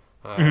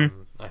 I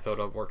thought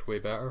it worked way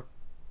better.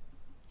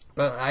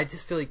 But I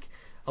just feel like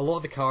a lot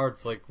of the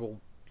cards,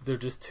 they're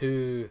just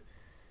too...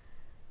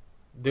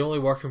 They only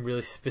work in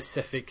really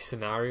specific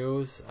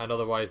scenarios, and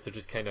otherwise they're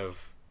just kind of,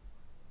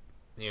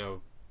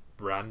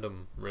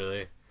 random,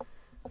 really.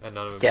 And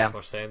none of it makes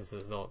much sense, and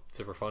it's not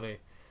super funny.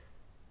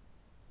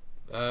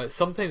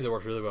 Sometimes it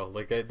works really well.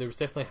 There was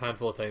definitely a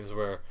handful of times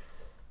where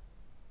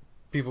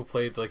people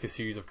played a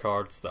series of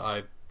cards that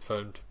I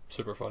found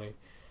super funny.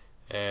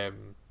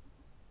 And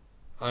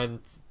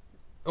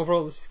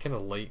overall it was just kind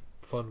of light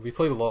fun. We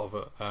played a lot of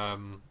it,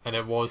 and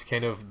it was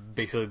kind of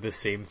basically the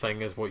same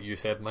thing as what you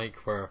said, Mike,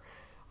 where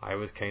I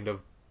was kind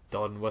of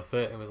done with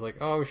it and was like,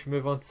 oh, we should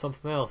move on to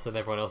something else, and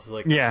everyone else was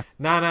like,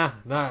 nah,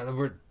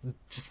 we're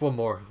just one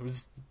more,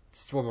 just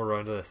one more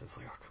round of this. It's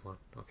like, oh, come on,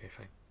 okay,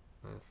 fine,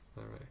 that's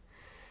alright.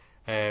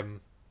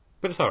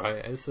 But it's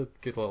alright. It's a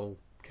good little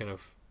kind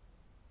of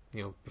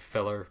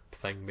filler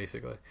thing,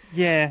 basically.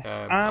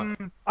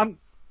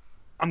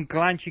 I'm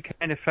glad you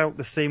kind of felt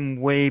the same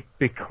way,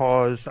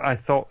 because I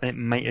thought it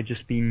might have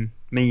just been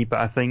me, but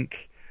I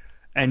think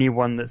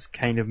anyone that's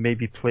kind of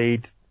maybe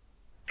played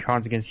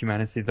Cards Against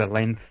Humanity the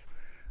length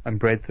and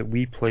breadth that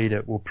we played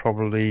it will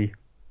probably...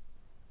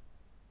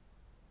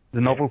 The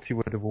novelty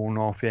would have worn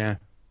off, yeah.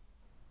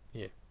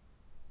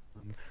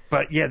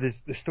 But yeah,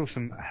 there's still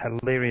some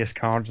hilarious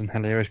cards and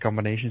hilarious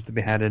combinations to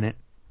be had in it.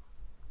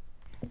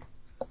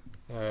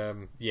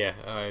 Yeah,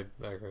 I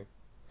agree.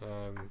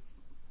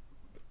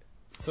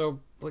 So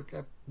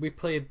we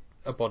played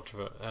a bunch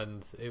of it,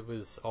 and it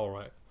was all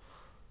right.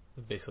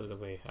 Basically, the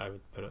way I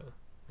would put it.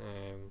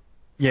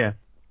 Yeah,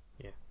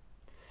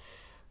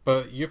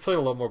 But you played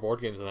a lot more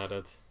board games than I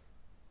did.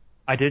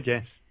 I did,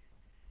 yes.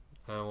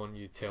 I want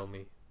you to tell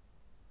me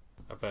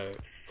about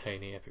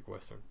Tiny Epic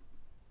Western.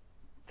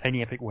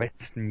 Tiny Epic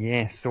Western,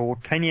 yes. So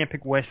Tiny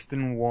Epic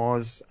Western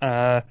was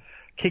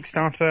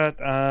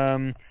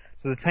Kickstarter.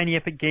 So the Tiny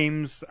Epic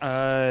games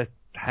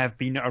have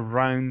been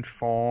around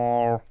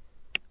for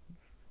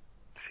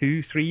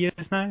 2-3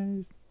 years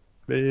now.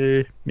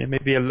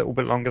 Maybe a little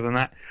bit longer than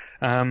that.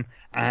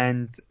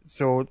 And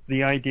so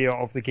the idea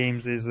of the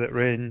games is that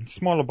they're in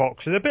smaller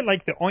boxes, a bit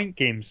like the Oink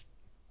games.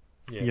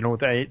 Yeah. You know,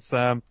 that it's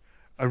a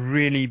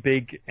really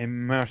big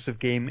immersive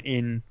game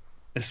in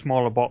a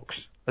smaller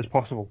box as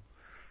possible.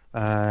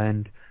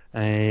 And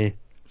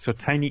so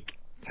Tiny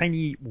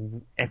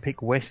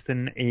Epic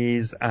Western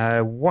is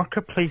a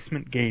worker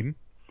placement game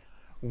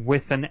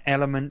with an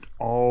element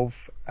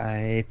of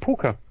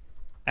poker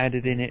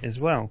added in it as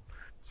well.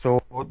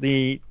 So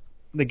the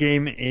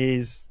game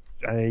is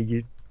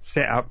you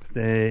set up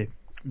the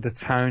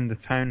town. The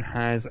town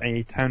has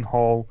a town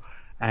hall,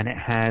 and it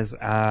has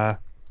a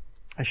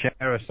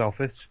sheriff's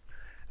office,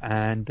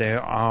 and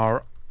there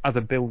are other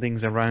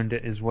buildings around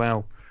it as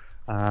well.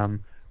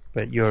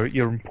 But your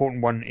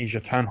important one is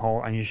your town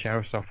hall and your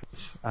sheriff's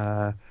office.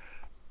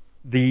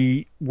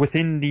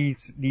 Within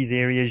these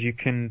areas, you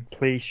can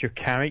place your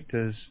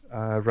characters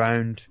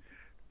around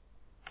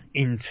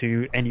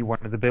into any one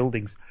of the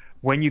buildings.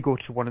 When you go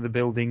to one of the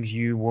buildings,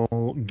 you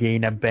will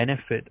gain a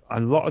benefit.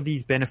 A lot of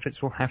these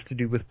benefits will have to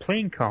do with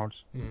playing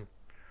cards. Mm.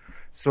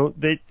 So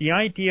the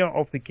idea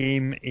of the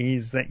game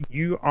is that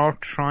you are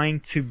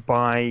trying to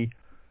buy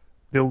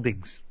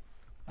buildings.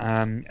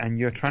 And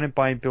you're trying to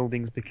buy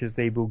buildings because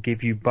they will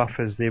give you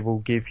buffers, they will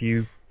give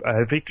you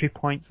victory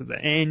points at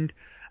the end,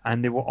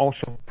 and they will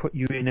also put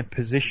you in a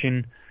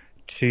position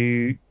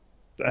to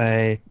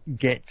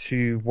get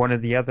to one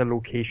of the other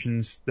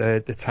locations,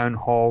 the town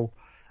hall,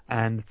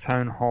 and the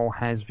town hall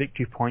has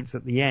victory points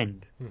at the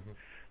end.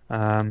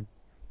 Mm-hmm.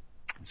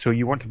 So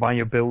you want to buy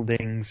your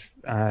buildings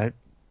to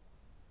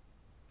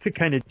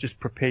kind of just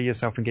prepare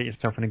yourself and get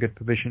yourself in a good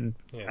position.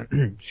 Yeah.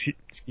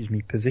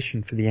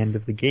 Position for the end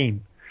of the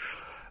game.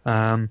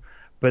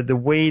 But the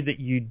way that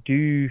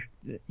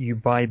you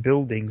buy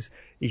buildings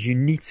is you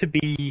need to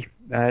be,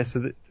 so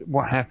that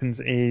what happens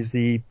is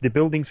the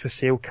buildings for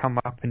sale come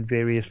up in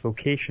various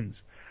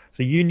locations.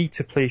 So you need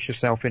to place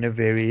yourself in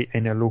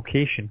a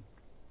location.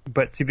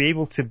 But to be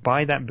able to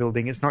buy that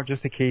building, it's not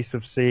just a case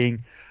of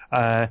saying,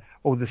 the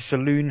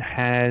saloon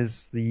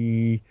has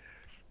a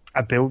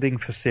building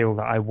for sale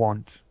that I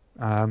want.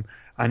 And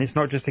it's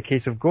not just a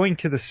case of going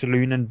to the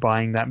saloon and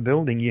buying that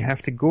building. You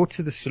have to go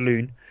to the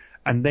saloon,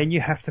 and then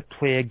you have to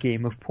play a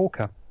game of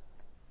poker.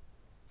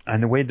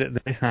 And the way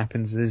that this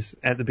happens is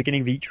at the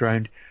beginning of each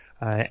round,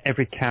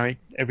 every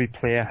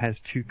player has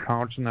 2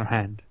 cards in their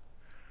hand.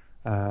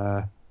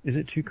 Is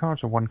it 2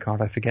 cards or 1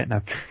 card? I forget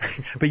now.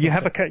 But you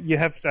have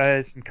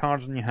some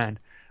cards in your hand.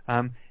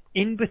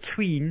 In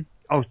between,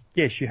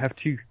 you have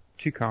two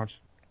cards.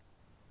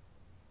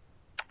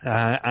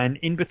 And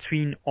in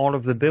between all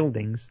of the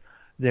buildings,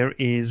 there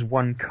is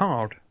 1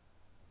 card.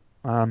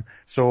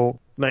 So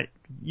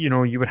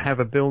you would have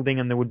a building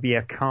and there would be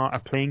a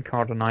playing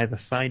card on either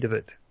side of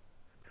it.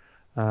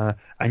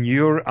 And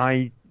your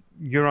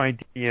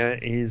idea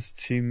is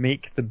to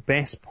make the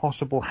best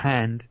possible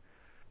hand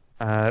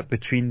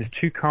between the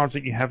 2 cards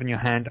that you have in your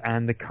hand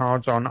and the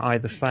cards on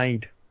either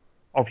side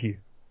of you.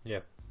 Yeah.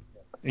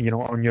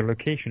 On your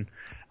location.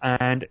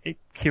 And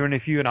Kieran,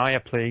 if you and I are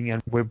playing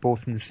and we're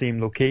both in the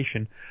same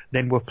location,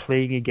 then we're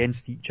playing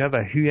against each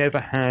other. Whoever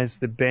has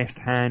the best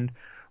hand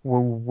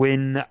will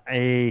win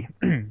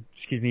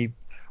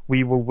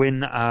we will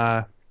win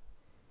a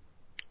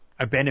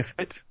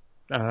benefit.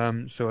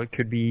 So it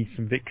could be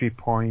some victory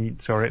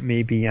points, or it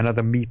may be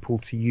another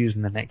meeple to use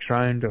in the next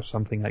round or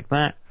something like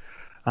that.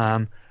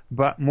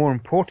 But more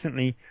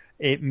importantly,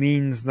 it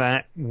means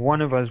that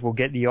one of us will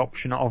get the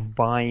option of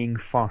buying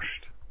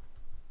first.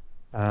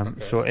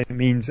 Okay. So it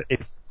means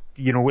if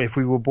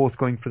we were both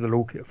going for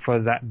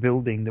that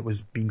building that was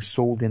being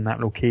sold in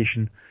that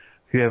location,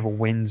 whoever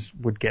wins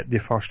would get the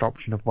first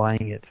option of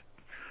buying it.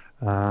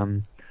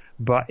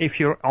 But if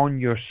you're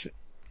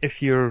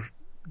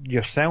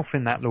yourself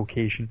in that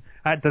location,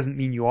 that doesn't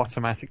mean you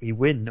automatically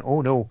win.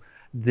 Oh no,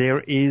 there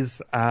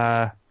is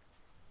kind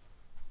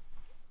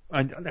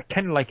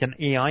of like an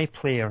AI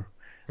player,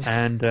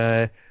 and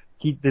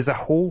there's a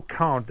whole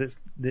card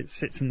that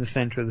sits in the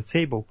center of the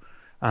table,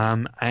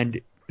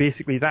 and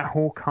basically that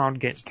whole card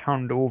gets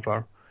turned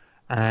over,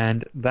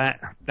 and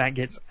that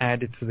gets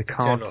added to the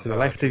card to the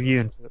left of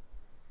you, and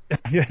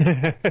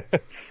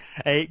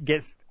it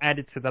gets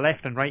added to the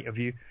left and right of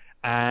you,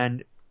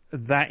 and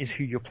that is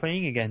who you're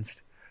playing against.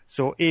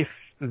 So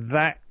if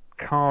that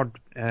card,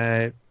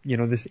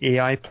 this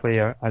AI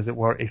player, as it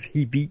were, if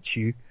he beats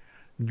you,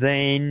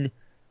 then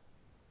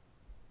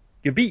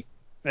you're beat.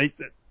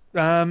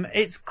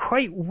 It's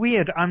quite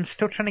weird. I'm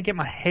still trying to get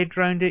my head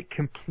around it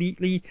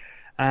completely,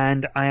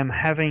 and I am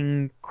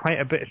having quite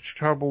a bit of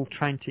trouble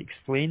trying to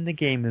explain the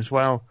game as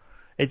well.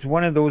 It's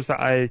one of those that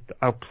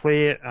I'll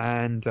play it,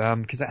 and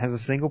because it has a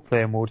single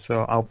player mode,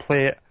 so I'll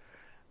play it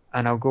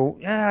and I'll go,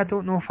 yeah, I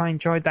don't know if I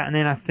enjoyed that, and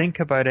then I think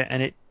about it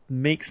and it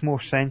makes more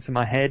sense in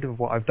my head of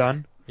what I've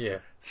done. Yeah.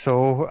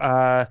 So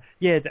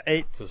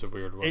It's just a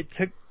weird one.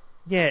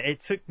 It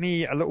took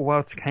me a little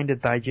while to kind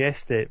of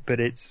digest it, but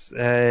it's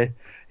the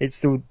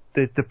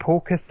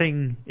poker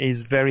thing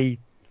is very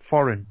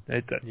foreign.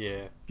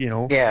 Yeah.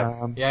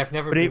 I've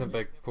never been a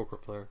big poker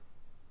player.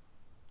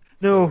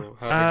 No. So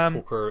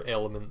having poker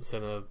elements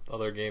in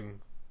another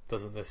game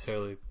doesn't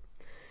necessarily,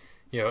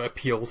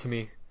 appeal to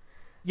me.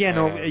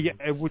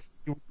 It would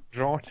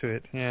draw to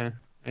it. Yeah.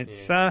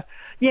 It's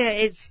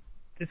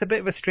it's a bit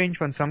of a strange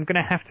one, so I'm going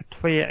to have to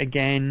play it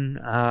again.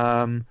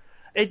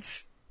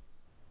 It's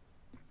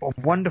a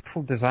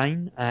wonderful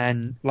design,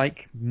 and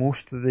like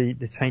most of the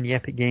Tiny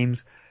Epic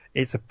games,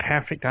 it's a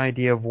perfect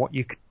idea of what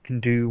you can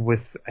do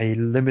with a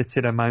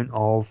limited amount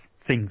of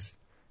things.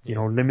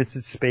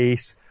 Limited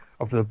space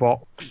of the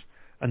box,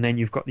 and then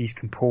you've got these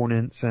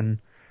components, and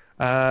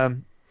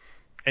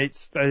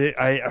it's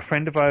a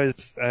friend of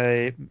ours,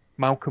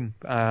 Malcolm,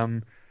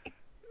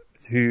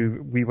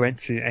 who we went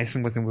to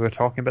Essen with, and we were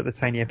talking about the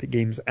Tiny Epic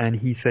games, and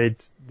he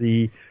said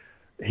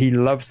he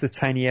loves the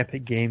Tiny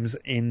Epic games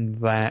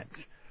in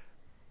that,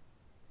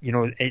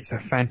 it's a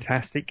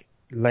fantastic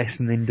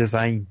lesson in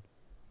design.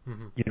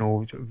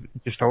 Mm-hmm.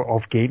 Just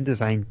of game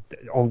design,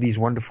 all these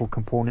wonderful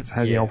components,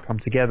 how they all come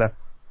together.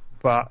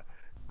 But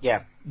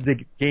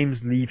the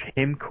games leave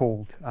him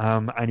cold.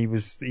 And he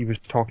was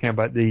talking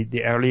about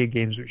the earlier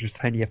games, which was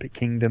Tiny Epic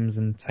Kingdoms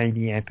and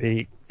Tiny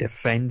Epic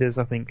Defenders,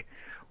 I think,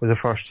 were the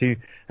first two.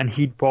 And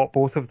he'd bought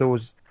both of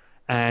those,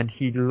 and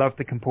he loved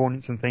the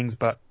components and things,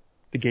 but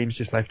the games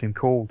just left him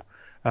cold.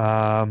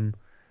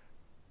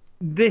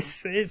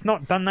 This is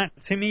not done that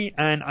to me,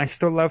 and I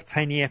still love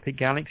Tiny Epic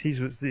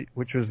Galaxies,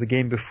 which was the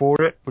game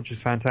before it, which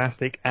is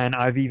fantastic. And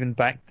I've even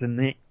backed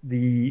the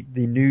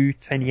new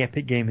Tiny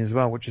Epic game as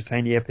well, which is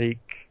Tiny Epic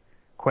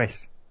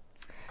Quest.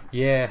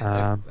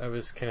 Yeah, I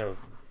was kind of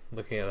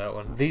looking at that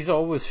one. These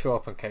always show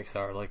up on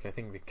Kickstarter. Like, I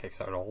think they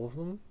Kickstarted all of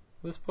them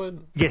at this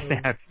point. Yes, they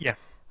have. Yeah.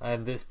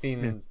 And it's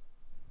been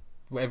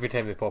every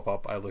time they pop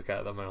up, I look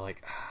at them and I'm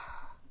like,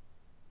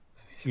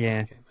 maybe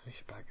I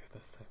should back it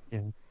this time.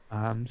 Yeah.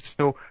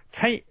 So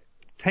Tiny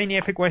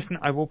Epic Western,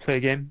 I will play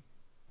again,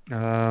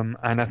 and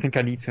I think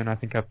I need to, and I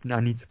think I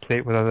need to play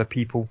it with other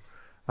people,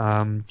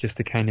 just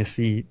to kind of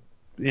see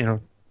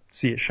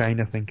it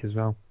shine, I think, as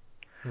well.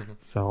 Mm-hmm.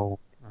 So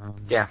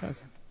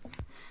that's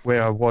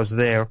where I was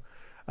there.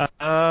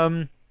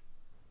 Kieran,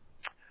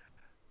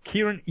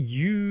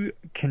 you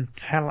can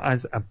tell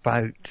us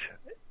about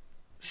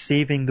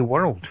saving the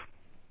world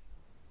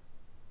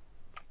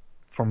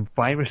from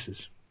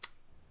viruses.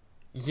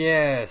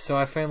 Yeah, so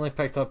I finally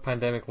picked up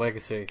Pandemic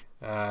Legacy.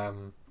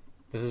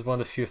 This is one of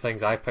the few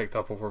things I picked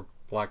up over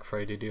Black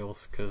Friday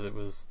deals, because it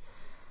was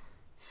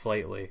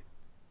slightly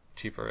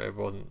cheaper. It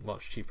wasn't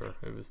much cheaper,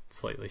 it was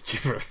slightly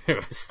cheaper.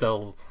 It was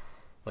still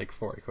like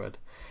 40 quid.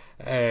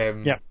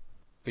 But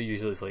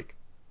usually it's like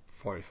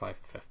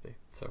 45 to 50.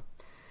 So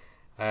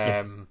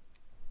I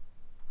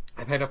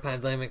picked up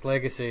Pandemic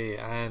Legacy,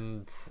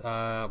 and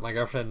my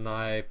girlfriend and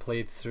I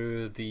played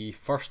through the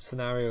first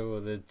scenario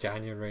of the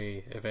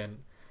January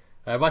event.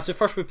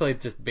 First we played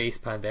just base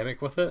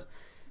Pandemic with it,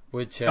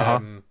 which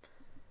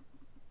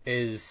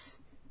is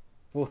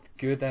both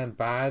good and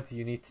bad.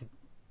 You need to,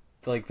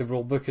 the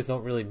rulebook is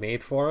not really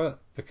made for it,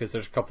 because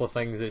there's a couple of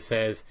things it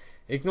says,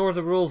 ignore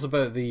the rules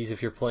about these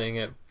if you're playing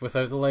it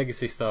without the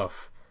legacy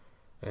stuff.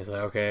 And it's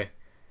like, okay.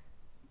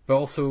 But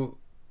also,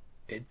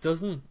 it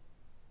doesn't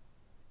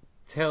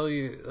tell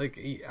you,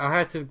 I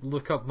had to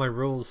look up my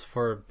rules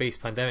for base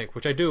Pandemic,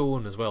 which I do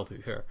own as well, to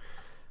be fair.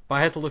 But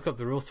I had to look up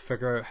the rules to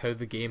figure out how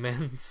the game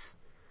ends,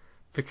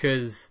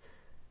 because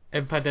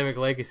in Pandemic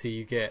Legacy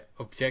you get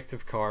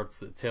objective cards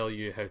that tell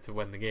you how to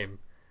win the game,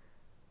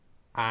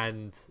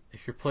 and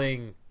if you're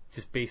playing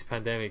just base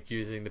Pandemic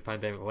using the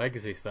Pandemic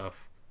Legacy stuff,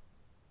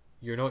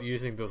 you're not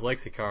using those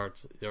legacy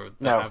cards that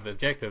have the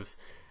objectives,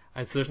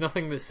 and so there's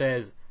nothing that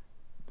says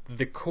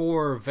the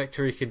core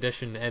victory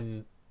condition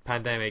in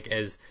Pandemic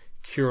is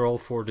cure all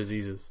 4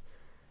 diseases,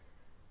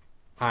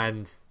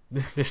 and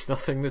there's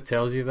nothing that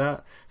tells you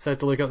that, so I had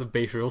to look up the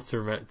base rules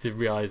to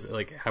realise,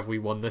 have we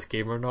won this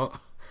game or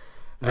not?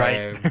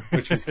 Right.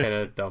 Which was kind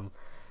of dumb.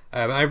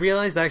 I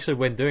realised actually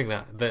when doing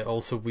that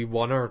also we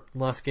won our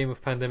last game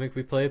of Pandemic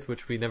we played,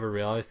 which we never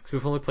realised, because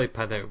we've only played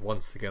Pandemic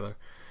once together,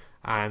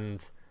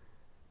 and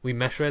we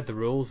misread the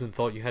rules and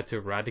thought you had to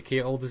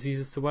eradicate all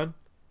diseases to win,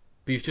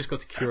 but you've just got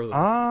to cure them.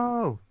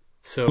 Oh!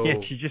 So yeah,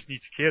 you just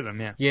need to cure them,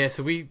 yeah. Yeah,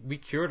 so we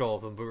cured all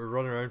of them, but we were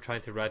running around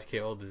trying to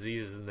eradicate all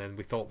diseases, and then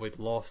we thought we'd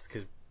lost,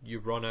 because you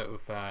run out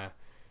of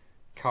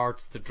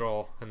cards to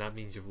draw, and that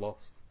means you've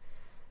lost.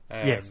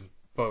 Yes.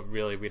 but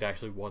really we'd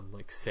actually won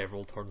like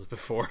several turns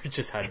before,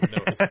 just hadn't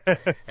noticed.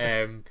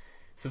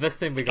 So this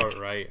time we got it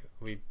right.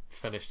 We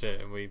finished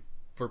it, and we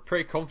were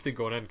pretty confident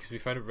going in because we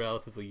found it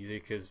relatively easy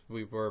because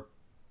we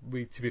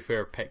to be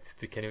fair picked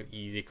the kind of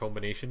easy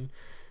combination,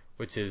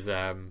 which is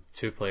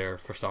 2-player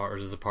for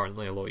starters is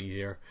apparently a lot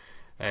easier.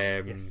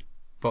 Yes.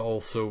 But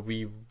also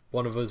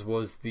one of us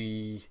was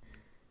the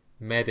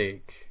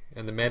medic,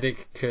 and the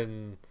medic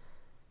can.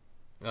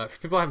 For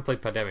people who haven't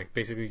played Pandemic,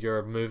 basically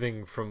you're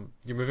moving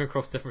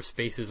across different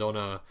spaces on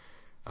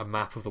a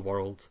map of the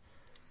world,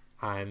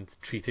 and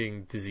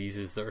treating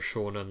diseases that are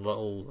shown on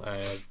little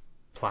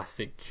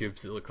plastic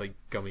cubes that look like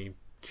gummy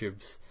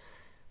cubes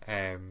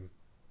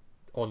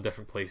on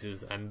different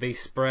places, and they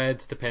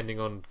spread depending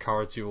on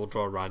cards you will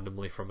draw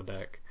randomly from a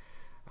deck.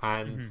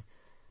 And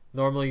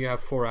normally you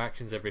have 4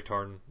 actions every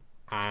turn,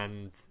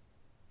 and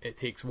it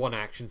takes 1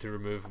 action to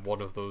remove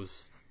one of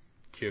those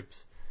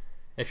cubes.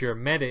 If you're a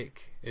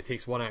medic, it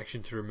takes 1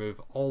 action to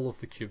remove all of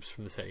the cubes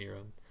from the city you're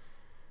in.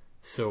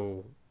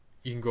 So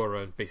you can go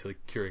around basically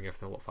curing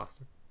everything a lot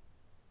faster.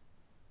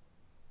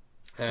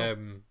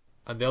 And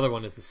the other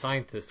one is the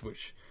scientist,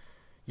 which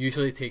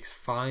usually takes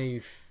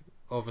 5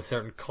 of a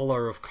certain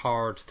colour of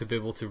card to be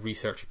able to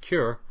research a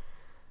cure,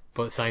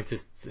 but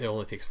scientists, it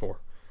only takes 4.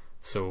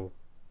 So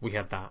we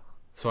had that.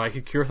 So I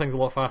could cure things a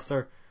lot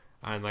faster,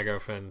 and my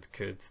girlfriend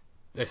could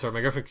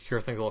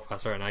cure things a lot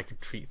faster, and I could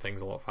treat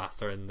things a lot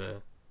faster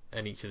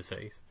in each of the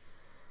cities.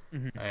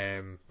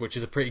 Which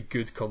is a pretty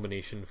good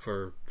combination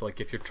for like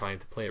if you're trying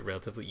to play it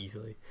relatively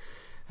easily.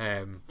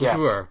 Which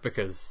we were,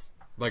 because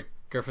my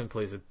girlfriend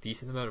plays a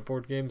decent amount of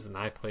board games and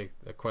I play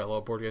quite a lot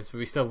of board games,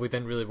 but we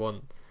didn't really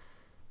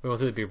we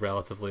wanted to be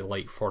relatively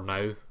light for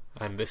now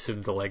and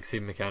assumed the legacy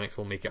mechanics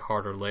will make it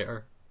harder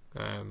later.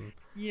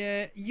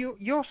 Yeah, you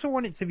also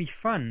want it to be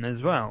fun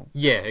as well.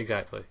 Yeah,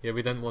 exactly. Yeah,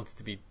 we didn't want it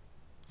to be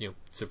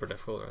super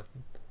difficult or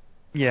anything.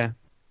 Yeah.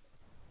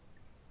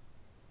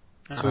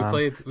 So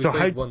we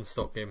played one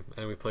stock game,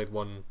 and we played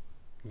one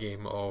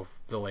game of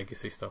the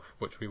legacy stuff,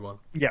 which we won.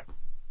 Yeah.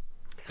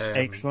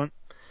 Excellent.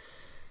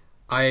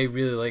 I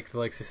really like the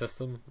legacy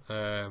system.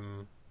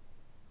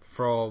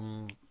 For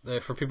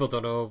people who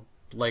don't know,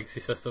 legacy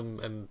system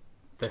in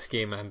this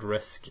game and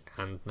Risk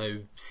and now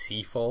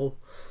Seafall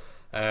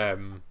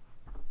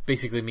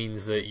basically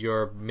means that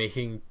you're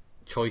making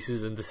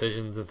choices and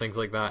decisions and things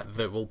like that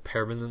will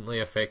permanently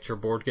affect your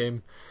board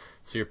game.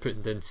 So you're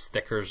putting in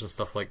stickers and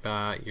stuff like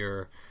that.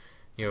 You're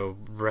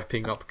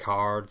ripping up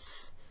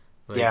cards.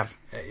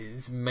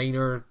 It's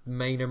minor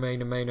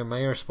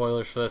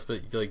spoilers for this,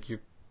 but like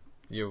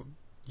you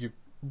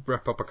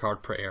rip up a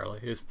card pretty early.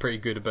 It's pretty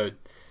good about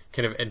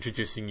kind of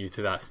introducing you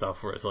to that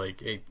stuff, where it's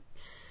like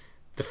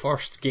the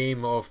first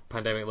game of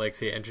Pandemic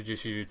Legacy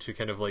introduces you to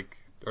kind of like,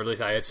 or at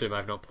least I assume,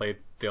 I've not played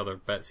the other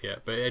bits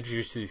yet, but it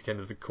introduces kind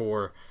of the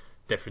core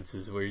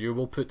differences where you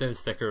will put down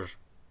stickers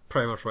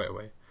pretty much right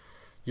away.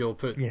 You'll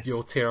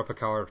tear up a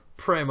card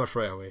pretty much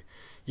right away.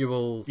 You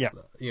will,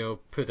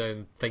 put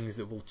down things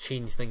that will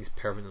change things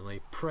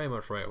permanently pretty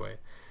much right away.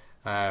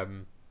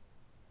 And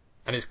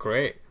it's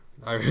great.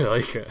 I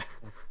really like it.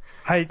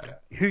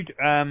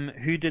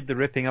 Who did the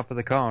ripping up of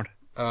the card?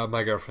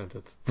 My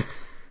girlfriend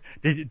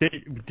did.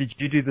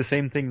 Did you do the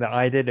same thing that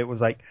I did? It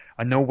was like,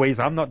 no ways,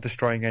 I'm not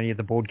destroying any of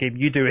the board game.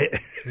 You do it.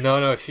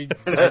 No.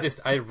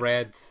 I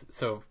read.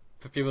 So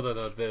for people that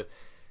know,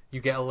 you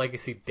get a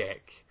legacy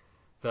deck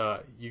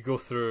that you go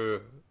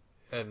through,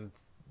 and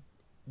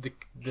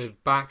the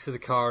backs of the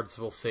cards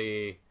will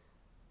say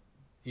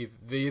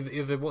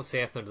they won't say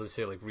anything, they'll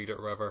say like read it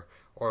or whatever,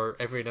 or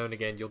every now and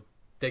again you'll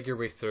dig your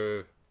way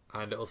through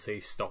and it'll say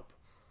stop,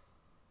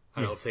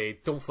 and it'll say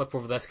don't flip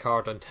over this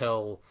card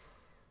until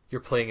you're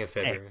playing in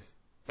February.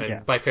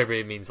 And by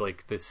February it means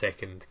like the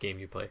second game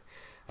you play,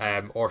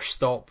 or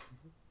stop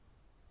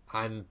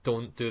and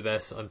don't do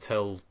this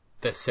until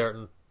this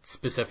certain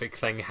specific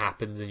thing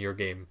happens in your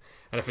game,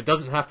 and if it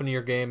doesn't happen in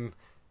your game,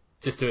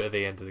 just do it at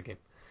the end of the game.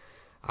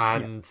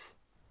 And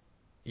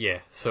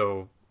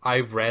so I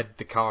read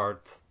the card,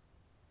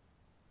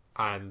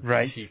 and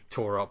she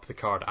tore up the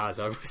card as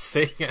I was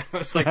saying it. I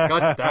was like,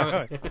 God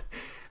damn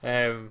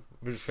it.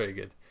 Which is very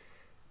good.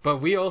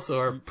 But we also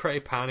are pretty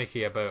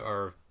panicky about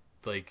our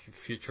like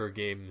future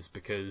games,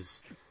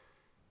 because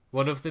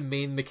one of the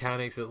main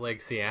mechanics that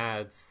Legacy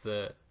adds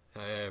that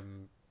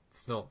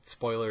it's not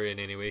spoilery in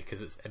any way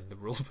because it's in the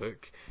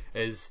rulebook,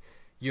 is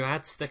you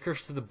add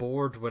stickers to the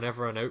board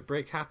whenever an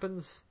outbreak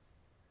happens.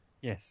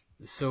 Yes.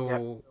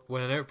 So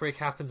when an outbreak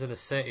happens in a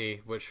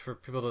city, which for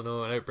people who don't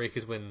know, an outbreak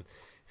is when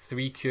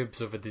 3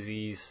 cubes of a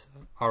disease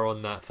are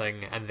on that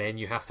thing, and then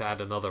you have to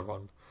add another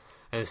one.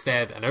 And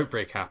instead, an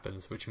outbreak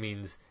happens, which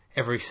means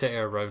every city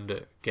around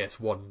it gets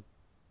 1.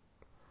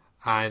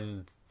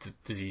 And the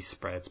disease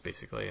spreads,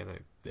 basically, and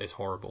it's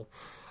horrible.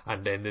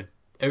 And then the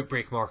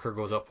outbreak marker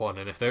goes up 1,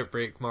 and if the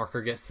outbreak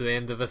marker gets to the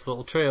end of this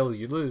little trail,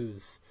 you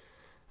lose.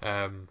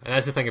 And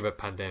that's the thing about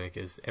Pandemic,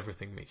 is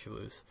everything makes you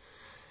lose.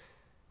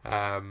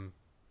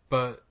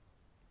 But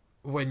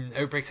when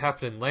outbreaks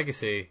happen in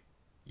Legacy,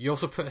 you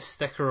also put a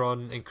sticker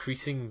on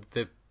increasing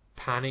the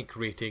panic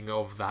rating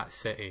of that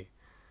city.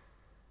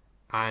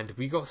 and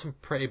we got some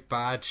pretty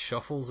bad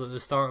shuffles at the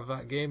start of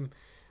that game,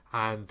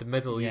 and the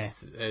Middle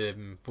East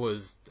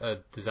was a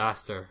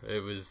disaster.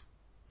 It was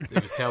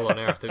hell on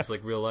earth. It was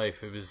like real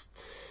life. It was,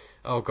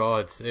 oh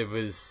god, it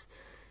was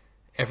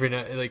every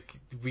night. Like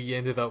we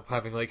ended up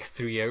having like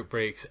 3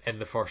 outbreaks in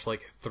the first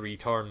like 3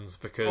 turns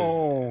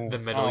because the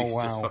Middle East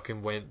just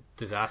fucking went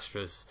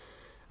disastrous.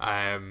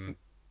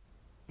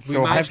 We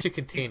managed to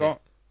contain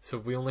it, so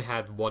we only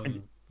had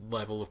 1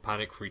 level of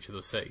panic for each of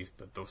those cities,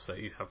 but those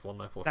cities have 1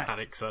 level of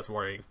panic, so that's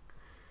worrying.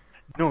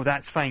 No,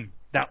 that's fine.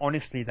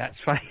 Honestly, that's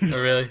fine.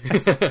 Oh, really?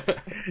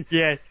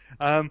 Yeah.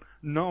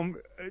 No,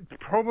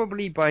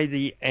 probably by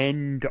the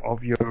end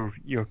of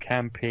your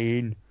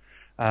campaign,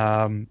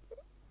 a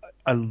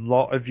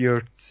lot of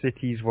your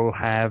cities will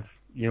have,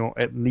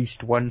 at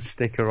least 1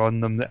 sticker on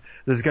them.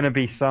 There's going to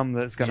be some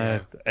that's going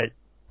to,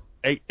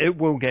 it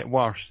will get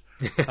worse.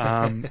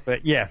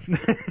 But yeah.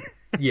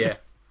 Yeah.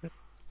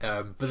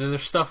 But then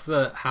there's stuff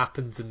that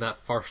happens in that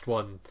first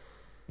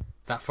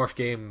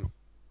game,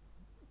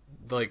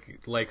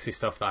 like legacy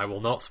stuff that I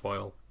will not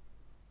spoil.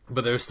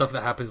 But there's stuff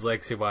that happens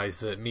legacy-wise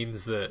that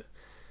means that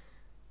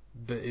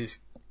it's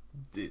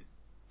going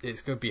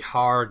to be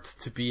hard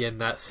to be in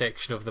that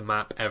section of the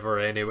map ever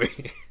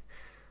anyway.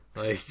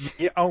 Like.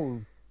 Yeah.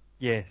 Oh,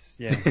 yes.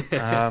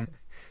 Yeah.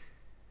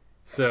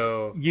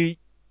 So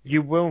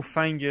you will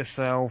find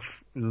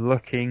yourself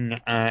looking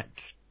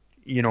at,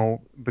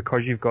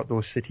 because you've got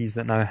those cities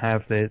that now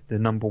have the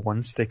number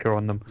 1 sticker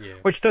on them,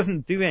 which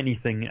doesn't do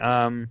anything.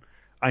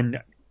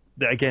 And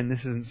again,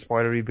 this isn't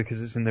spoilery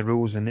because it's in the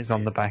rules and it's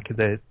on the back of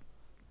the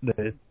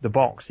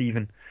box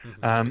even.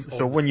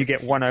 So when you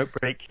get 1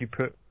 outbreak, you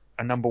put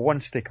a number 1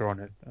 sticker on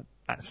it.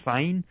 That's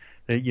fine.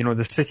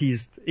 The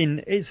city's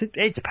it's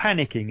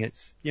panicking.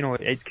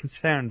 It's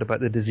concerned about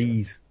the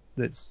disease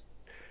that's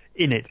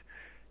in it.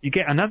 You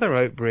get another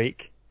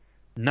outbreak.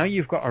 Now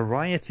you've got a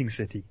rioting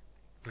city.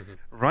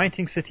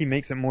 Rioting city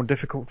makes it more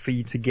difficult for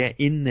you to get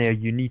in there.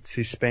 You need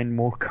to spend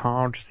more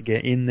cards to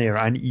get in there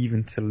and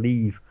even to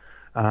leave.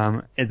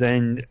 And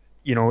then,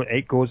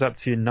 it goes up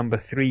to number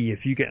 3.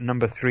 If you get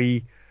number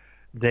 3,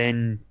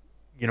 then,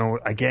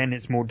 again,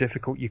 it's more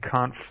difficult. You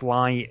can't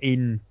fly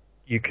in.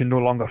 You can no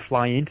longer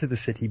fly into the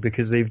city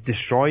because they've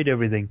destroyed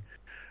everything.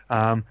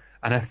 And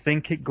I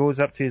think it goes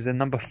up to, is it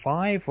number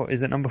 5 or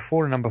is it number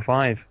 4 or number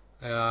 5?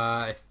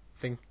 I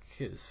think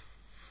it's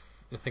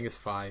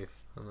 5.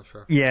 I'm not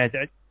sure. Yeah.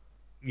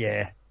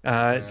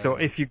 So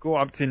if you go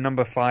up to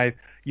number 5,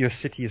 your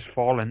city has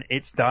fallen.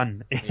 It's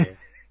done. Yeah.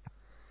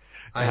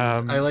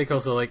 I like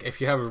also, like,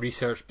 if you have a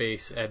research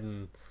base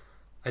in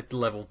a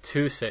level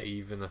 2 city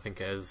even, I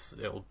think it is,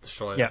 it'll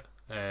destroy it.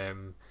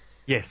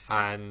 Yes.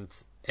 And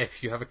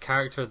if you have a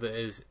character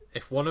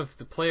if one of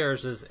the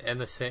players is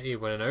in a city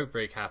when an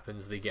outbreak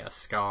happens, they get a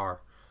scar.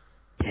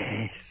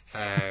 Yes.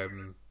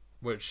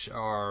 Which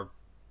are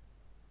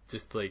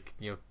just like,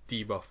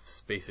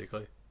 debuffs,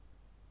 basically.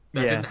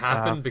 That didn't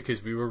happen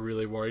because we were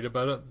really worried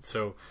about it,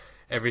 so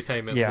every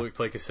time it looked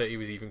like a city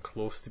was even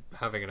close to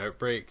having an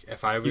outbreak,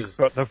 if I was...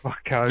 You got the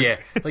fuck out. Yeah,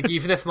 like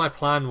even if my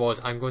plan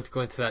was, I'm going to go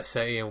into that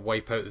city and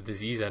wipe out the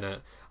disease in it,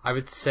 I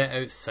would sit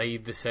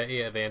outside the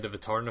city at the end of a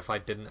turn if I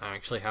didn't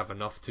actually have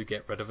enough to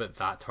get rid of it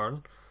that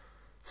turn.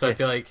 So I'd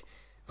be like,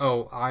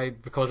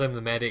 because I'm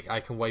the medic,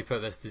 I can wipe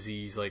out this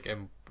disease,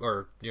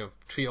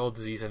 treat all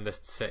disease in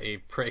this city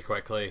pretty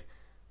quickly.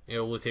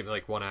 It'll only take me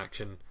like 1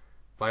 action.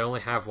 But I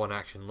only have 1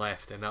 action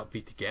left, and that'll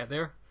be to get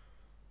there.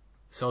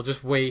 So I'll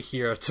just wait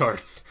here a turn.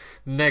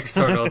 Next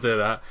turn I'll do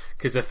that,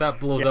 because if that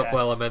blows up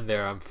while I'm in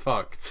there, I'm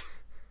fucked.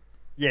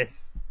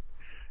 Yes.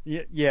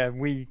 Yeah,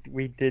 we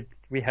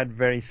had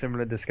very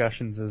similar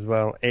discussions as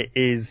well.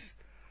 It's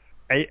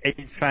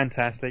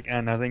fantastic,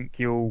 and I think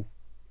you'll...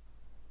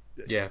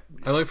 Yeah,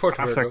 I look forward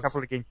to after a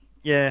couple of games.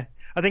 Yeah,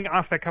 I think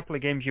after a couple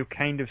of games you'll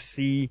kind of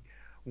see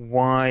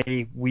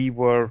why we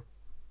were...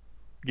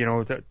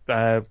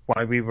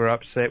 why we were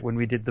upset when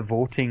we did the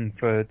voting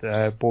for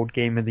the board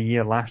game of the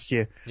year last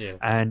year. Yeah.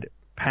 And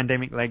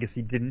Pandemic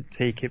Legacy didn't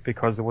take it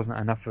because there wasn't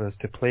enough of us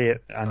to play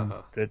it, and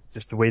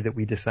just the way that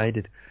we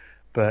decided.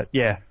 But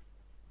yeah,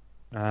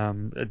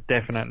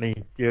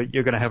 definitely, you're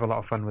going to have a lot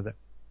of fun with it.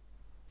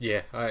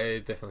 Yeah,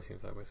 it definitely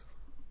seems that way.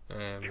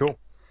 Cool.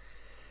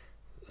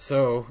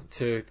 So,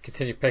 to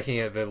continue picking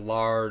at the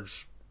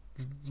large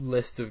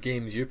list of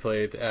games you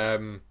played,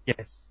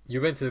 yes,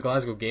 you went to the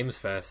Glasgow Games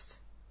Fest.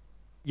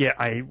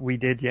 Yeah, we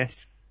did,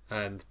 yes.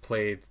 And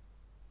played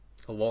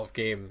a lot of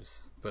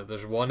games, but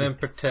there's one in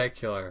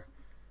particular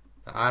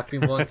that I've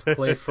been wanting to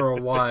play for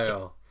a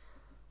while.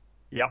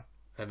 Yep.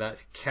 And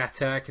that's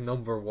Katak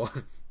number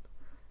 1.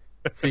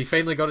 So you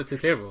finally got it to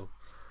the table.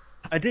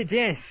 I did,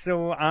 yes.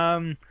 So,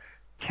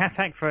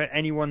 Katak, for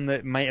anyone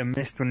that might have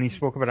missed when we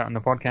spoke about it on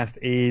the podcast,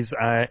 is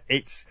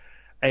it's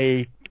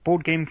a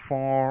board game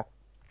for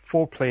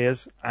 4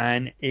 players,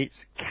 and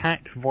it's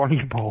cat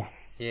volleyball.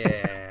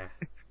 Yeah.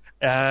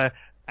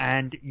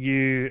 And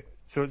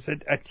so it's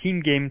a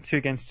team game, 2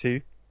 against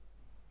 2,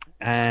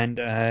 and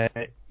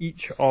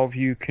each of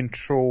you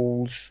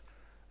controls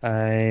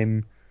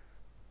 2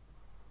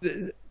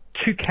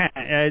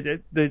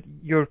 cat.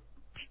 Your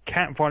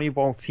cat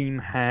volleyball team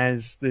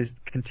has is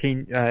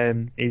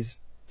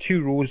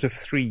 2 rows of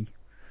 3,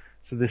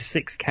 so there's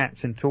 6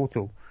 cats in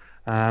total.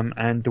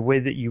 And the way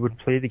that you would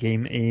play the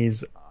game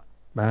is,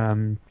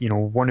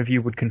 one of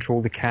you would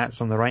control the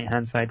cats on the right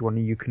hand side, one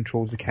of you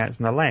controls the cats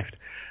on the left,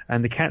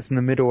 and the cats in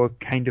the middle are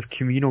kind of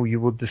communal. You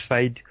will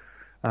decide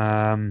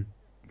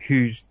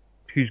who's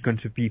going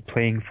to be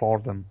playing for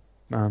them,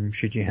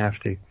 should you have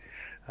to.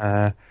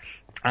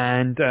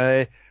 And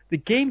the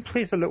game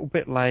plays a little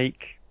bit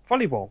like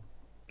volleyball.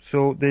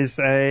 So there's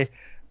a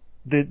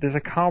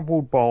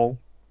cardboard ball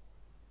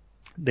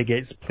that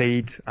gets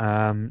played.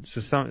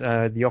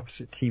 The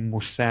opposite team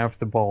will serve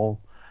the ball,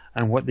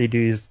 and what they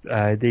do is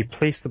they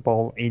place the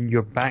ball in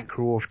your back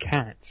row of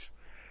cats,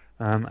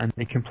 and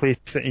they can place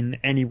it in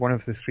any one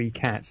of the 3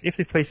 cats. If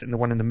they place it in the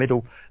one in the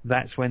middle,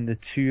 that's when the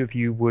 2 of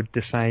you would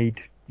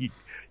decide.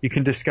 You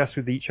can discuss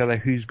with each other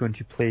who's going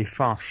to play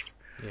first.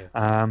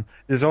 Yeah.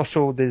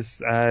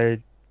 There's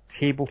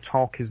table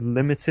talk is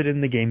limited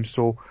in the game,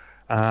 so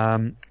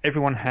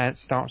everyone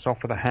starts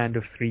off with a hand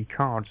of 3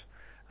 cards,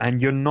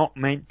 and you're not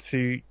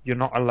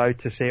allowed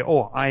to say,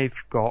 oh,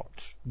 I've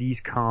got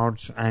these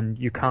cards, and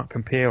you can't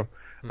compare.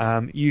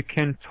 You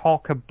can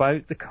talk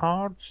about the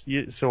cards,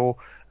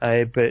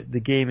 but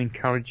the game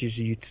encourages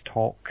you to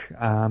talk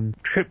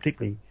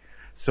cryptically.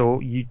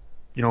 So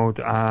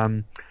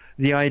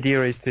the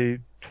idea is to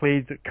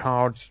play the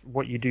cards.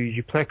 What you do is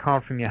you play a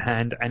card from your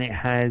hand, and it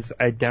has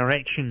a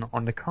direction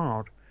on the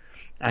card,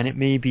 and it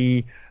may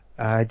be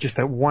just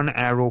a 1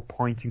 arrow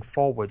pointing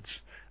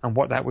forwards. And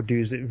what that would do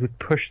is it would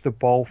push the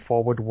ball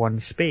forward 1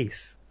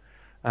 space,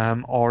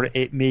 or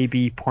it may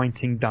be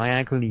pointing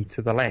diagonally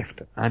to the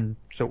left, and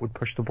so it would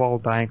push the ball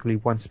diagonally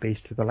 1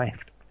 space to the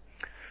left.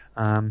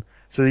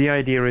 So the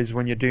idea is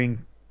when you're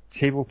doing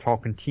table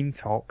talk and team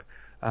talk,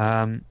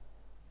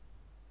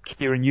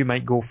 Kieran, you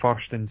might go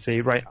first and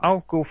say, right,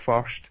 I'll go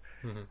first.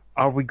 Mm-hmm.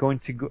 Are we going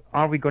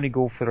to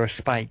go for a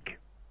spike?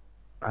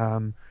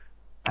 And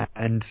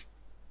I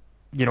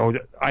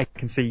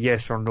can say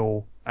yes or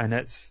no, and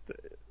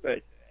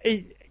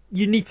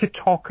you need to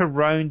talk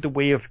around the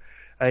way of,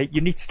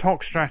 you need to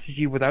talk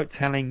strategy without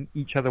telling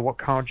each other what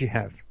cards you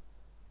have.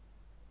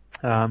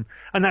 And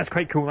that's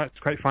quite cool. That's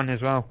quite fun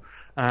as well.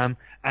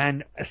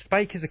 And a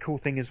spike is a cool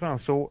thing as well.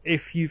 So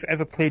if you've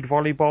ever played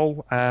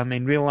volleyball,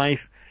 in real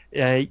life,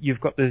 you've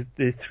got the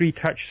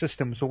 3-touch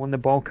system. So when the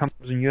ball comes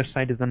on your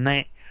side of the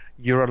net,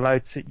 your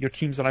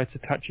team's allowed to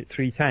touch it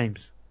 3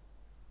 times.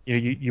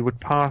 You would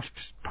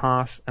pass,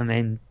 and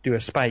then do a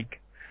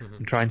spike, mm-hmm.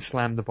 and try and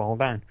slam the ball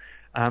down.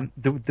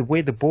 The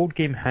way the board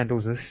game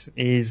handles this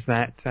is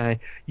that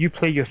you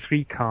play your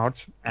 3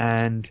 cards,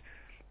 and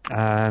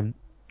so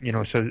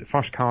the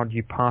first card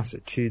you pass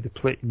it to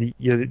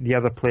the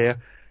other player.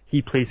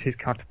 He plays his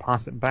card to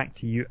pass it back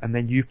to you, and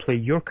then you play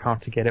your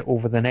card to get it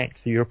over the net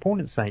to your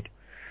opponent's side.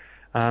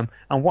 And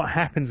what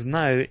happens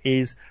now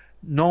is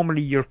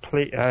normally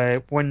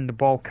when the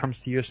ball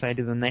comes to your side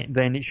of the net,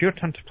 then it's your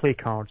turn to play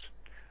cards.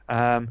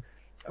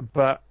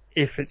 But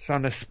if it's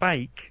on a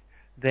spike,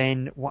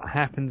 then what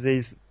happens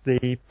is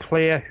the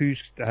player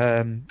who's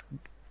on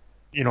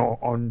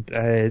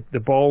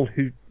the ball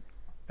who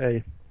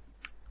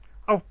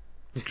I'll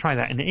try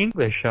that in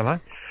English, shall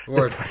I?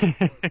 Words.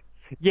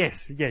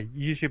 Yes, yeah,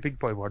 use your big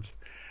boy words.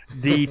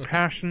 The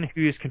person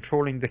who is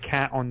controlling the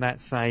cat on that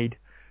side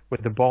where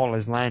the ball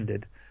has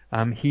landed,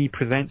 he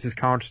presents his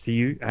cards to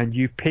you, and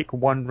you pick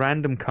 1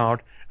 random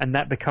card, and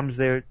that becomes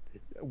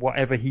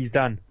whatever he's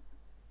done.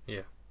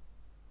 Yeah.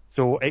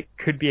 So it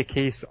could be a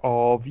case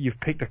of you've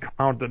picked a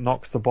card that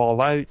knocks the ball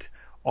out,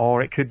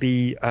 or it could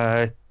be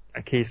a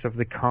case of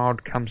the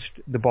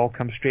ball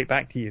comes straight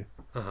back to you.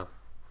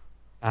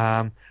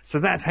 Uh-huh. So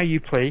that's how you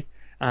play.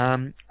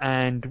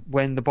 And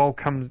when the ball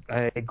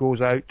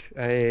goes out,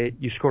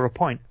 you score a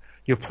point.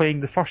 You're playing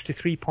the first to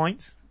 3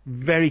 points.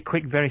 Very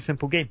quick, very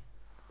simple game.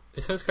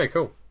 It sounds quite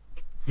cool.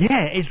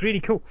 Yeah, it's really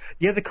cool.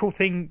 The other cool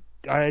thing,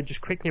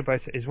 just quickly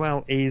about it as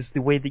well, is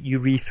the way that you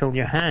refill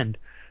your hand.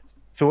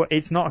 So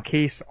it's not a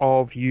case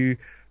of you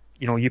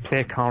play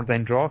a card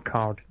then draw a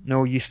card.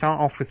 No, you start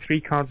off with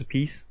 3 cards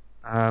apiece,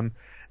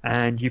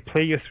 and you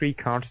play your 3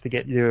 cards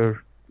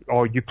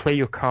you play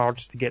your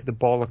cards to get the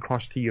ball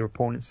across to your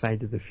opponent's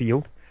side of the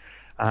field,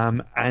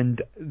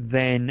 and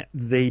then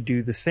they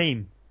do the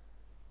same.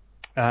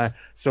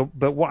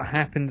 But what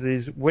happens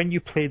is when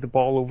you play the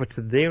ball over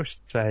to their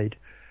side,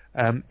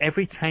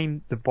 every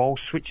time the ball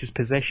switches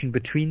possession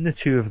between the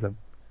 2 of them,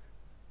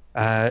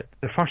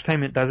 the first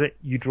time it does it,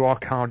 you draw a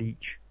card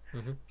each.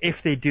 Mm-hmm.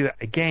 If they do it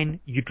again,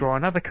 you draw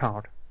another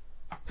card.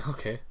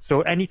 Okay.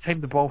 So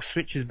anytime the ball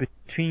switches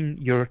between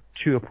your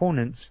 2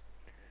 opponents,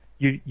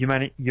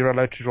 you're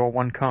allowed to draw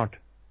 1 card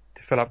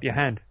to fill up your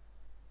hand.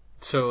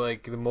 So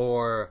like the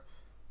more,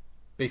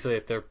 basically,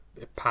 if they're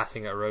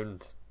passing it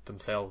around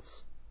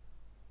themselves.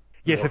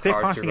 Yes, if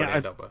they're passing it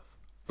end up with.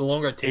 The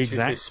longer it takes you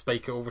to Exactly.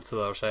 spike it over to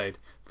the other side,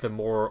 the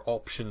more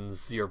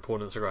options your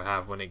opponents are going to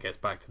have when it gets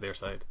back to their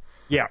side.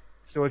 Yeah.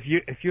 So if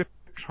you're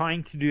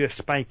trying to do a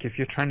spike, if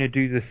you're trying to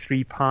do the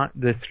 3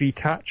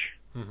 touch,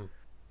 mm-hmm.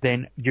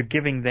 then you're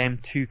giving them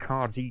 2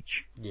 cards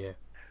each. Yeah.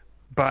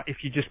 But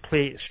if you just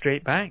play it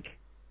straight back,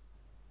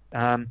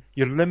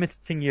 you're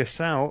limiting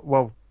yourself.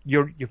 Well,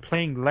 you're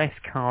playing less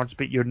cards,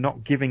 but you're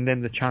not giving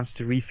them the chance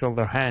to refill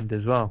their hand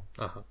as well.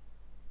 Uh-huh.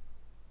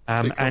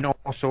 Cool. And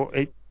also,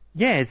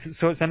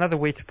 so it's another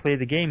way to play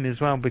the game as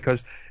well,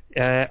 because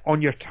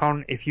on your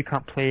turn, if you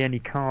can't play any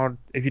card,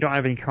 if you don't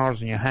have any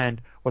cards in your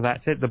hand, well,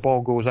 that's it. The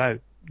ball goes out.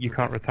 You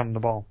can't return the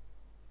ball.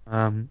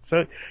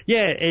 So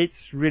yeah,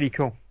 it's really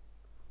cool.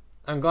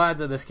 I'm glad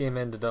that this game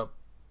ended up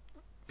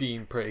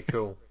being pretty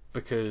cool,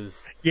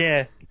 because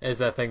it's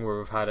that thing where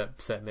we've had it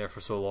sitting there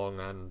for so long,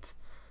 and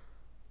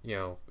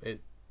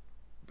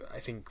I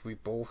think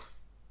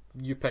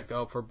you picked it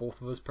up for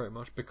both of us pretty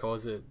much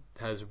because it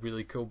has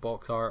really cool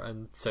box art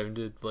and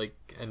sounded like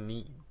a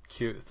neat,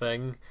 cute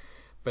thing,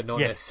 but not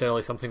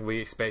necessarily something we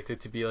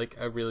expected to be like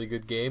a really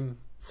good game.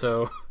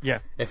 So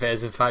if it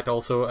is in fact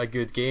also a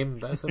good game,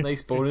 that's a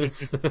nice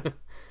bonus.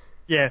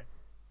 Yeah.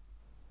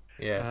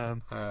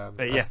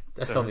 I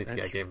still need to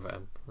get a game of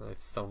it.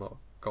 I've still not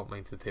got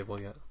mine to the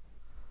table yet.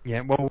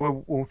 Yeah,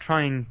 well, we'll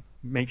try and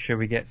make sure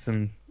we get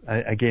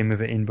a game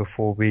of it in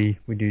before we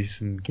do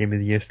some Game of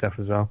the Year stuff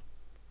as well.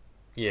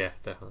 Yeah,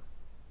 definitely.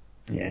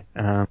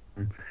 Yeah.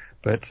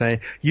 But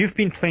you've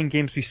been playing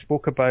games we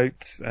spoke about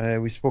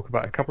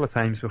a couple of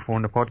times before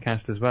on the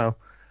podcast as well.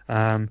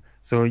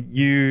 So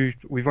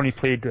we've only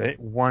played it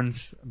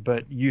once,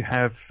 but you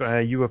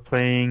were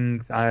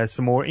playing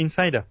some more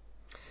Insider.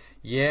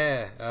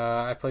 Yeah,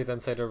 I played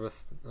Insider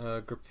with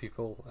a group of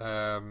people.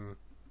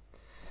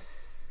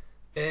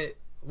 It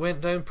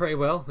went down pretty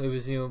well. It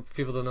was,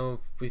 people don't know,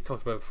 we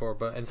talked about it before,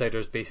 but Insider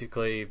is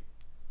basically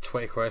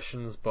 20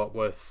 questions, but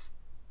with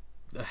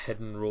a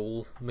hidden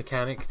role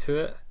mechanic to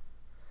it.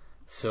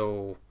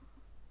 So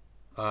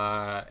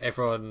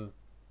everyone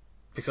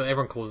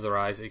closes their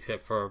eyes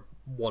except for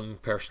one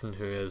person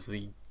who is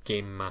the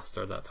game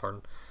master that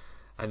turn,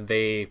 and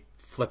they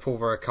flip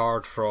over a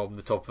card from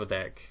the top of the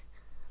deck,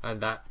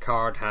 and that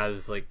card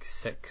has like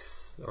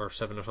 6 or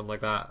 7 or something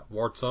like that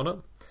words on it,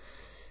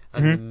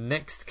 and the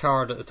next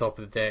card at the top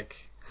of the deck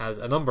has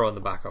a number on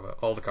the back of it.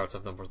 All the cards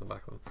have numbers on the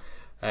back of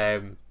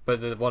them, but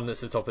the one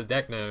that's at the top of the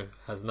deck now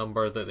has a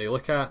number that they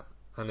look at,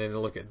 and then they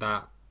look at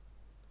that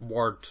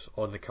word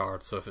on the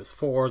card. So if it's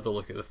 4, they'll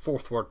look at the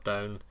 4th word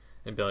down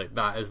and be like,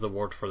 that is the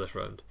word for this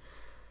round.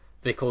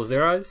 They close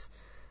their eyes,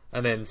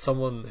 and then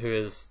someone who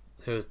has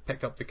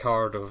picked up the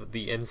card of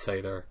the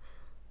Insider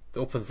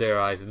opens their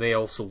eyes, and they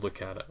also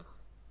look at it,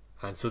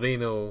 and so they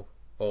know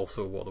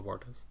also what the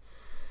word is.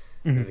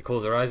 And they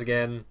close their eyes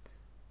again.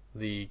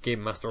 The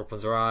game master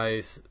opens their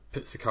eyes,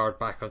 puts the card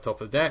back on top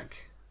of the deck,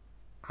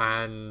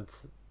 and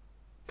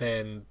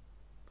then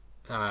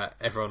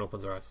everyone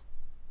opens their eyes.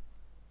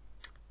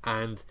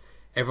 And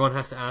everyone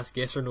has to ask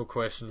yes or no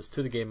questions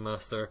to the game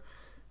master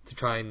to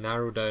try and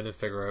narrow down and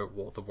figure out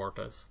what the word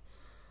is.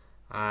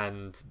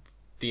 And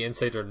the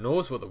Insider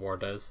knows what the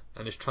word is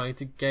and is trying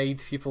to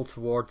guide people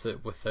towards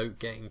it without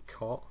getting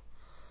caught.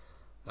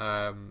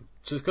 So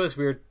it's got this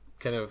weird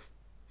kind of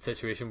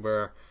situation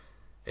where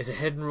it's a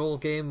hidden role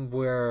game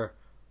where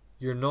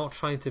you're not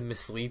trying to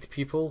mislead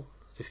people.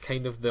 It's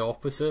kind of the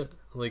opposite.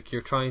 Like,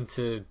 you're trying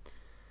to...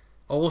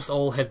 Almost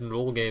all hidden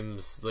role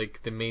games,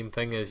 like, the main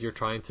thing is you're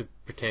trying to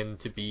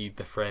pretend to be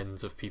the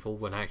friends of people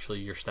when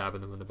actually you're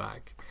stabbing them in the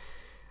back.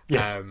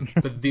 Yes.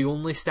 But the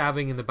only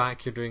stabbing in the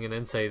back you're doing in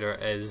Insider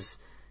is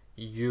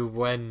you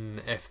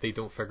win if they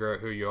don't figure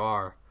out who you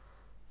are,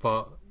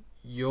 but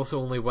you also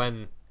only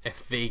win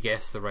if they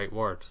guess the right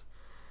word.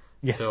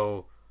 Yes.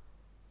 So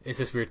it's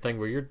this weird thing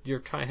where you're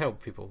trying to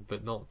help people,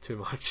 but not too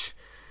much.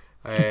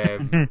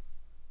 And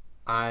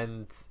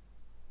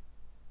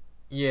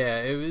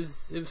yeah, it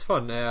was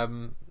fun.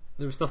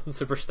 There was nothing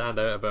super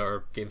standout about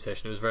our game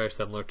session. It was very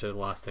similar to the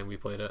last time we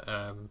played it.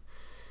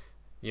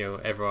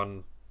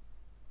 Everyone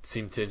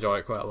seemed to enjoy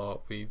it quite a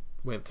lot. We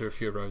went through a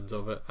few rounds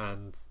of it,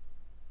 and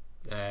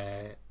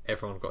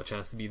everyone got a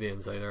chance to be the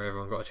Insider.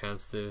 Everyone got a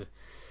chance to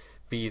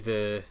be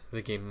the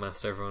game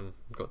master. Everyone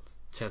got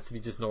a chance to be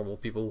just normal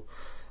people.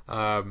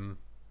 And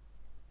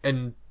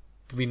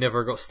we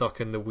never got stuck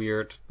in the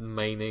weird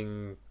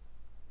mining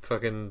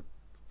fucking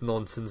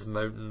nonsense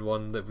mountain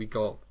one that we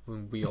got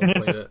when we all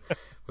played it,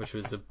 which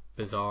was a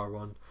bizarre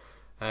one.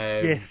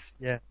 Yes,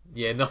 yeah.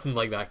 Yeah, nothing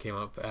like that came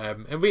up.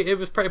 And it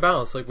was pretty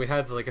balanced. Like, we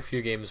had like a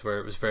few games where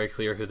it was very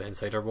clear who the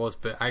Insider was,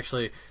 but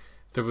actually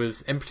there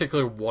was in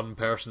particular one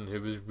person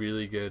who was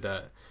really good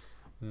at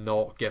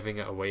not giving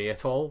it away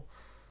at all.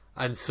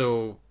 And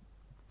so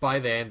by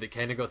the end it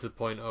kind of got to the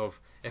point of,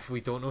 if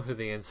we don't know who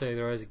the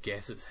Insider is,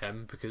 guess it's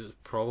him, because it's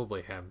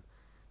probably him.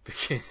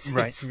 Because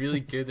he's really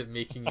good at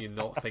making you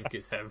not think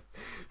it's him.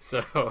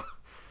 So,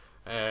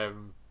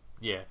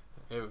 yeah,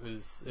 it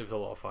was a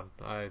lot of fun.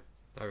 I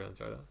really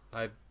enjoyed it.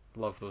 I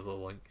love those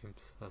little link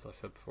games, as I've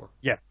said before.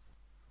 Yeah,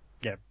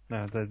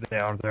 no,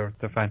 they're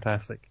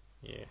fantastic.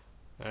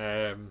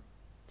 Yeah.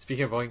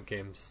 Speaking of Oink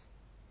games,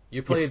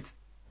 you played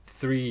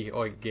 3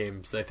 Oink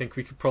games. I think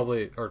we could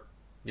probably,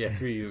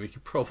 3. We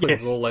could probably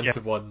roll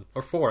into one,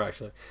 or 4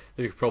 actually.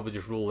 That we could probably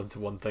just roll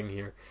into one thing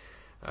here.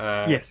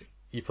 Yes.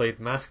 You played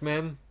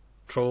Maskmen,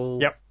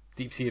 Troll,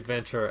 Deep Sea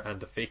Adventure and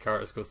The Fake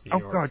Artist Goes to New Oh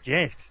York. God,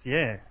 yes,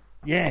 yeah.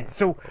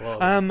 So,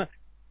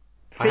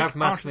 I have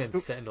Masked Men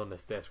Artist sitting on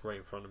this desk right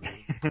in front of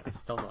me. I've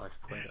still not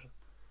actually played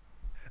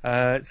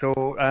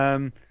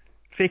it.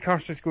 Fake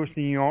Artist Goes to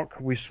New York.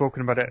 We've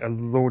spoken about it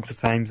loads of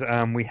times.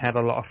 We had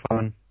a lot of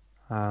fun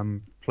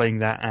playing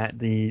that at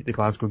the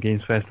Glasgow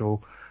Games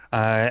Festival.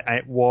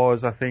 It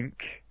was, I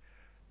think,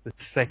 the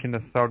second or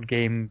third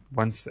game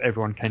once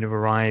everyone kind of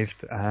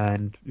arrived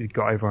and we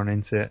got everyone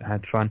into it,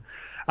 had fun.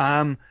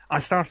 I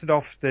started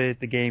off the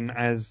game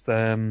as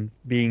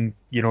being,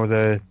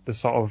 the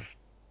sort of,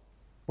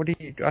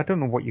 I don't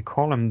know what you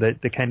call him,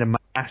 the kind of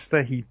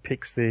master. He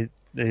picks the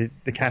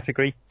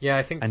category. Yeah,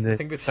 I think the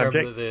term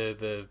subject.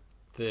 that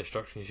the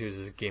instructions use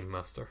is Game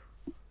Master.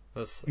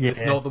 It's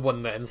Yeah. not the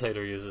one that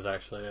Insider uses,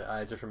 actually.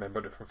 I just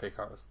remembered it from Fake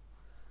Artist.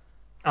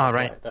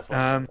 Right. That's why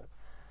I said that.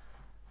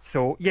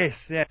 So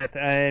yes, yeah.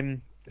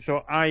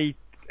 So I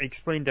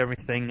explained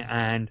everything,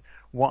 and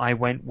what I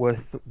went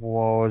with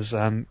was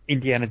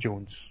Indiana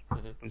Jones.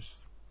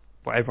 Was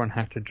what everyone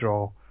had to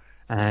draw,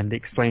 and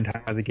explained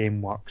how the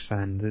game works.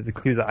 And the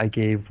clue that I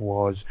gave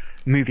was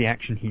movie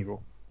action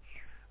hero.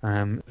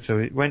 So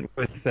it went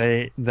with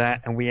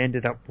that, and we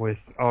ended up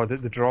with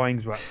the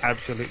drawings were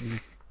absolutely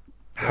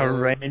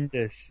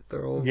horrendous.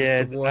 They're all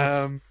Yeah. the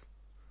worst.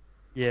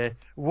 Yeah.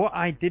 What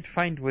I did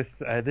find with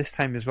this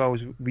time as well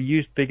was we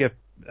used bigger,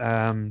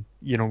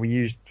 we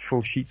used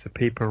full sheets of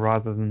paper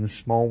rather than the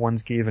small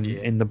ones given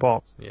in the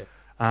box.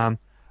 Yeah.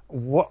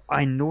 What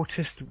I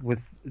noticed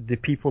with the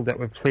people that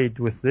were played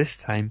with this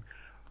time,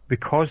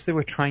 because they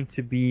were trying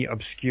to be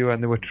obscure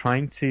and they were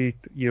trying to,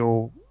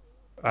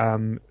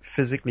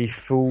 physically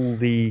fool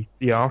the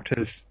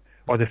artist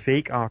or the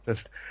fake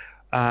artist,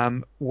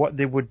 what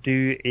they would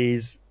do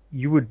is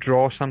you would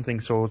draw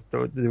something. So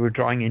they were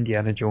drawing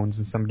Indiana Jones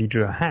and somebody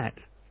drew a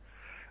hat.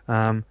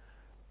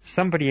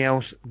 Somebody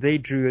else, they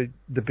drew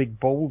the big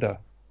boulder,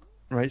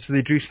 right? So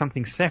they drew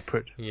something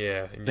separate.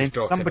 Yeah, and you Then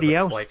draw somebody kind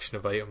of a else, collection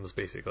of items,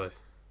 basically.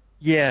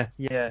 Yeah.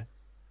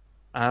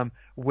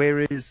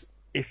 Whereas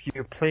if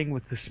you're playing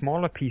with the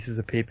smaller pieces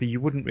of paper, you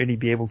wouldn't really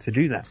be able to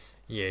do that.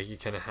 Yeah, you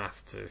kind of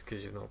have to,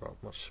 because you've not got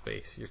much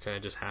space. You kind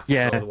of just have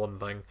to draw the one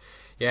thing.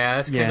 Yeah,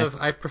 that's kind of,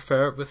 I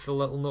prefer it with the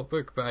little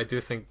notebook, but I do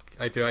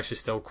actually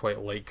still quite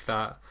like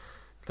that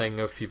thing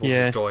of people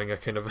just drawing a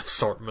kind of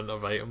assortment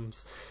of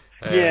items.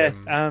 It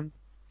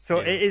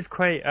is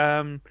quite,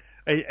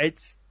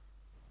 it's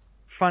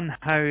fun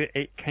how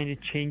it kind of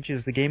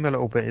changes the game a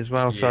little bit as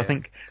well. So I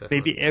think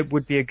maybe it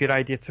would be a good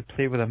idea to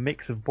play with a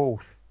mix of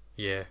both.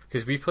 Yeah,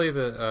 because we played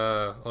it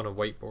on a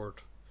whiteboard.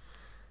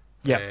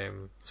 Yeah.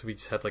 So we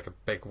just had like a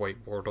big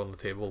whiteboard on the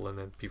table, and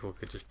then people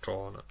could just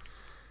draw on it.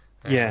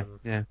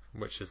 Yeah.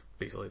 Which is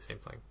basically the same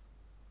thing.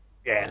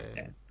 Yeah,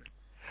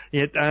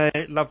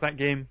 I love that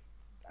game.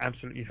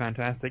 Absolutely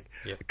fantastic.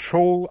 Yeah.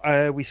 Troll,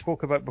 we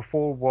spoke about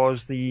before,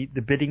 was the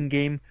bidding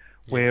game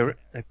where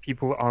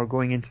people are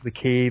going into the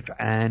cave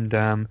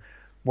and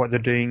what they're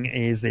doing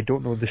is they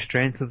don't know the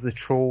strength of the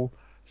troll,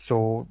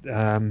 so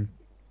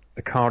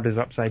the card is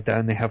upside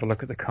down. They have a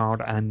look at the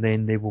card and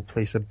then they will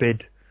place a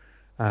bid.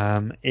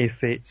 If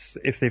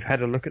they've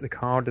had a look at the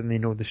card and they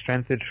know the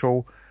strength of the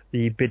troll,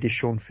 the bid is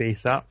shown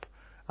face up.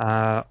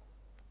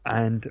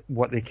 And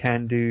what they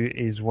can do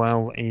as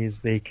well is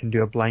they can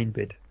do a blind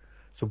bid.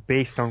 So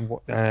based on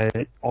what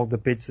all the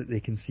bids that they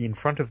can see in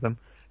front of them,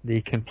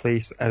 they can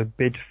place a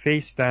bid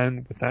face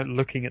down without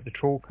looking at the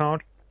troll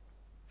card,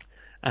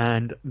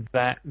 and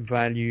that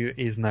value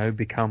is now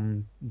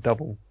become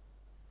double.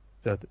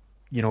 So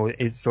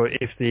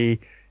if they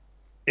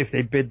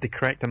bid the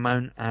correct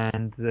amount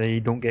and they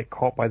don't get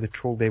caught by the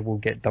troll, they will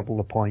get double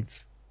the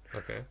points.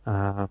 Okay.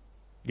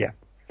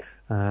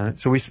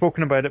 So we've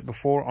spoken about it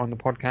before on the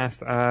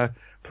podcast.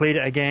 Played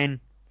it again.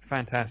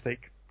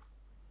 Fantastic.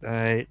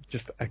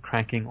 Just a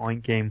cracking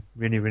Oink game.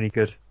 Really, really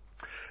good.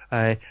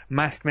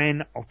 Masked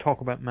Men. I'll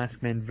talk about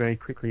Masked Men very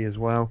quickly as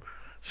well.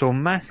 So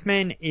Masked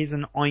Men is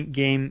an Oink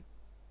game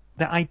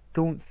that I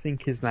don't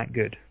think is that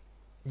good.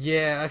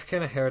 Yeah, I've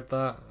kind of heard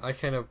that.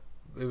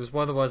 It was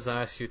one of the ones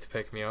I asked you to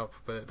pick me up,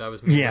 but that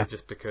was mainly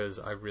just because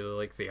I really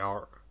like the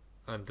art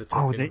and the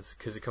tokens,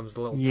 because it comes with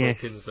little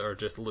tokens that are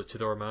just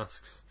luchador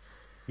masks.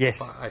 Yes.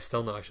 But I've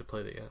still not actually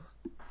played it yet.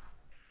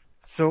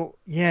 So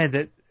yeah,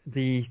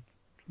 the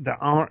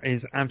art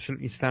is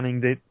absolutely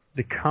stunning.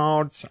 The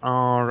cards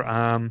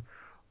are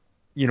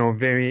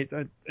very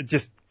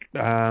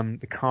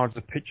the cards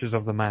are pictures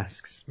of the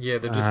masks. Yeah,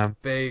 they're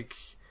just big,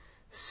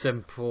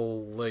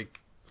 simple,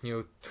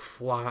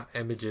 flat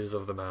images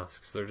of the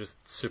masks. They're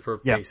just super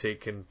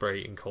basic and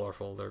bright and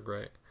colourful. They're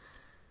great.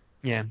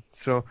 Yeah.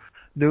 So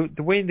the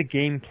way the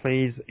game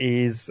plays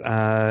is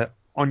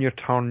on your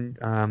turn,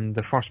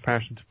 the first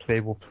person to play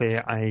will play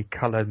a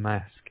coloured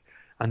mask,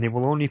 and they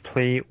will only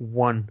play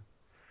one.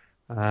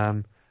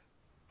 The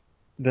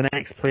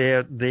next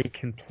player, they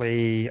can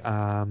play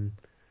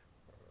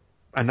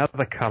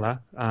another colour,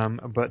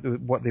 but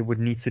what they would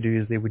need to do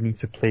is they would need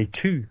to play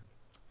two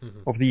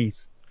of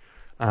these.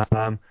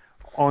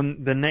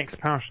 On the next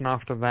person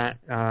after that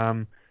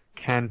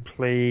can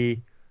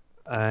play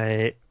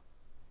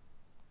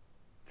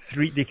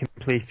they can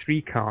play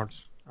 3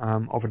 cards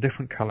of a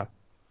different colour.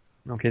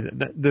 Okay,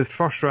 the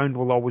first round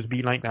will always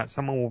be like that.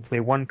 Someone will play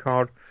 1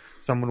 card,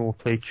 someone will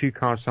play 2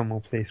 cards,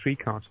 someone will play 3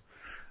 cards.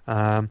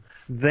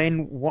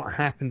 Then what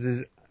happens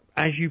is,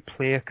 as you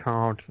play a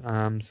card,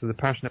 so the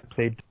person that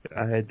played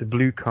the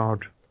blue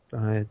card,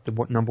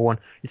 number 1,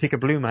 you take a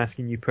blue mask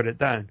and you put it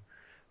down.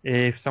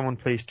 If someone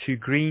plays 2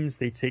 greens,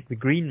 they take the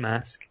green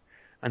mask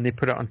and they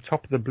put it on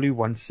top of the blue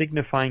one,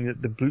 signifying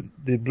that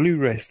the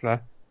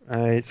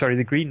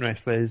green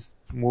wrestler is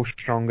more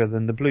stronger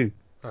than the blue.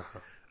 Uh-huh.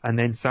 And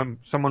then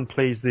someone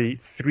plays the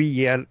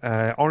 3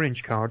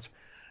 orange cards,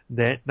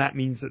 that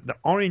means that the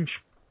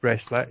orange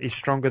wrestler is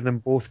stronger than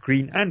both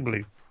green and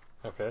blue.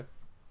 Okay.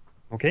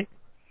 Okay?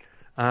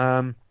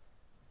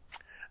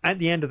 At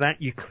the end of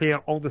that, you clear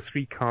all the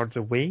 3 cards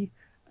away,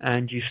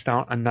 and you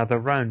start another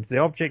round. The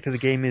object of the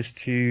game is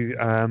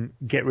to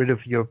get rid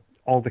of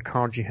all the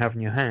cards you have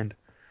in your hand.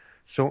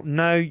 So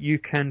now you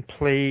can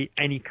play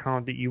any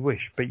card that you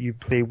wish, but you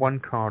play 1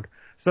 card.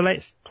 So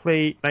let's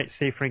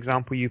say, for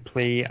example, you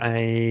play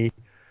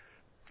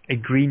a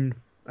green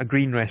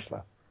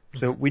wrestler.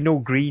 So we know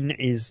green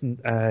is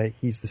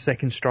he's the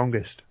second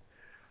strongest.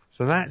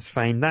 So that's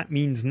fine. That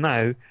means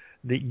now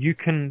that you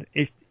can,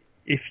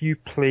 if you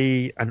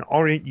play an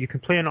orange, you can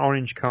play an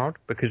orange card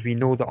because we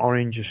know that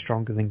orange is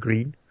stronger than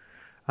green.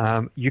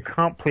 You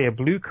can't play a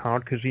blue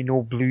card because we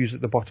know blue's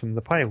at the bottom of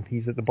the pile.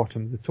 He's at the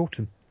bottom of the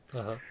totem.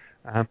 Uh-huh.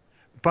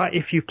 But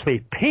if you play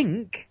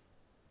pink,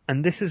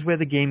 and this is where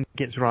the game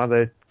gets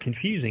rather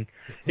confusing.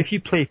 If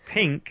you play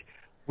pink,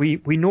 we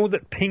know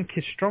that pink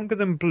is stronger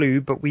than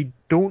blue, but we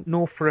don't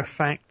know for a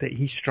fact that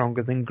he's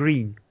stronger than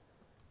green.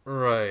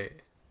 Right.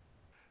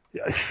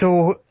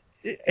 So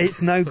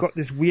it's now got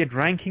this weird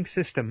ranking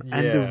system,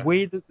 and the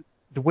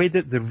way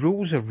that the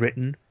rules are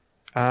written,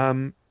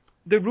 the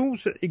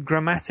rules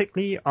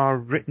grammatically are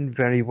written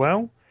very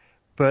well,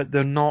 but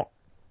they're not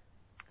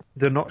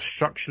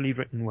structurally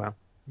written well.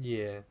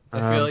 Yeah,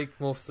 I feel like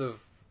most of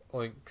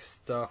Oink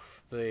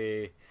stuff,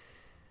 the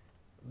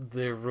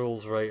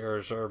rules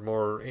writers are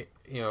more,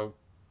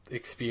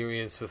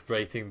 experienced with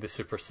writing the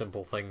super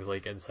simple things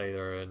like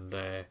Insider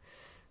and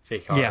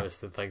Fake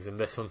Artist and things, and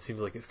this one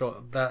seems like it's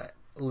got that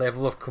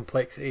level of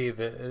complexity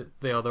that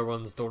the other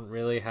ones don't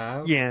really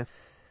have. Yeah.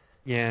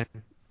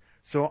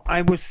 So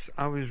I was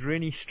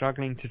really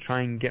struggling to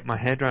try and get my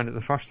head around it.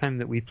 The first time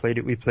that we played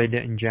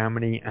it in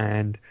Germany,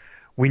 and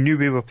we knew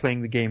we were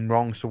playing the game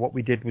wrong, so what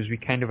we did was we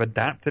kind of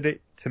adapted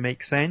it to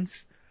make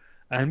sense.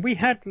 And we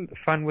had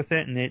fun with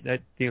it, and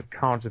the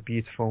cards are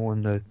beautiful,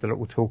 and the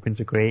little tokens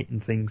are great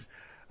and things.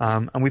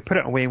 And we put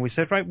it away, and we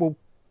said, right,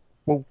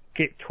 we'll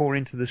get tore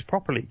into this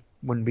properly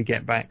when we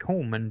get back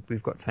home, and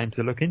we've got time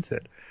to look into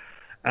it.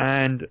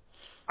 And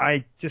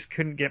I just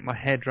couldn't get my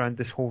head around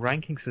this whole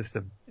ranking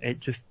system. It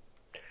just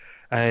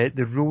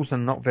the rules are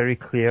not very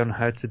clear on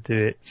how to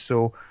do it.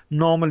 So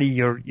normally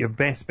your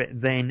best bet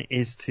then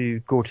is to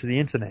go to the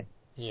internet.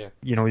 Yeah.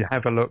 You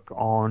have a look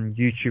on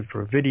YouTube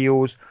for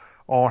videos,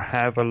 or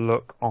have a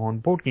look on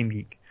Board Game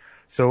Geek.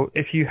 So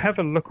if you have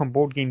a look on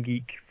Board Game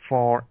Geek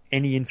for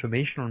any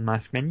information on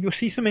Masked Men, you'll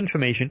see some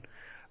information,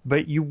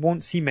 but you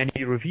won't see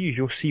many reviews.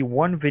 You'll see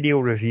one video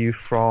review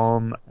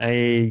from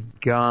a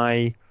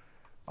guy,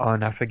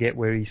 and I forget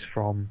where he's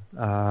from,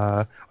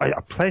 a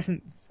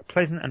pleasant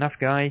enough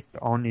guy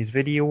on his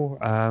video.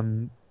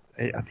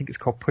 I think it's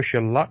called Push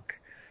Your Luck.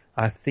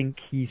 I think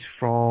he's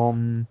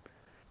from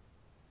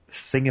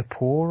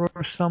Singapore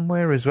or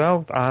somewhere as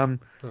well.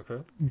 Okay.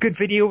 Good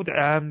video,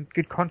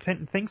 good content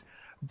and things,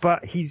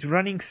 but he's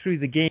running through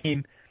the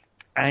game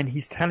and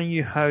he's telling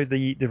you how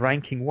the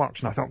ranking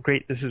works. And I thought,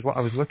 great, this is what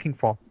I was looking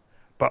for.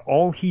 But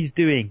all he's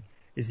doing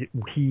is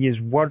he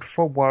is word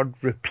for word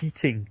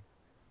repeating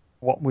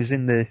what was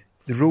in the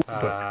rule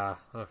book.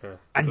 Okay.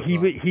 And so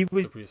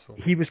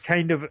he was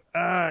kind of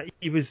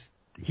he was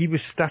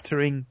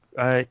stuttering.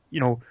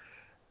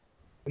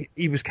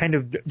 He was kind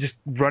of just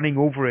running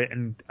over it,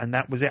 and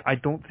that was it. I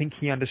don't think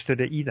he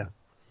understood it either.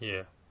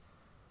 Yeah.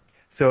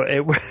 So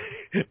it,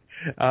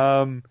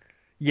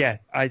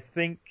 I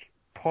think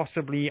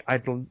possibly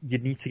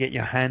you'd need to get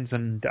your hands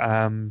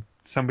on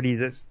somebody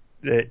that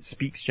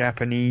speaks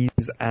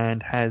Japanese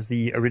and has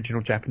the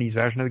original Japanese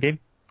version of the game.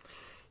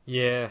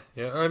 Yeah.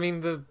 I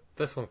mean,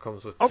 this one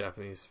comes with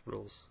Japanese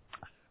rules.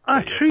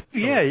 True.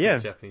 Yeah.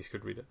 Japanese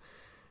could read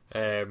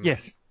it.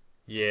 Yes.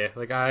 Yeah,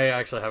 like I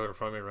actually have it in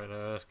front of me right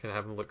now. I just kind of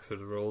haven't looked through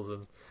the rules,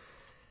 and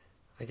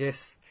I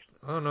guess,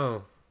 I don't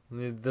know,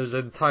 there's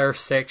an entire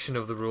section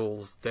of the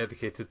rules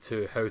dedicated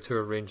to how to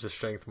arrange the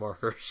strength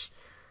markers.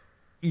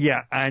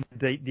 Yeah, and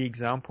the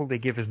example they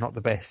give is not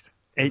the best.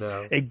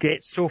 It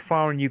gets so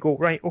far and you go,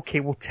 right,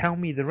 okay, well tell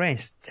me the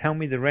rest. Tell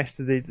me the rest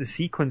of the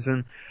sequence,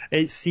 and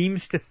it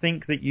seems to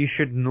think that you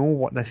should know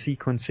what the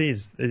sequence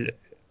is.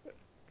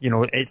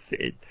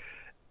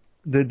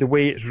 The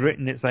way it's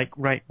written, it's like,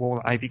 right,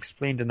 well, I've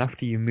explained enough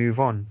to you,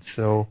 move on.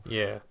 So,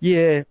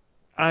 yeah.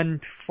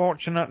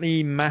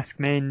 Unfortunately,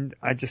 Masked Men,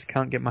 I just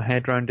can't get my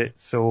head around it,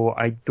 so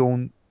I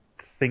don't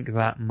think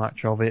that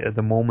much of it at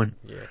the moment.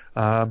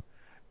 Yeah.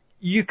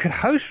 You could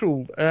house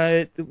rule.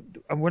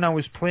 When I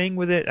was playing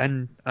with it,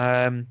 and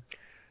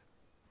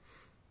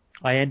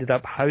I ended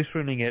up house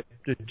ruling it,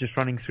 just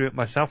running through it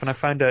myself, and I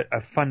found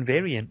a fun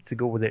variant to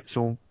go with it.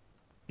 So,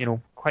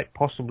 quite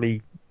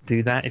possibly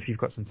do that if you've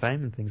got some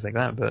time and things like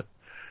that. But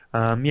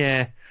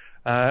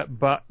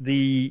but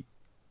the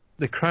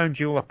crown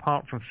jewel,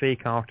 apart from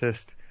Fake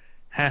Artist,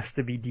 has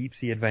to be Deep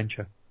Sea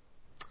Adventure.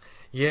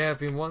 Yeah, I've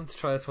been wanting to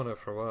try this one out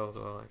for a while as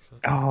well, actually.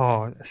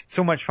 Oh,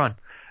 so much fun.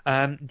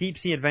 Deep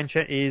Sea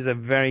Adventure is a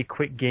very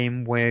quick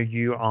game where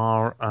you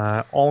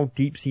are all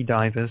deep sea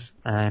divers,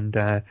 and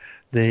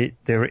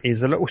there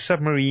is a little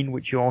submarine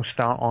which you all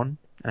start on,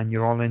 and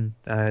you're all in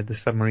the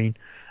submarine,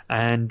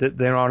 and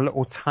there are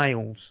little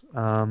tiles.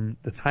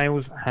 The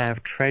tiles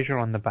have treasure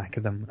on the back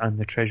of them, and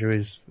the treasure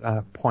is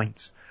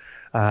points.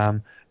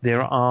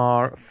 There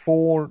are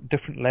 4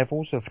 different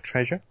levels of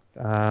treasure.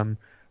 What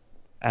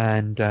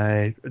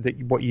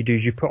you do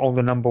is you put all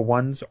the number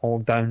 1s all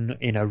down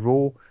in a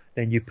row,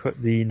 then you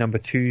put the number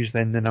 2s,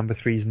 then the number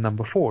 3s and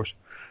number 4s.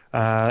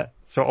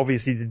 So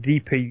obviously the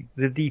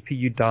deeper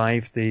you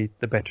dive, the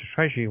better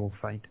treasure you'll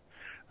find.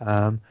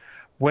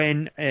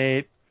 When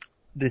the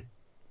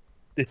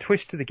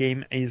twist to the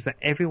game is that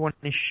everyone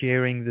is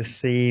sharing the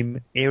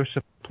same air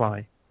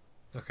supply.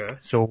 Okay.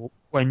 So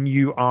when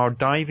you are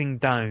diving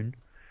down,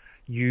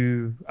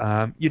 you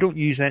don't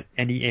use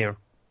any air.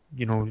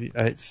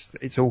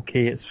 It's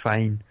okay, it's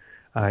fine.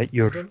 I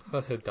don't know if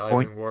that's how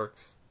diving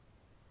works.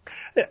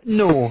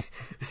 No,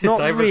 not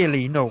Divers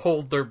really, no.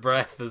 hold their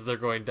breath as they're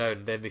going down,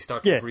 and then they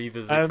start to breathe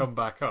as they come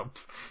back up.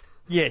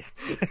 Yes.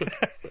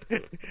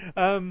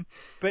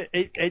 But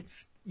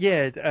it's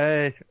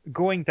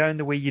going down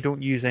the way you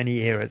don't use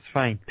any air, it's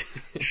fine.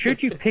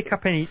 Should you pick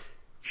up any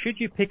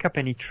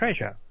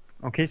treasure?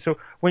 Okay, so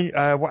when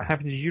what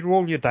happens is you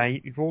roll the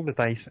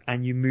dice,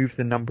 and you move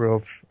the number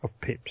of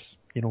pips.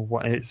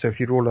 So if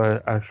you roll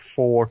a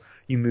 4,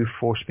 you move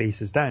 4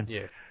 spaces down.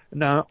 Yeah.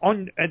 Now,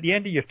 at the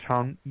end of your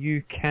turn,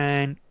 you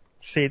can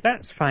say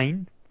that's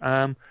fine,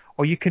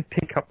 or you can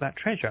pick up that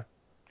treasure.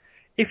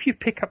 If you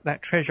pick up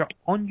that treasure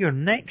on your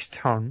next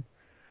turn,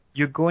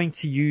 you're going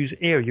to use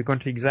air. You're going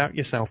to exert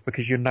yourself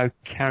because you're now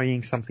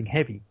carrying something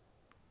heavy.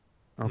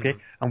 Okay?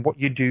 Mm-hmm. And what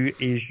you do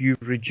is you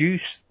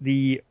reduce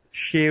the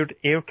shared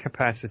air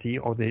capacity,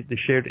 or the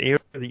shared air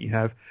that you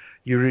have,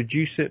 you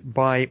reduce it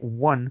by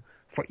 1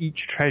 for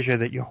each treasure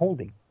that you're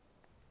holding.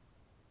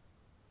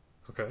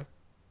 Okay.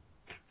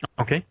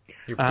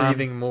 You're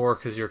breathing more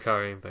because you're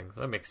carrying things.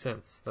 That makes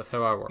sense. That's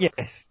how I work.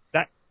 Yes,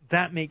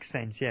 that makes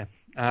sense, yeah.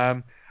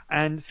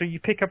 And so you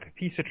pick up a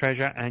piece of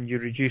treasure and you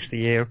reduce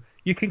the air.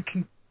 You can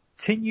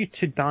continue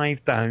to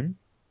dive down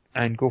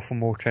and go for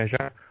more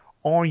treasure,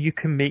 or you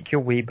can make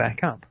your way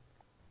back up.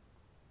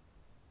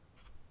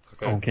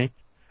 Okay.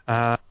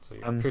 So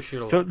you push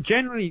your luck. So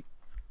generally,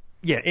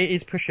 it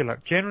is push your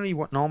luck. Generally,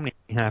 what normally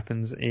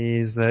happens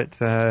is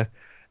that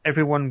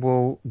everyone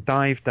will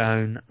dive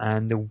down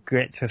and they'll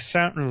get to a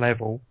certain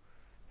level,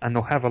 and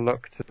they'll have a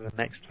look to the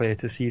next player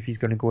to see if he's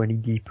going to go any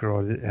deeper.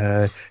 Or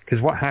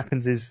because what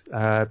happens is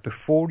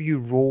before you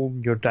roll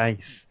your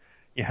dice,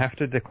 you have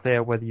to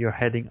declare whether you're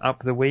heading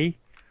up the way,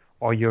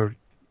 or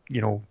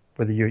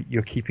whether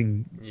you're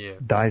keeping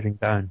diving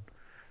down.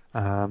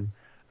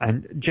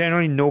 And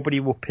generally, nobody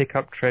will pick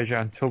up treasure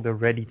until they're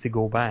ready to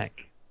go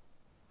back.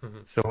 Mm-hmm.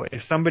 So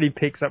if somebody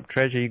picks up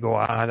treasure, you go,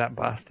 that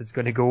bastard's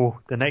going to go.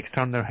 The next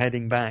turn, they're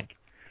heading back.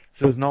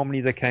 So it's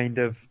normally the kind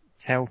of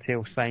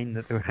telltale sign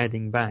that they're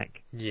heading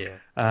back. Yeah.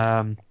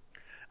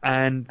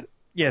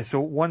 So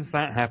once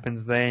that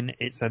happens, then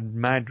it's a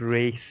mad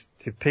race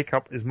to pick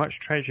up as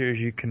much treasure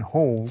as you can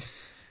hold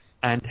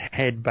and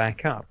head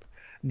back up.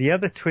 The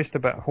other twist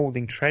about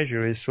holding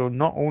treasure is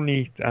not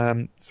only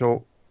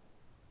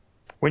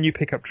when you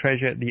pick up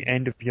treasure at the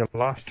end of your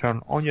last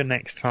turn, on your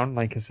next turn,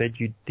 like I said,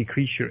 you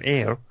decrease your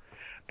air,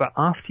 but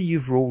after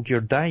you've rolled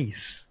your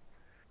dice,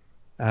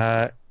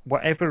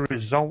 whatever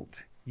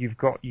result you've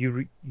got,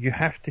 you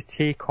have to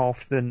take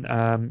off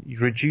you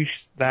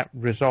reduce that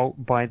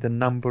result by the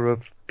number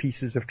of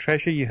pieces of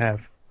treasure you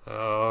have.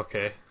 Oh,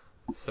 okay.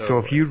 So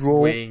if you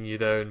roll, weighing you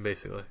down,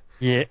 basically.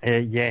 Yeah,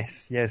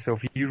 yes. So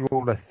if you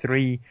roll a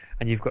 3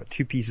 and you've got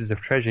 2 pieces of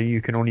treasure,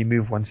 you can only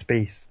move 1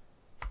 space.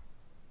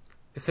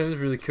 It sounds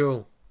really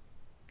cool.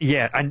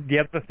 Yeah, and the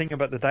other thing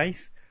about the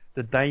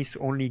dice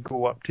only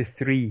go up to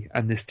 3,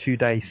 and there's 2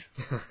 dice.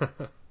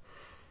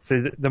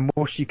 So the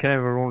most you can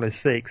ever roll is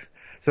 6.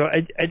 So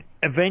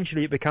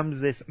eventually it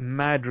becomes this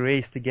mad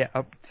race to get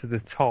up to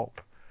the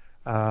top.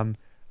 And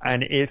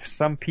if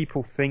some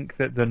people think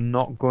that they're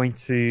not going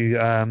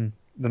to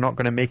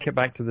make it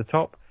back to the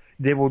top,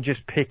 they will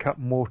just pick up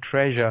more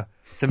treasure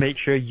to make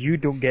sure you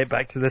don't get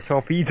back to the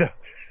top either.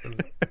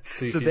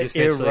 So, the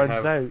air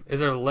runs out. Is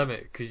there a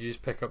limit? Could you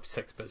just pick up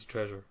 6 bits of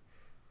treasure?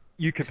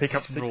 You could pick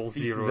up 6 roll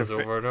zeros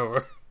over and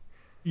over.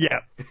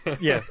 Yeah,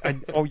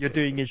 and all you're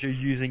doing is you're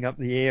using up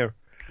the air.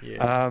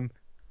 Yeah.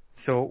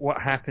 So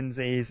what happens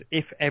is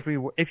if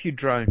you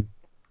drown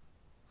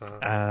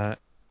at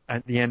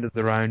the end of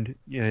the round,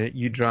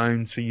 you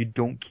drown, so you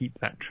don't keep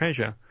that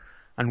treasure.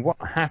 And what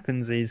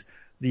happens is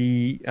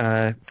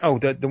the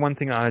one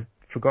thing I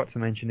forgot to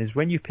mention is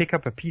when you pick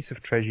up a piece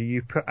of treasure,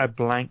 you put a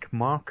blank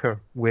marker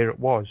where it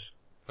was.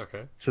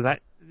 Okay. So the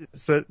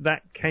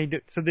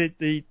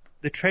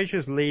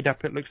treasure's laid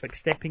up. It looks like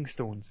stepping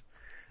stones.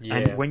 Yeah.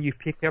 And when you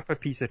pick up a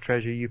piece of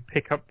treasure, you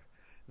pick up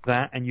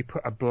that and you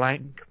put a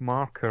blank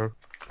marker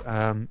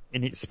in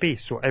its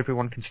space, so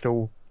everyone can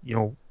still,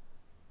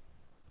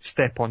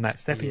 step on that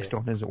stepping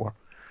stone, as it were.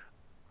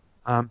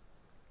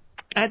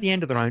 At the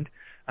end of the round,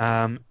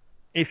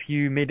 if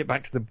you made it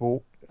back to the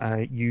boat,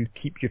 you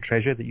keep your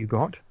treasure that you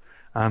got.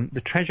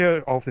 The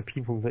treasure of the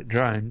people that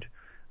drowned,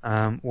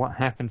 what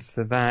happens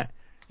to that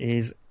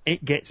is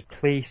it gets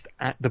placed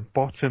at the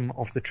bottom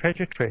of the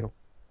treasure trail.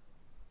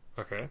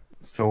 Okay.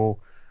 So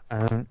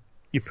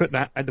you put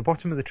that at the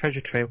bottom of the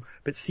treasure trail,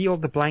 but see all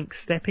the blank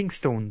stepping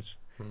stones?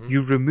 Mm-hmm.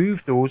 You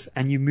remove those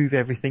and you move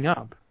everything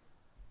up.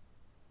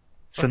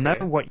 So Okay.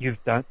 now what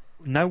you've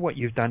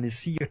done is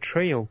see your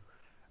trail.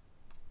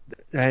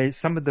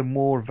 Some of the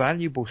more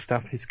valuable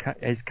stuff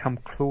has come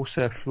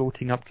closer,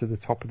 floating up to the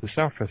top of the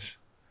surface.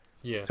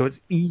 Yeah. So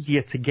it's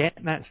easier to get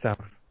that stuff.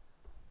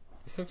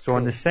 So cool.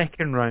 on the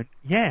second round,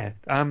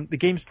 the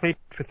game's played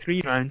for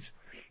 3 rounds.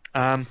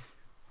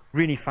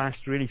 Really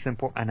fast, really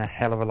simple, and a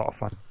hell of a lot of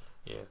fun.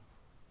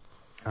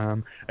 Yeah.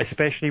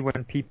 Especially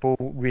when people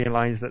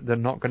realise that they're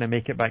not going to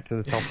make it back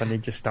to the top and they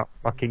just start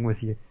fucking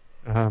with you.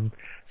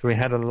 So we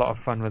had a lot of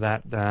fun with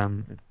that.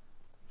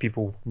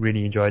 People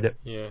really enjoyed it.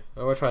 Yeah,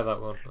 I will try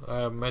that one.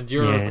 And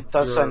it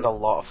does sound a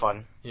lot of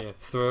fun. Yeah,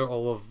 throughout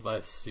all of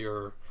this,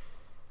 your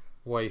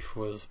wife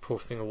was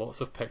posting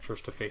lots of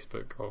pictures to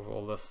Facebook of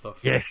all this stuff.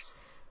 Yes.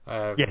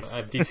 Yes.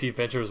 And Deep Sea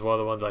Adventure was one of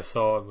the ones I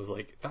saw and was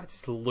like, that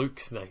just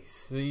looks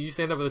nice. And you just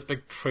end up with this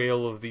big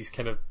trail of these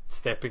kind of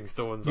stepping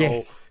stones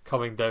all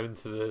coming down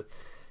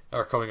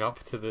coming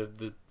up to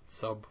the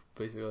sub,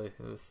 basically.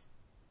 And it's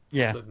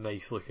just a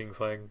nice looking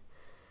thing.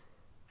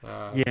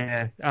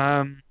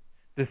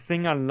 The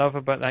thing I love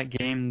about that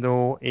game,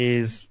 though,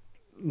 is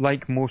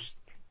like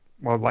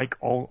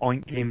all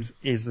Oink games,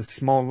 is the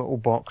small little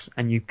box,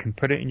 and you can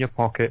put it in your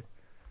pocket,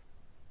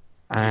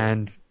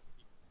 and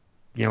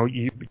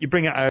you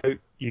bring it out.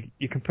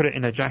 You can put it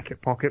in a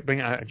jacket pocket, bring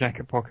it out of a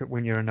jacket pocket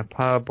when you're in a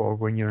pub or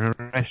when you're in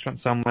a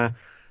restaurant somewhere,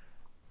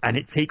 and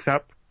it takes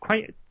up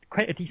quite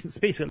a decent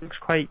space. It looks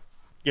quite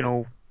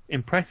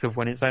impressive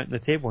when it's out on the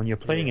table and you're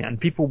playing it, and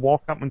people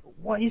walk up and go,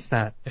 "What is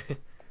that?"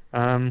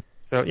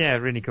 So yeah,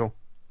 really cool.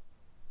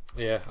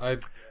 Yeah,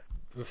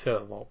 we've said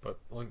it a lot, but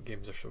Oink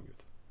games are so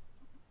good.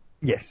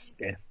 Yes,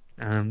 yeah.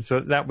 So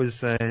that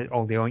was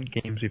all the Oink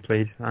games we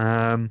played.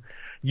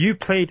 You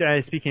played,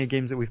 speaking of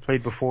games that we've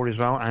played before as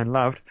well and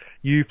loved,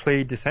 you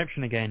played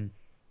Deception again.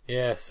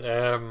 Yes.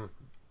 I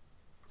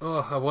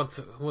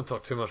won't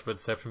talk too much about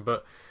Deception,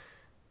 but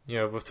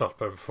we've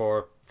talked about it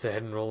before. It's a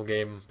hit and roll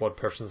game. One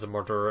person's a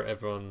murderer,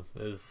 everyone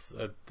is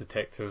a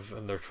detective,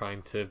 and they're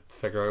trying to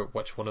figure out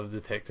which one of the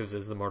detectives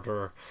is the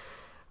murderer.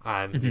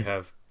 And you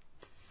have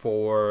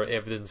 4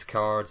 evidence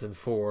cards and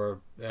 4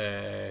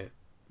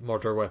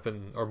 murder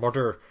weapon or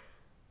murder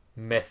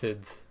method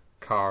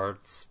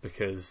cards,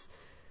 because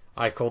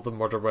I called them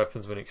murder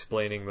weapons when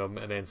explaining them,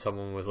 and then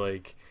someone was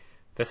like,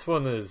 this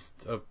one is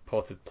a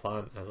potted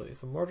plant. I was like,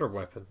 it's a murder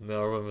weapon. And the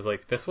other one was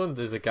like, this one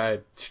is a guy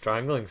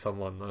strangling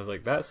someone. I was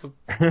like, that's a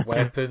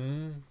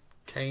weapon,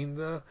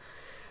 kinda.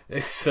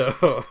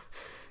 So,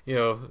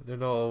 they're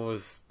not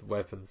always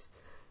weapons.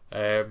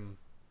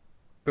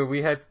 But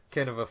we had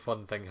kind of a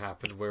fun thing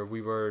happen where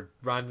we were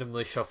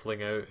randomly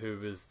shuffling out who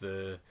was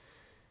the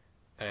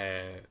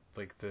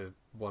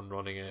one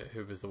running it,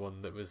 who was the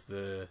one that was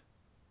the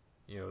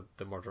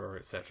the murderer,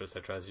 etc.,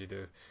 as you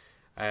do.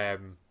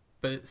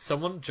 But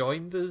someone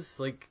joined us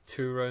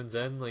 2 rounds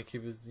in,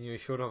 he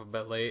showed up a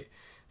bit late.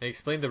 I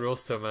explained the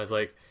rules to him. I was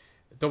like,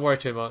 don't worry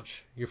too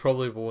much. You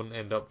probably won't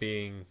end up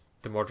being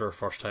the murderer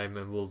first time,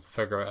 and we'll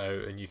figure it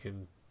out, and you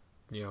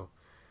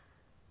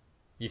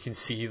can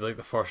see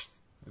the first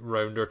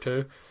round or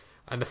 2,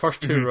 and the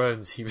first 2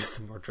 rounds he was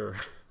the murderer.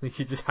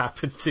 He just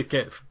happened to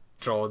get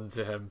drawn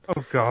to him.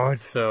 Oh god.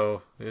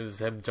 So it was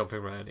him jumping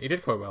around. He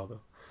did quite well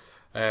though.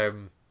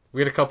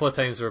 We had a couple of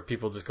times where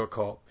people just got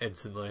caught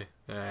instantly,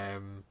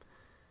 and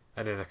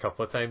then a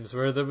couple of times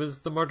where there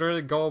was the murderer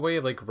that got away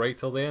right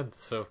till the end.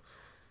 So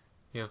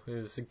it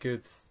was a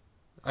good.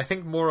 I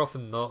think more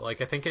often than not, I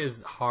think it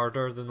is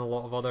harder than a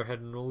lot of other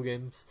hidden role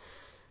games.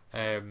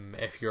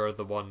 If you're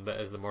the one that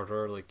is the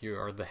murderer, you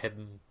are the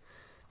hidden.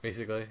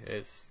 Basically,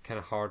 it's kind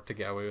of hard to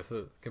get away with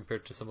it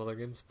compared to some other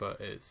games, but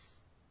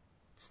it's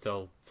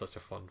still such a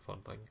fun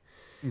thing.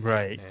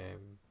 Right.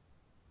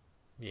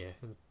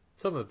 And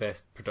some of the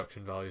best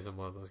production values in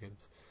one of those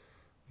games.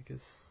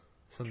 It's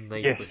a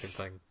nice looking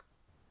thing.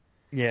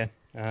 Yeah.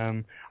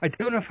 I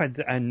don't know if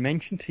I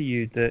mentioned to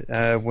you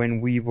that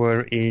when we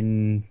were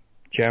in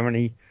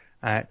Germany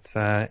at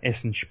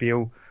Essen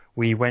Spiel,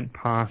 we went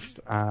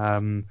past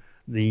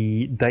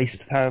the Dice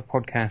Tower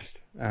podcast.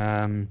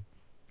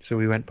 So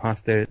we went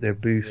past their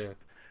booth,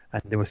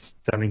 and they were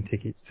selling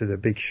tickets to the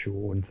big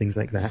show and things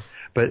like that.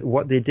 But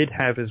what they did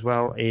have as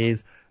well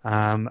is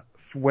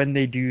when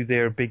they do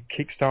their big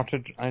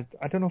Kickstarter,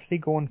 I don't know if they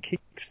go on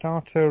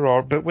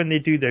Kickstarter but when they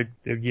do their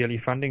yearly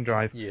funding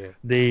drive,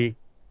 they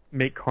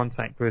make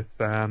contact with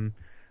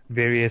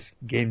various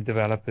game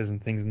developers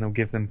and things, and they'll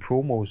give them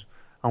promos.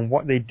 And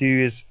what they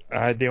do is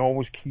they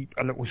always keep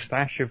a little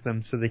stash of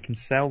them so they can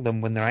sell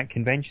them when they're at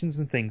conventions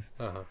and things.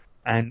 Uh-huh.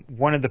 And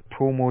one of the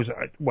promos,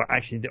 well,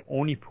 actually the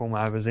only promo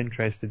I was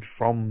interested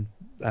from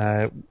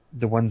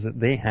the ones that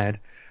they had,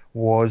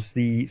 was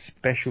the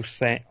special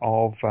set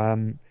of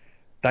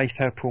Dice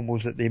Tower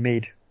promos that they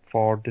made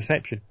for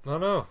Deception. Oh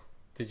no!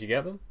 Did you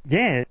get them?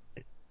 Yeah,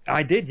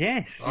 I did.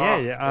 Yes. What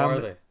are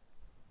they?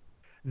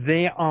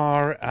 They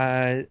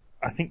are.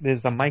 I think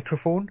there's the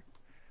microphone.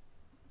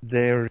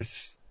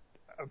 There's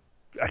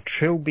a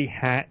Trilby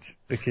hat,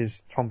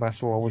 because Tom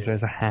Basso always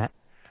wears a hat,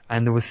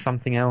 and there was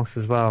something else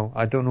as well.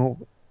 I don't know.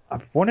 I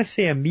want to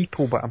say a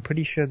meeple, but I'm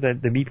pretty sure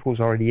that the meeple's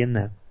already in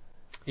there.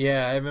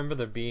 Yeah, I remember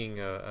there being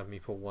a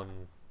meeple one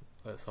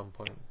at some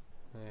point.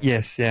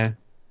 Yes, yeah.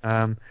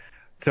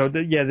 So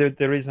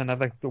there is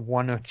another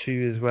one or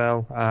two as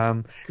well.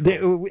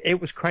 Cool.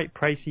 It was quite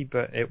pricey,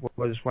 but it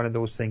was one of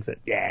those things that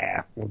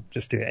we'll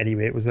just do it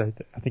anyway. It was I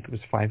think it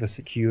was €5 or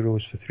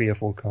 €6 for 3 or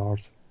 4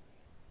 cards.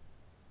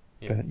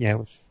 Yeah. But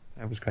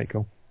it was quite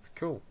cool. It's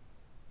cool.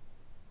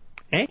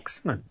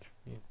 Excellent.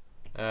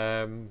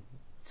 Yeah.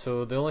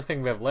 So the only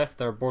thing we have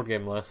left on our board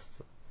game list,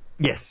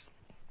 yes,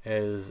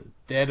 is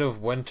Dead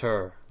of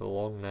Winter: The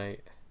Long Night.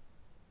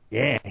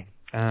 Yeah.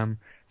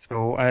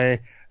 So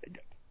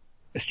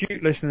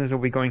astute listeners will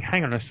be going,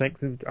 hang on a sec,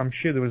 I'm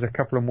sure there was a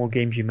couple of more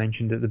games you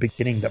mentioned at the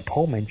beginning that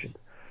Paul mentioned.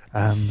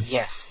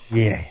 Yes.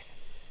 Yeah.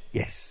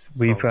 Yes.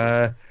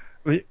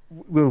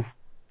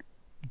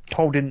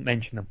 Paul didn't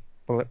mention them.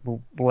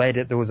 We'll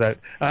edit those out.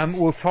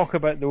 We'll talk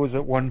about those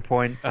at one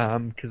point,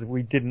 because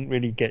we didn't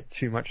really get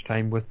too much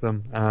time with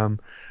them.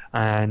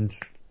 And,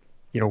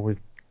 we're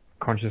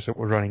conscious that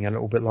we're running a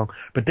little bit long.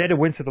 But Dead of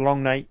Winter: The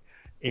Long Night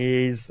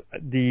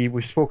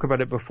we spoke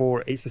about it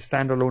before, it's a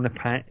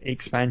standalone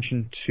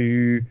expansion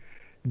to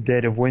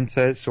Dead of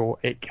Winter, so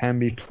it can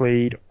be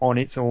played on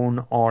its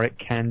own or it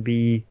can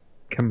be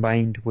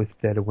combined with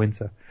Dead of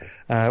Winter.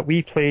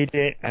 We played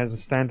it as a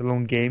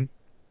standalone game,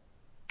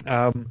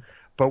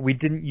 but we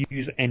didn't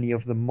use any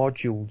of the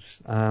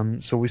modules.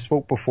 So we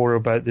spoke before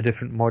about the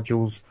different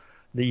modules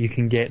that you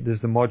can get.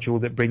 There's the module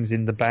that brings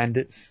in the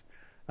bandits,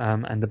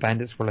 and the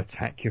bandits will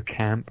attack your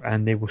camp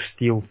and they will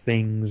steal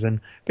things and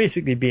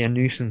basically be a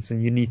nuisance,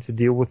 and you need to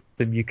deal with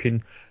them. You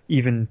can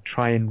even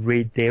try and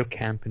raid their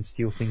camp and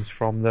steal things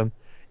from them.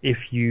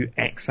 If you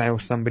exile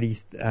somebody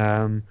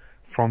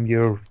from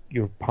your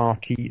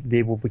party,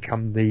 they will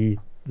become the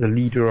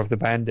leader of the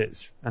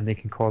bandits and they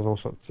can cause all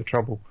sorts of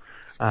trouble.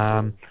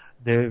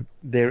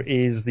 There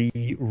is the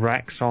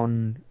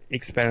Raxon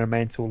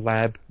experimental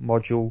lab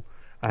module,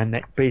 and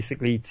that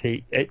basically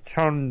it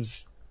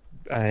turns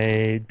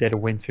Dead of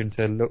Winter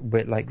into a little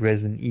bit like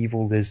Resident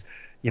Evil. There's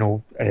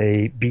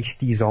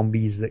beastie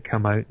zombies that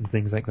come out and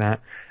things like that,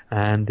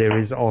 and there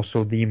is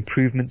also the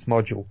improvements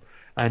module,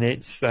 and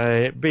it's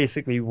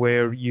basically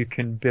where you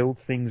can build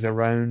things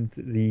around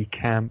the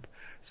camp.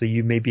 So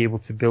you may be able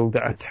to build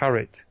a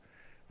turret,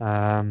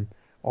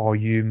 or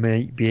you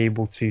may be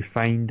able to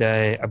find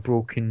a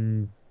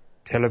broken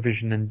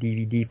television and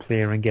DVD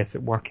player and get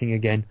it working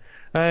again.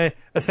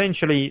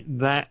 Essentially,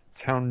 that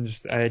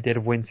turns Dead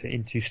of Winter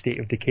into State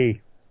of Decay.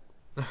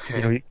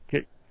 Okay.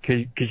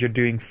 Because you're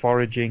doing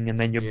foraging and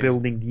then you're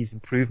building these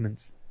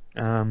improvements.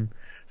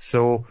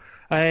 So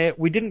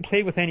we didn't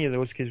play with any of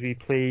those because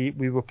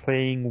we were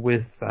playing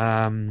with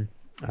friend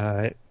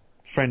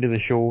of the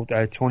show,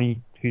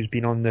 Tony, who's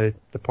been on the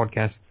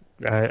podcast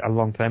a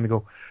long time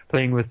ago,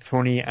 playing with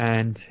Tony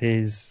and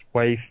his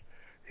wife,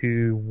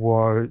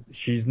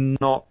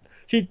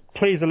 she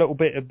plays a little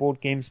bit of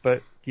board games,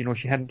 but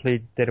she hadn't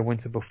played Dead of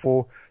Winter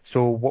before.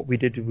 So what we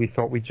did, we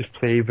thought we'd just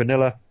play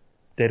vanilla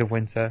Dead of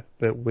Winter,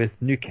 but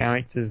with new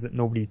characters that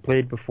nobody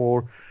played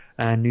before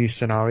and new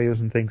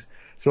scenarios and things.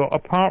 So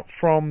apart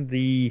from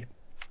the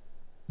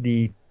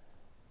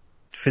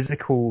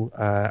physical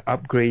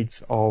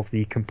upgrades of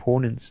the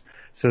components,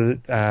 so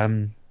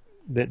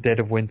that Dead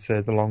of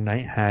Winter: The Long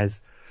Night has,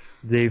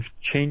 they've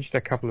changed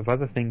a couple of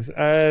other things.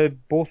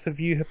 Both of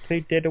you have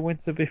played Dead of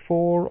Winter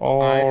before,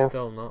 or I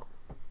still not.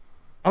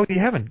 Oh, you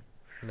haven't?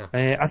 No.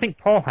 I think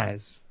Paul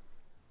has.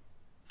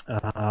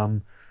 But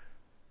I'm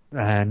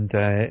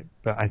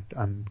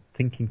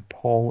thinking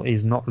Paul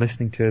is not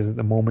listening to us at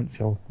the moment,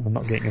 so I'm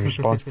not getting a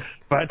response.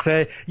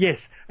 But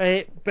yes.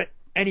 But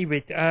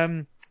anyway,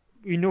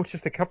 we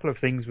noticed a couple of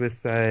things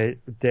with Dead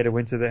of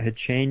Winter that had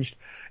changed,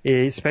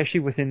 especially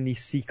within the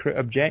secret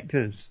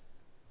objectives.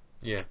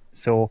 Yeah.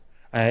 So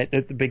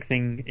the big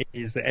thing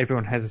is that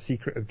everyone has a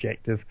secret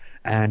objective,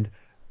 and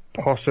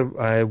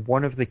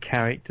one of the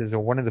characters or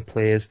one of the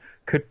players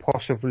could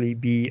possibly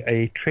be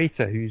a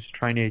traitor who's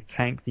trying to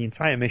tank the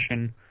entire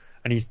mission,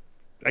 and he's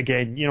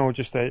again,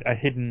 just a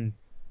hidden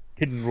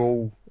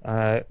role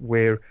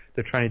where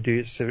they're trying to do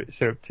it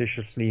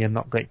surreptitiously and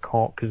not get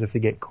caught, because if they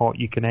get caught,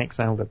 you can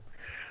exile them.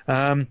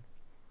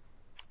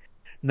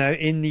 Now,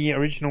 in the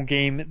original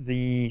game,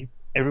 the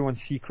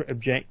everyone's secret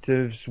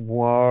objectives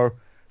were,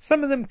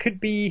 some of them could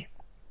be,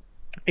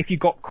 if you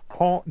got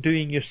caught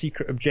doing your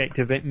secret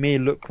objective, it may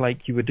look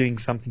like you were doing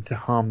something to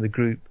harm the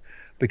group,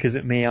 because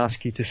it may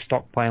ask you to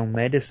stockpile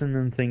medicine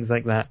and things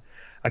like that.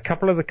 A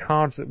couple of the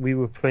cards that we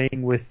were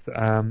playing with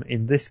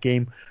in this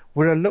game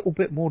were a little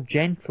bit more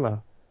gentler.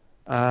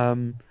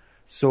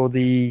 So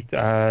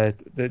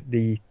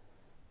the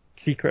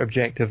secret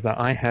objective that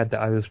I had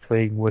that I was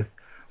playing with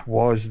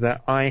was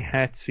that I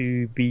had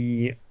to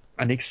be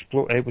an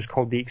explorer. It was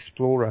called the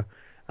Explorer,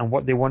 and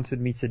what they wanted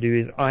me to do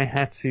is I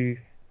had to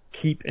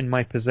keep in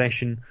my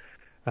possession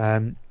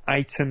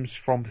items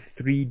from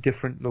 3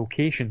 different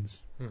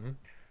locations.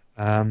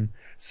 Mm-hmm.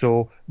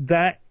 So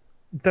that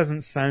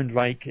doesn't sound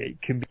like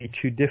it can be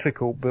too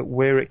difficult, but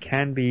where it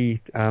can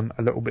be a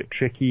little bit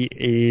tricky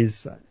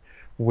is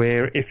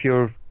where, if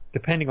you're,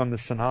 depending on the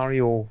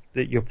scenario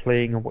that you're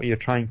playing and what you're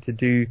trying to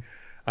do,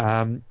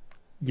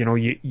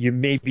 you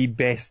may be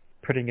best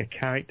putting a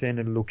character in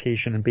a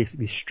location and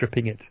basically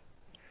stripping it.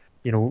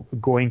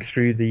 Going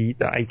through the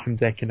item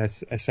deck in a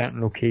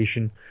certain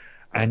location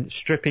and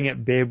stripping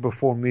it bare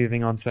before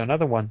moving on to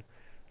another one.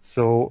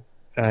 So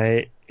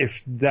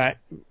that's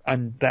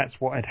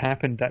what had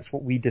happened, that's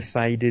what we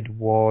decided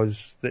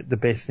was that the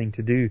best thing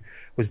to do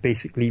was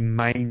basically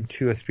mine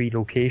 2 or 3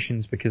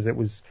 locations, because it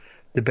was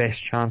the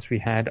best chance we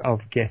had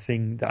of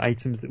getting the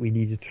items that we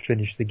needed to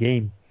finish the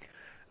game.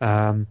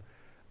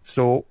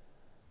 So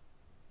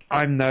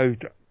I'm now,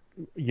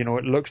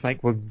 it looks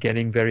like we're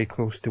getting very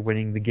close to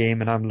winning the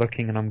game, and I'm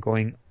looking and I'm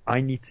going, I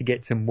need to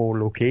get to more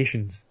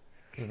locations.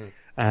 Mm-hmm.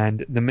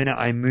 And the minute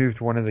I moved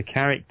one of the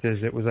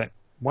characters, it was like,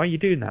 why are you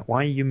doing that?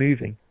 Why are you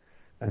moving?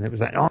 And it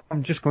was like, oh,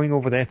 I'm just going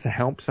over there to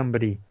help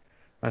somebody.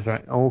 I was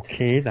like,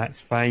 okay,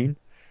 that's fine.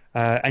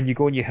 And you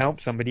go and you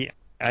help somebody,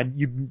 and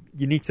you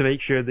need to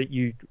make sure that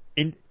you,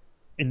 in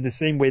the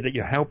same way that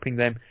you're helping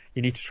them,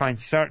 you need to try and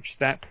search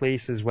that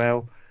place as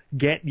well.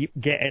 Get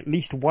at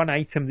least one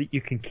item that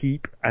you can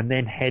keep, and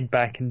then head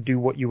back and do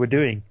what you were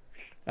doing.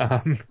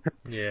 So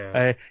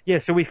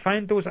we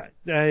found those,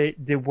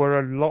 they were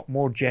a lot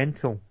more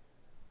gentle.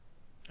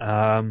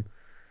 And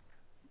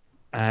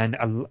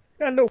a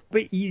little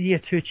bit easier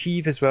to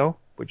achieve as well,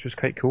 which was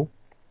quite cool.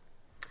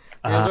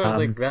 Yeah,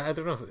 like that. I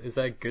don't know. Is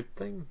that a good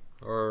thing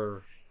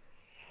or?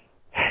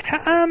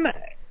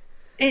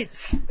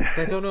 It's.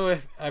 I don't know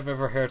if I've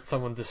ever heard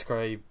someone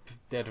describe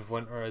Dead of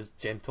Winter as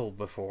gentle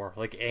before,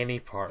 like any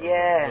part.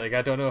 Yeah. Of it. Like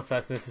I don't know if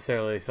that's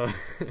necessarily so.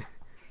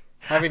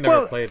 Having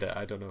never played it,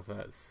 I don't know if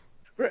that's.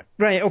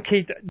 Right.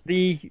 Okay.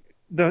 The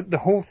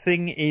whole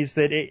thing is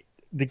that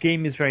the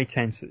game is very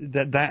tense.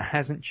 That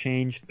hasn't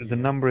changed. The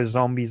number of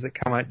zombies that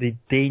come out, the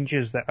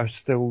dangers that are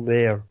still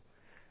there.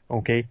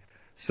 Okay,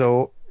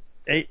 so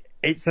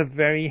it's a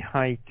very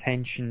high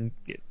tension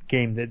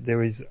game. That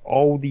there is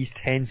all these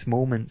tense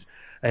moments,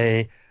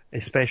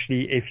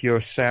 especially if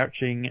you're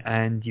searching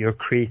and you're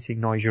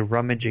creating noise, you're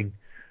rummaging.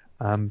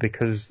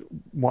 Because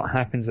what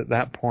happens at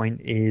that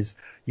point is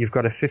you've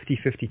got a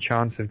 50-50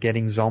 chance of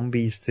getting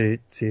zombies to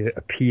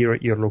appear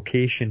at your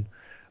location.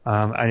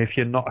 And if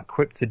you're not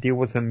equipped to deal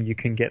with them, you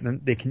can get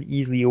them. They can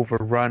easily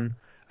overrun,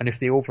 and if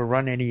they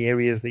overrun any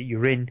areas that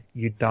you're in,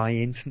 you die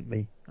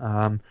instantly.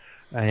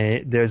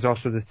 There's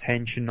also the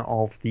tension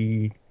of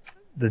the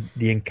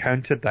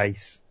encounter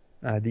dice,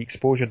 the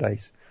exposure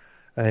dice,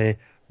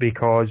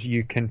 because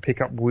you can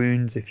pick up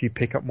wounds. If you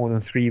pick up more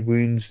than 3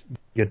 wounds,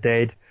 you're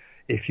dead.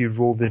 If you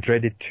roll the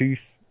dreaded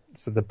tooth,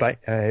 so the bite,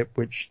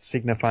 which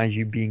signifies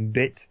you being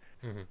bit,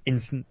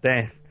 instant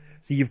death.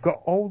 So you've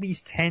got all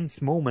these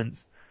tense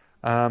moments.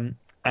 And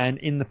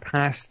in the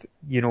past,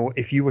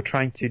 if you were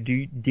trying to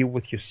deal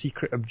with your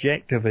secret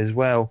objective as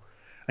well,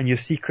 and your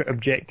secret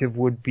objective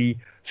would be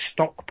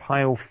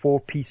stockpile 4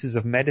 pieces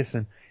of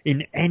medicine.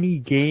 In any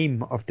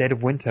game of Dead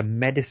of Winter,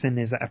 medicine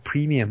is at a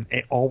premium.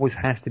 It always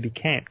has to be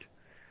kept.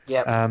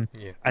 Yep.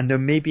 And there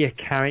may be a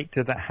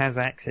character that has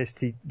access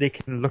to, they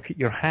can look at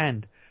your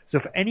hand. So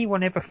if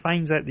anyone ever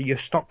finds out that you're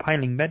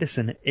stockpiling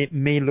medicine, it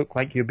may look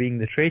like you're being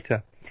the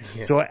traitor.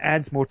 Yeah. So it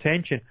adds more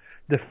tension.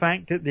 The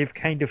fact that they've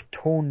kind of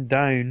toned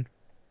down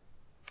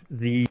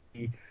the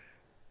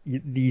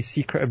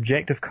secret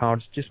objective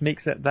cards just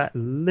makes it that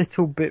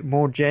little bit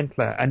more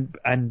gentler.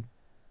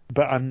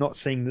 But I'm not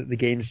saying that the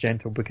game's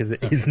gentle, because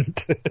it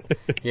isn't.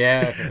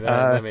 Yeah,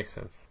 that makes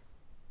sense.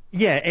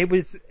 Yeah,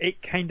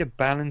 it kind of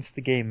balanced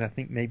the game. I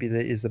think maybe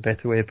that is the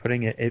better way of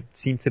putting it. It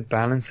seemed to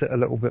balance it a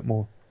little bit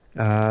more.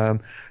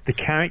 The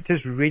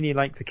characters, really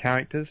like the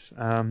characters.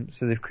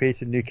 So they've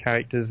created new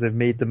characters. They've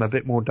made them a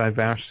bit more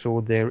diverse.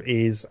 So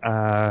there's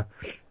a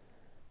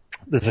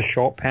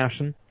short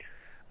person,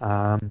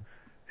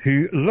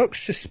 who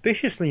looks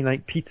suspiciously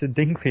like Peter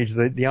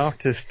Dinklage. The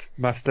artist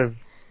must have,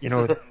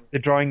 they're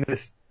drawing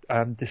this,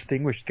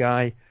 distinguished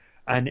guy,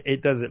 and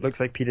it looks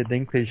like Peter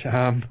Dinklage.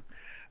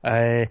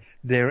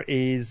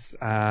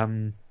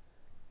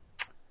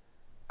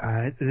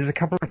 There's a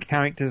couple of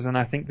characters, and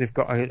I think they've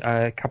got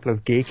a couple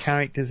of gay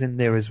characters in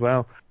there as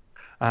well.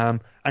 And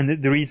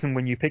the reason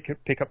when you pick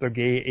up their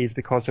gay is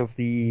because of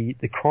the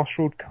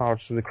crossroad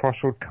cards. So the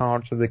crossroad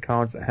cards are the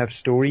cards that have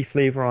story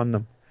flavor on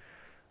them.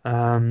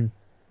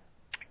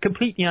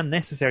 Completely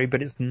unnecessary,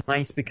 but it's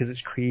nice because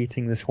it's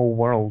creating this whole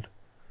world.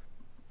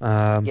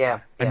 And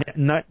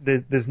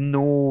there's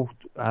no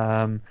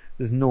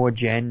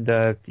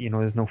agenda,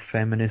 there's no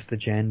feminist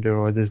agenda,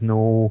 or there's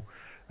no,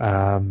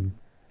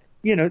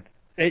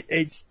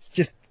 it's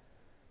just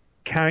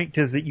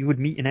characters that you would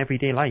meet in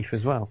everyday life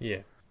as well. Yeah.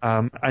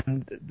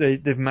 And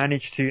they've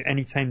managed to,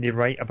 anytime they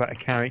write about a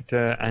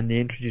character and they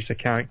introduce a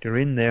character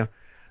in there,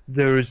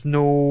 there is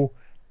no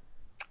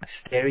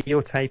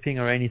stereotyping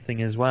or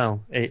anything as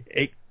well.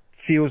 It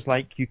feels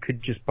like you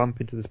could just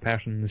bump into this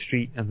person in the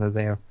street and they're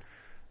there,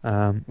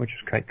 which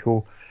is quite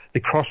cool.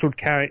 The Crossroad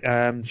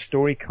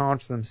story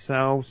cards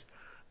themselves,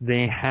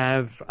 they've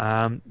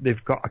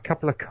got a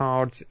couple of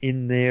cards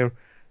in there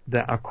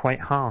that are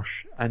quite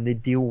harsh, and they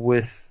deal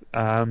with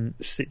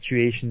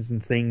situations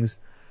and things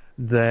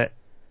that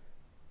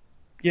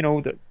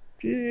that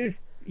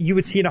you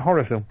would see in a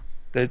horror film.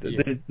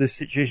 The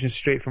situation is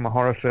straight from a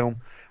horror film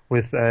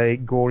with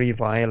gory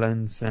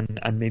violence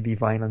and maybe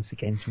violence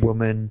against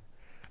women.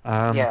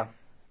 Quite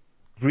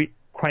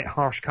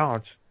harsh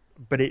cards,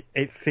 but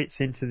it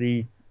fits into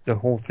the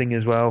whole thing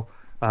as well.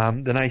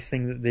 The nice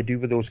thing that they do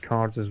with those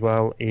cards as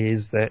well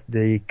is that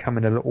they come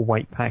in a little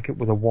white packet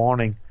with a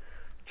warning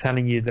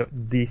telling you that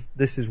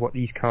this is what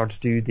these cards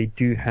do. They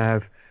do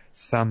have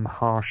some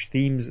harsh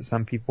themes that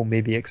some people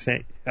may be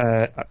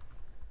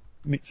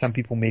some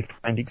people may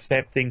find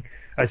upsetting.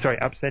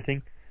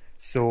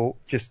 So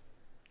just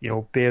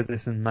bear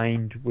this in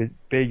mind,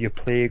 bear your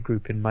player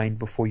group in mind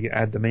before you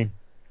add them in.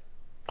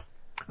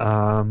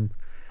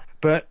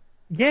 But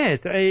yeah,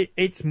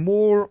 it's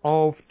more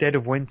of Dead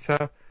of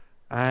Winter,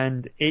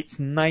 and it's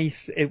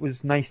nice. It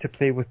was nice to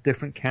play with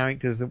different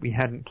characters that we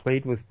hadn't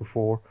played with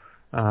before,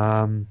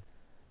 and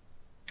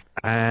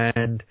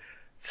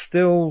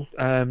still.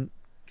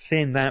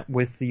 Saying that,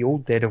 with the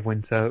old Dead of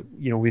Winter,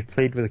 we've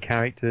played with the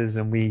characters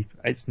and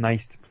it's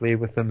nice to play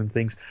with them and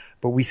things,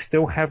 but we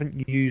still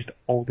haven't used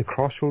all the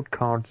Crossroad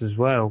cards as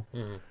well.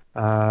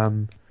 Mm-hmm.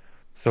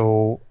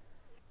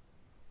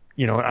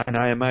 And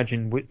I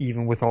imagine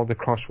even with all the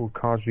Crossroad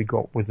cards we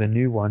got with the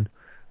new one,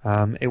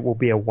 it will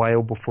be a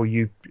while before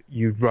you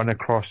run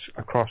across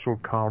a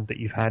Crossroad card that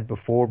you've had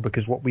before,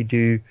 because what we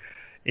do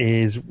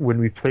is when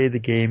we play the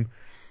game,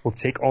 we'll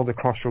take all the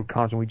Crossroad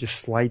cards and we just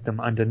slide them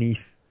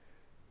underneath.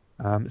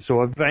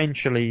 So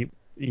eventually,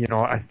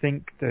 I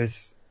think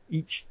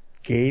each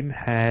game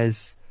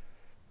has,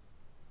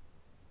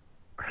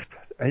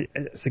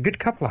 it's a good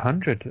couple of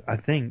hundred, I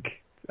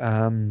think,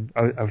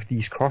 of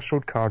these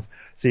Crossroad cards.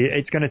 So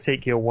it's going to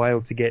take you a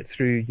while to get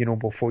through,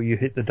 before you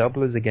hit the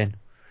doublers again.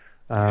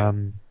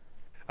 And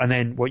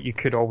then what you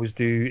could always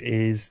do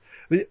is,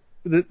 the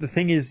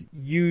thing is,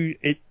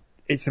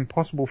 it's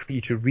impossible for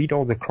you to read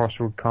all the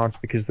Crossroad cards,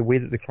 because the way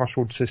that the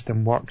Crossroad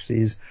system works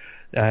is,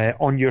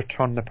 on your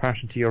turn, the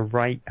person to your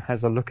right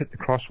has a look at the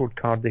Crossroad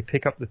card. They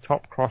pick up the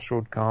top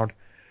Crossroad card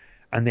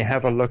and they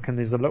have a look, and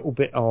there's a little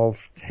bit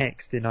of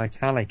text in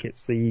italic.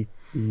 It's the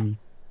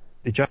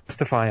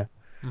justifier.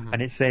 Mm-hmm.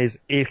 And it says,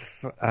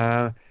 if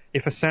a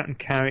certain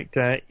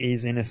character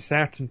is in a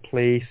certain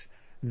place,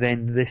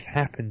 then this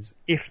happens.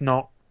 If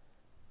not,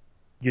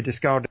 you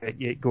discard it,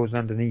 it goes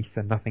underneath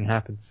and nothing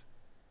happens.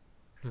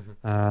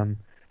 Mm-hmm.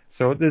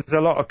 So there's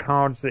a lot of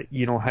cards that,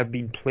 have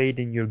been played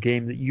in your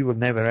game that you will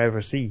never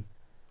ever see.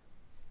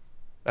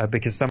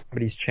 Because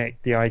somebody's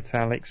checked the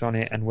italics on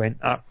it and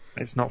went,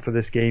 it's not for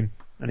this game,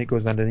 and it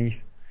goes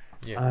underneath.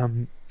 Yeah.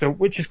 So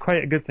which is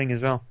quite a good thing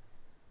as well.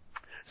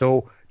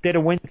 So Dead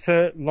of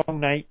Winter, Long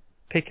Night,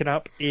 pick it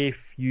up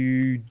if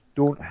you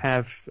don't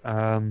have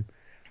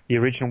the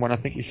original one. I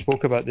think we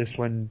spoke about this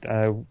when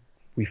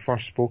we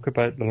first spoke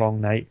about the Long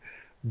Night,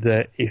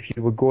 that if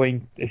you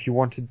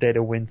wanted Dead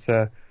of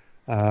Winter,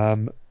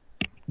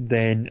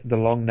 then the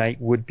Long Night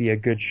would be a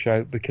good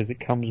shout, because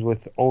it comes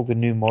with all the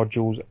new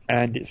modules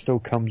and it still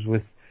comes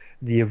with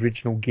the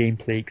original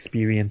gameplay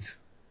experience.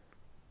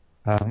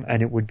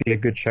 And it would be a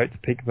good shout to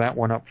pick that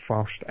one up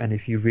first, and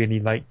if you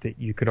really liked it,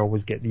 you could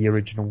always get the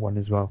original one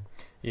as well.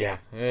 Yeah,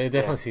 it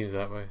definitely seems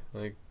that way.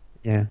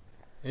 Yeah.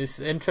 It's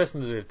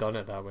interesting that they've done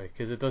it that way,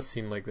 because it does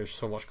seem like there's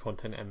so much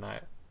content in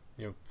that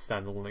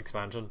standalone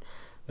expansion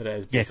that it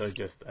is basically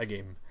just a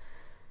game.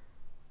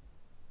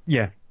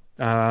 Yeah.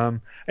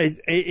 It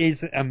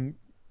is,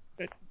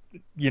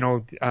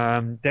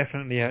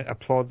 definitely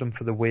applaud them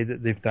for the way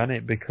that they've done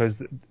it,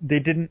 because they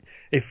didn't,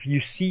 if you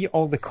see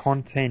all the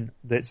content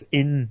that's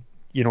in,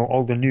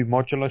 all the new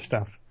modular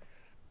stuff,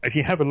 if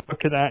you have a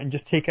look at that and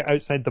just take it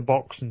outside the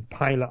box and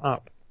pile it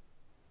up,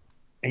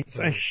 it's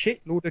a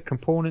shitload of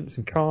components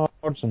and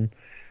cards and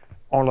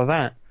all of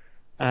that.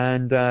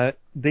 And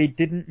they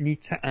didn't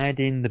need to add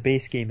in the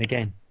base game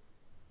again.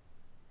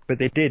 But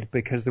they did,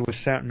 because there were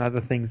certain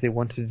other things they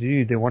wanted to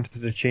do. They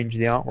wanted to change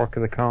the artwork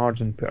of the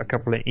cards and put a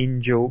couple of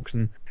in-jokes.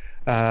 And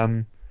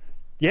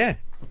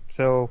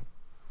so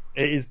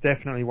it is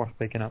definitely worth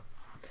picking up.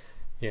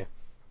 Yeah.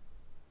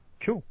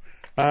 Cool.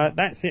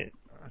 That's it,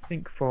 I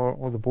think, for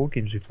all the board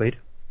games we played.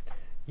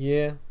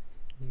 Yeah.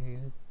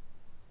 Do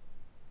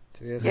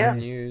we have some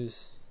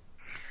news?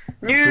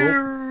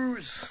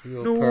 News!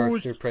 Real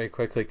was... through pretty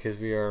quickly because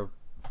we are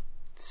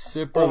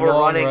super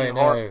Overrunning long right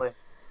horribly.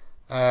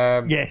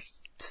 now.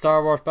 Yes.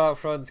 Star Wars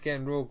Battlefront's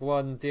getting Rogue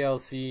One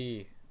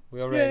DLC.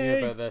 We already knew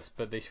Yay. about this,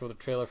 but they showed a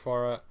trailer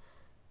for it.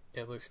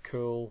 It looks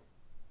cool.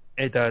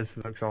 It does.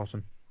 It looks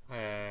awesome.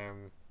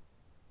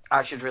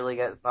 I should really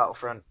get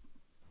Battlefront.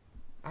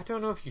 I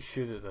don't know if you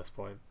should at this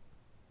point.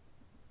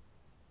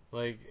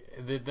 Like,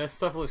 this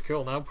stuff looks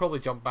cool, and I'll probably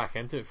jump back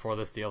into it for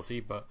this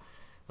DLC, but,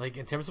 like,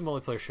 in terms of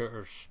multiplayer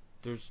shooters,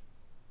 there's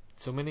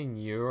so many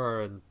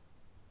newer and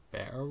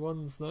better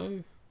ones now.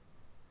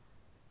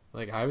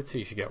 Like, I would say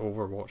you should get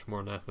Overwatch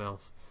more than anything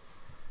else.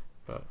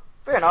 But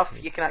Fair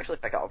enough, you can actually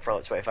pick it up for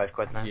like 25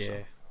 quid now. yeah,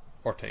 So.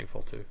 or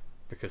Titanfall 2,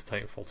 because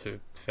Titanfall 2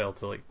 fell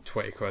to like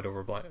 20 quid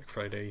over Black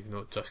Friday, even though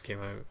it just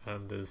came out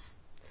and is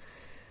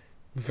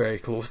very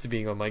close to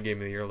being on my Game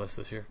of the Year list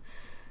this year.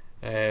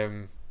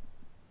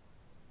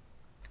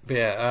 But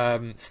yeah,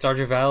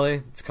 Stardew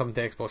Valley, it's coming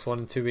to Xbox One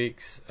in 2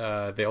 weeks.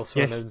 They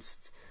also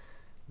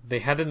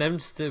had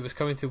announced it was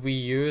coming to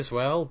Wii U as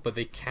well, but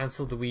they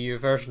cancelled the Wii U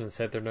version and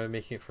said they're now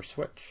making it for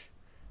Switch.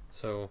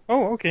 So,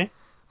 Oh, okay.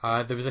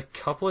 there was a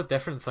couple of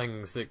different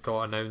things that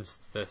got announced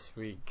this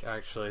week,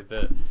 actually,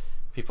 that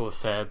people have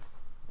said.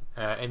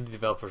 Indie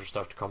developers are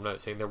starting to come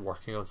out saying they're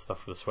working on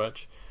stuff for the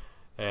Switch.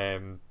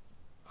 God,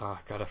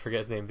 I forget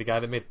his name. The guy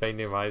that made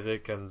Binding of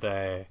Isaac and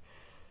Super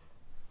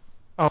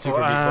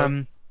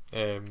Meat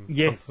Boy.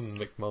 Yes.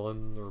 Something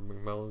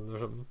McMullen or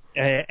something.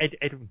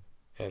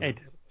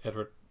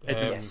 Edward.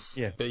 Yes.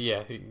 Yeah. But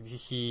yeah,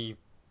 he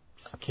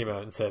came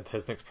out and said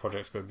his next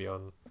project's going to be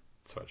on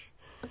Switch.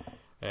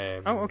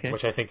 Okay.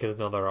 Which I think is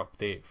another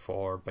update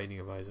for Binding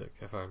of Isaac,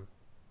 if I'm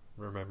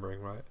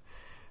remembering right.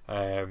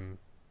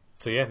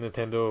 So yeah,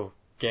 Nintendo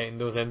getting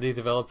those indie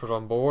developers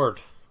on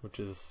board, which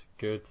is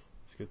good.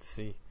 It's good to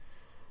see.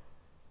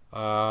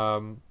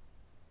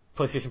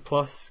 PlayStation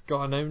Plus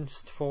got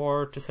announced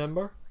for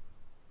December.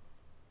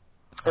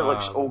 It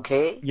looks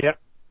okay. Yep.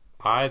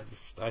 I'd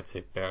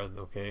say better than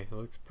okay. It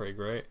looks pretty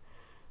great.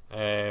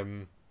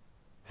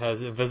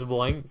 Has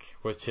Invisible Ink,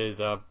 which is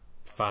a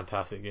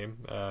fantastic game.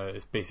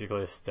 It's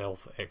basically a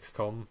stealth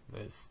XCOM.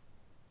 It's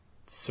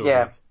so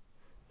good.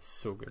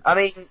 So good. I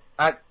mean,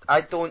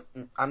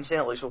 I'm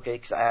saying it looks okay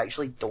because I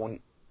actually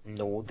don't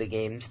know the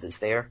games that's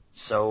there,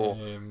 so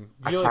You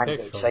I liked can't get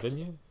XCOM, excited.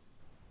 didn't you?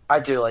 I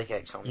do like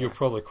XCOM. You'll Yeah.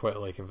 probably quite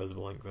like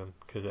Invisible Ink then,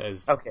 because it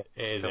is Okay,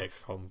 cool.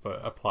 XCOM,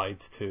 but applied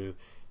to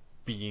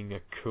being a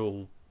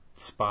cool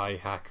spy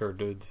hacker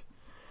dude.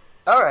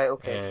 Alright,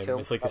 okay, cool.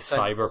 It's like That a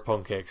sounds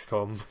cyberpunk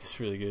XCOM. It's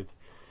really good.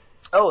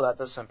 Oh, that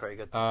does sound pretty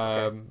good.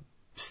 Okay.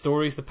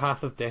 Stories: The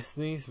Path of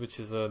Destinies, which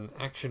is an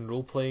action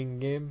role-playing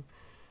game.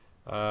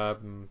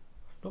 I've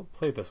not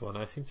played this one.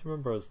 I seem to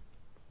remember us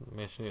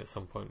mentioning it at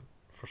some point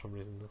for some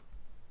reason though.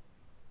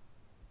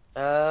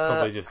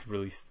 Probably just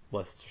release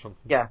lists or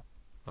something. Yeah.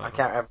 I I don't know.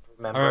 can't ever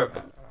remember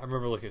it. I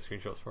remember looking at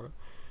screenshots for it.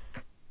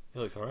 It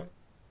looks alright.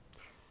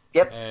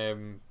 Yep.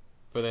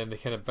 But then the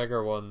kind of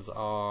bigger ones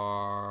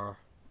are.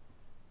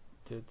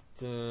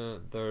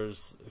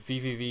 There's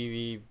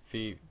VVVV.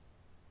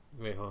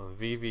 Wait, hold on.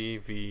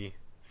 VVVVVV.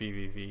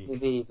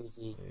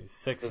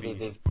 6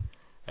 V's.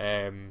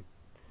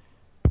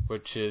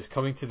 Which is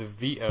coming to the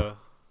Vita.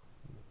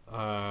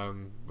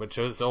 Which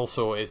is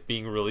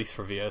being released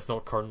for Vita. It's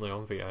not currently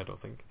on Vita, I don't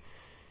think.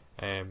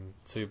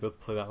 So you'll be able to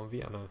play that on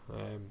Vita now.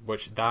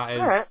 Which that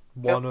is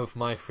one of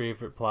my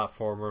favourite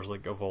platformers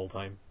like of all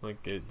time.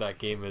 Like that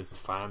game is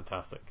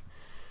fantastic.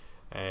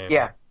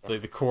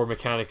 The core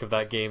mechanic of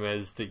that game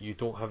is that you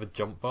don't have a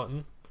jump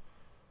button.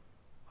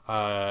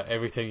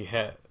 Every time you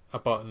hit a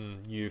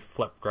button, you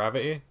flip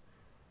gravity,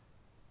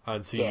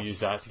 and so you use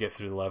that to get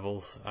through the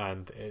levels,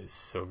 and it's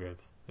so good.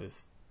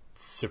 It's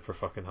super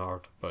fucking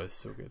hard, but it's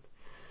so good.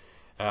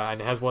 And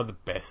it has one of the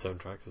best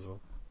soundtracks as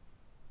well.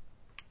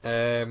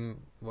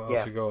 What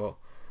else we got?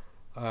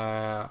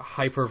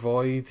 Hyper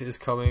Void is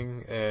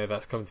coming.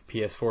 That's coming to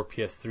PS4,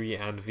 PS3,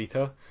 and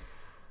Vita.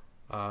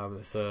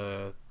 It's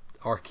a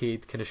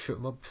arcade kind of shoot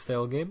 'em up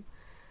style game.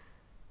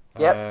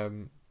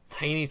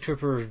 Tiny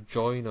Troopers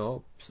Joint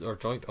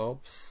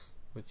Ops,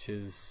 which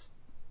is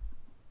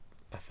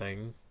a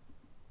thing.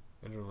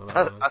 I don't know what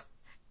that one is.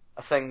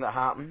 A thing that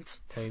happened.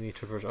 Tiny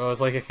Troopers. Oh, it's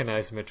like a kind of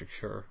isometric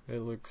shooter. It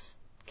looks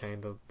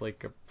kind of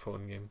like a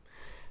phone game.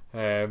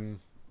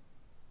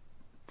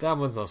 That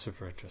one's not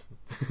super interesting.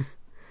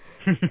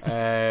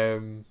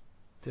 And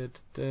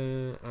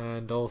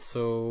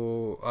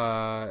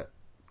also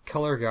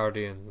Color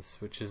Guardians,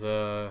 which is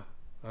a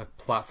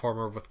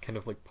platformer with kind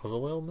of like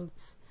puzzle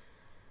elements.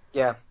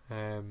 Yeah.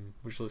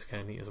 Which looks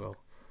kind of neat as well.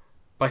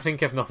 But I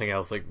think if nothing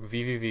else, like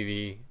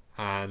VVVV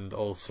and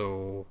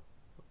also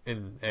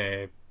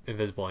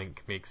Invisible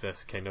Ink makes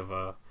this kind of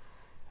a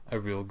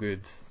real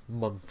good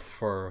month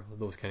for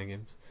those kind of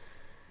games.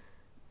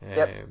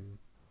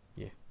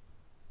 Yeah.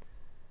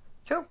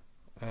 Cool.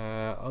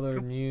 Other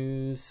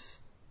news.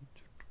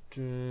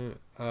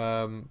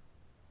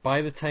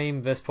 By the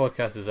time this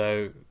podcast is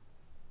out,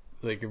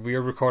 like we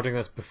are recording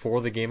this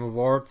before the Game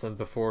Awards and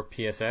before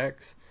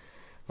PSX,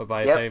 but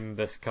by the time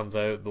this comes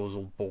out, those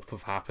will both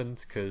have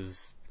happened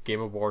because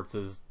Game Awards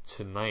is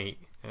tonight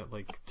at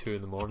like 2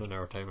 in the morning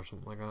our time or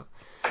something like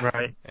that.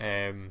 Right.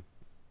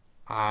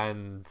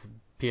 And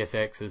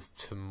PSX is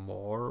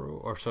tomorrow,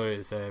 or sorry,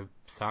 it's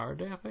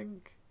Saturday, I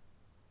think.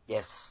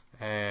 Yes.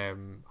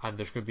 And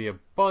there's going to be a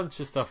bunch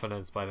of stuff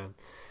announced by then.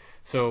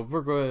 So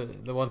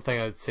the one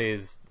thing I'd say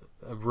is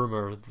a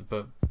rumor,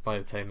 but by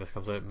the time this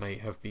comes out, it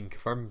might have been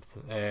confirmed.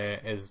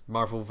 Is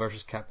Marvel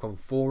vs. Capcom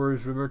 4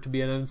 is rumored to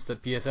be announced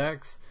at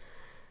PSX.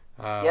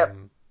 Yep.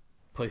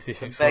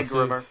 PlayStation It's a big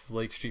exclusive, rumor.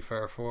 like Street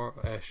Fighter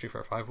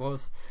 5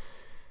 was.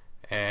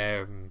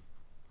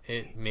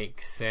 It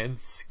makes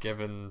sense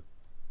given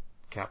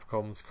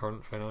Capcom's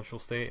current financial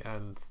state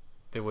and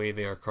the way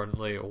they are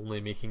currently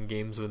only making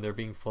games when they're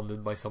being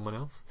funded by someone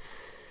else.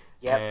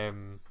 Yep.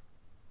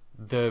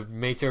 The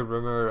major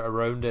rumor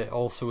around it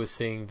also is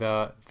saying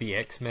that the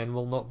X-Men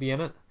will not be in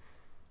it,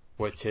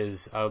 which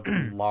is a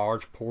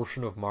large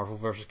portion of Marvel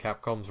vs.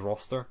 Capcom's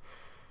roster.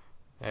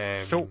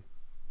 So,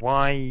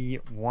 why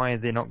are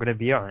they not going to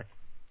be on it?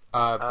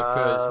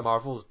 Because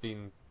Marvel's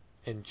been,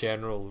 in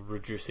general,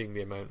 reducing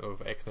the amount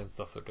of X-Men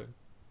stuff they're doing.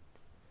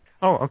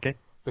 Oh, okay.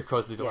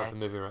 Because they don't have the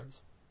movie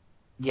rights.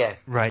 Yeah.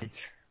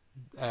 Right.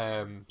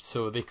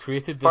 So they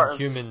created the Part of-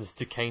 Inhumans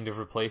to kind of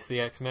replace the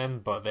X-Men,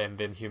 but then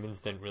the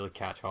Inhumans didn't really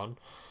catch on.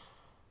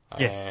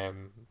 Yes.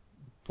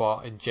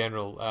 But in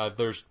general,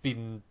 there's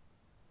been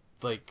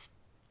like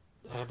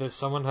there's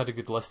someone had a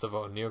good list of it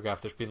on NeoGAF.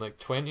 There's been like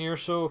 20 or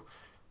so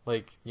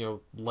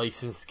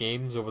licensed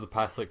games over the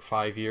past like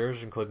 5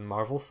 years, including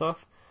Marvel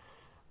stuff.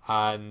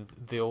 And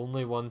the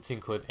only one to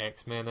include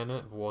X-Men in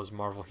it was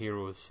Marvel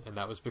Heroes, and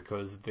that was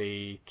because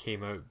they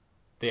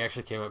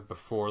actually came out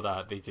before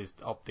that. They just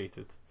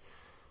updated.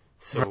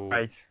 So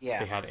Right. Yeah.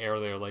 they had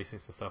earlier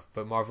licensing and stuff,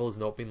 but Marvel has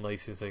not been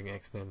licensing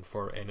X-Men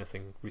for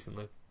anything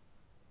recently.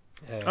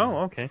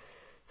 Oh, okay.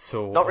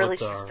 So Not really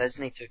odds since are,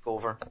 Disney took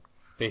over.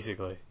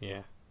 basically,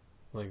 yeah.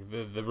 Like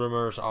the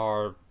rumors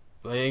are,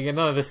 like,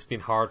 none of this has been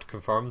hard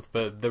confirmed,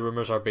 but the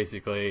rumors are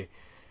basically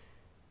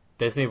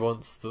Disney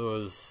wants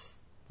those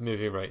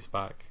movie rights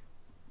back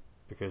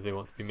because they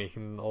want to be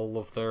making all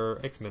of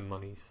their X-Men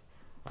monies,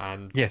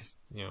 and Yes.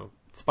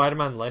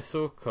 Spider-Man less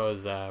so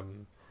because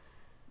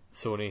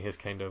Sony has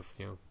kind of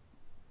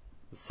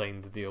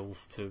signed the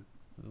deals to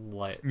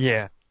let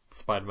Yeah.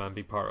 Spider-Man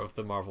be part of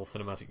the Marvel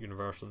Cinematic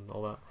Universe and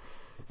all that.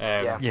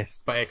 Yeah.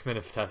 Yes. But X-Men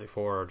and Fantastic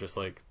Four are just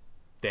like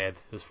dead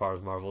as far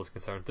as Marvel is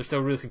concerned. They're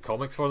still releasing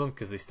comics for them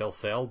because they still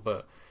sell,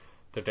 but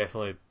they're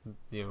definitely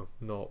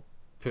not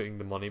putting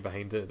the money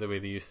behind it the way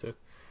they used to.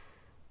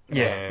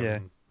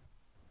 Yes.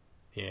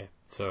 Yeah.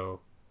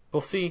 So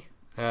we'll see.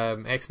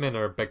 X-Men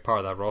are a big part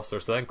of that roster,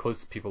 so that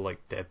includes people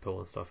like Deadpool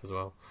and stuff as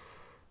well.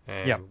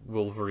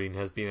 Wolverine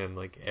has been in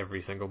like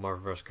every single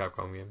Marvel vs.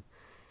 Capcom game.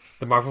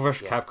 The Marvel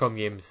vs. Capcom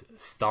games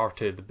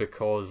started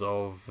because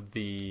of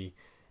the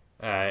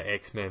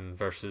X-Men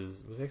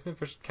versus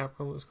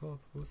Capcom. What was it called?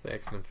 What was the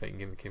X-Men fighting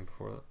game that came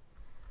before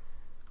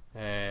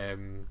that?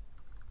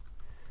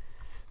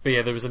 But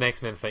yeah, there was an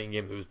X-Men fighting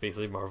game that was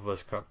basically Marvel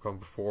vs. Capcom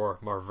before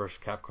Marvel vs.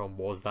 Capcom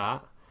was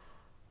that.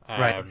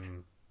 Right.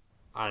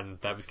 And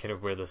that was kind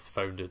of where this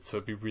founded. So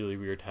it'd be really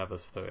weird to have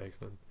this without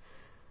X-Men.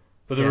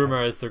 But the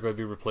rumor is they're going to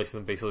be replacing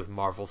them basically with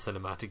Marvel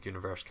Cinematic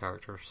Universe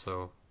characters.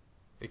 So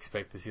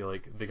expect to see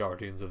like the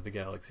Guardians of the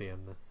Galaxy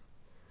in this.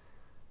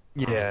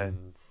 Yeah.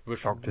 And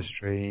Doctor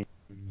Strange.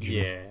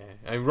 Yeah,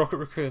 and Rocket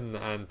Raccoon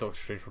and Doctor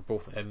Strange were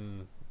both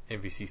in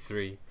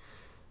MVC3,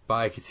 but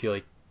I could see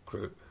like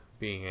Groot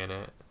being in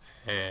it.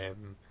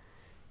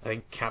 I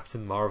think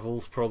Captain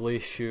Marvel's probably a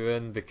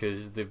shoe-in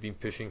because they've been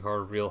pushing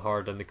her real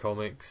hard in the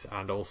comics,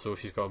 and also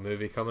she's got a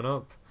movie coming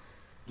up.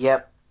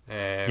 Yep.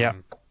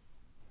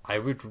 I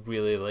would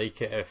really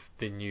like it if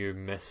the new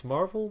Miss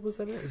Marvel was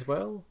in it as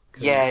well.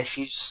 Yeah,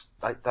 she's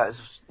like that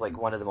is like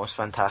one of the most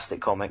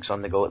fantastic comics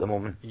on the go at the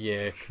moment.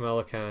 Yeah,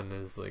 Kamala Khan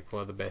is like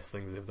one of the best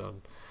things they've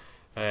done.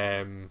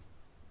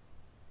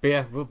 But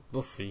yeah,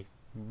 we'll see.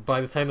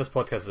 By the time this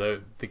podcast is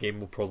out, the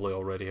game will probably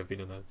already have been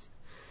announced.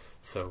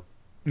 So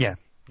Yeah.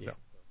 yeah.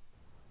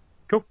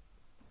 Cool.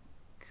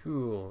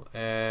 Cool.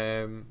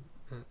 Other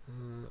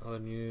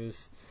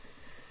news.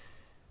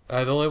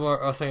 The only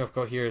other thing I've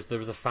got here is there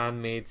was a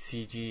fan-made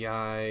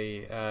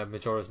CGI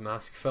Majora's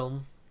Mask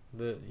film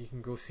that you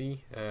can go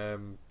see.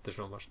 There's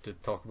not much to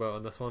talk about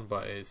on this one,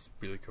 but it's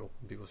really cool.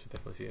 People should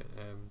definitely see it.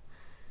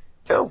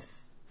 Cool.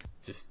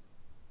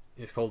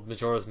 It's called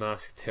Majora's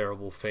Mask: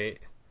 Terrible Fate,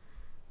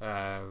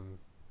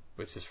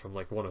 which is from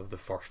like one of the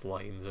first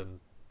lines in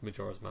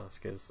Majora's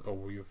Mask is,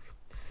 "Oh, you've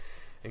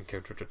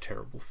encountered a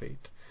terrible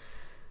fate."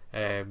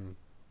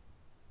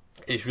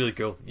 It's really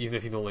cool, even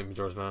if you don't like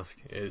Majora's Mask.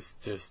 It's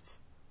just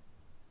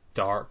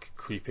dark,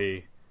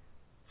 creepy.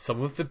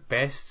 Some of the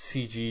best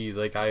CG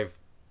like I've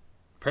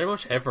pretty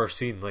much ever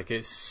seen. Like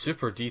it's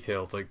super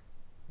detailed. Like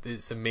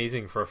it's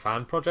amazing for a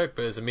fan project,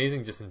 but it's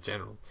amazing just in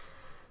general.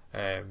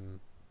 So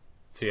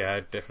yeah, I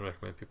definitely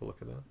recommend people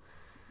look at that.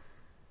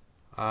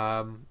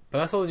 But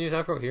that's all the news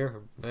I've got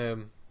here.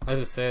 As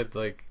I said,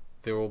 like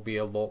there will be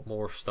a lot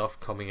more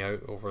stuff coming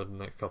out over the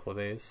next couple of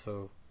days.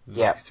 So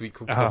next week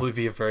will probably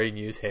be a very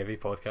news heavy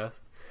podcast.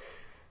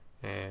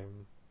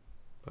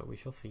 But we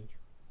shall see.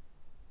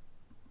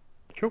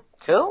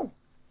 Cool.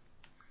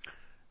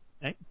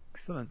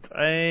 Excellent.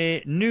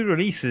 New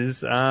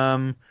releases.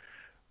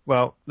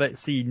 Well,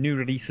 let's see. New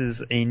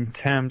releases in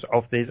terms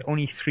of there's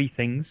only 3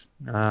 things.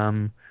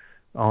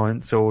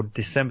 So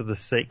December the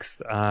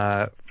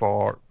 6th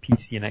for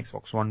PC and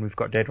Xbox One, we've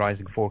got Dead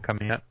Rising 4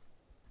 coming up.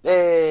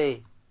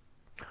 Yay!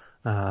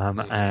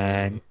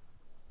 And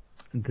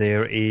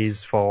there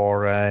is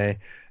for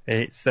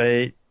it's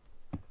a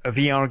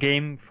VR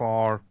game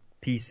for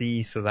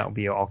PC, so that'll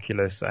be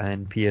Oculus,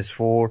 and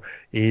PS4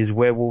 is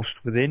Werewolves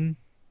Within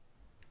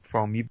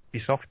from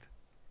Ubisoft.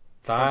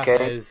 That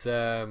Okay. is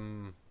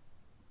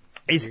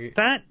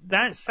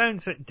That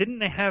sounds? Didn't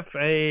they have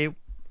a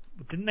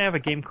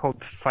game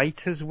called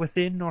Fighters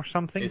Within or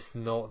something? It's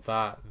not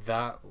that.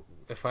 That,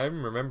 if I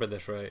remember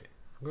this right,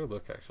 I'm gonna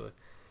look actually.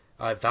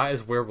 That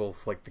is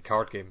Werewolf, like the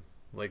card game.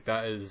 Like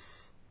that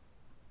is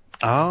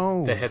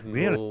the Hidden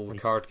really? Role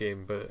card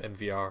game, but in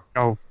VR.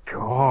 Oh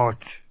God!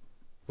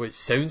 Which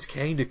sounds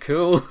kind of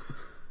cool.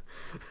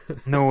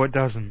 No, it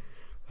doesn't.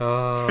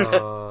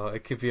 Oh,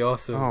 it could be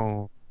awesome.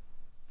 Oh,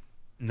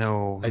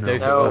 no. I doubt it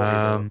No. will be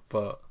though,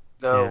 but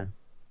No, Yeah.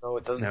 no,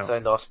 it doesn't No.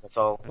 sound awesome at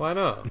all. why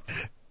not?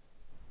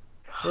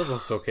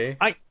 Werewolf's okay.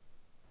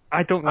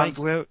 I don't like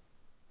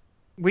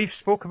we've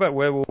spoke about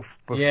Werewolf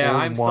before. Yeah,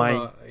 I'm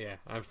why?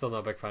 still not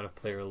a big fan of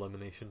player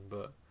elimination,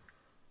 but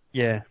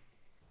Yeah.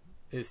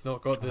 it's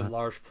not got the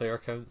large player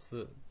counts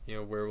that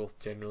Werewolf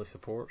generally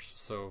supports,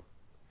 so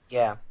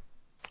Yeah.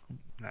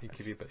 you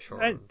could be a bit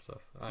shorter and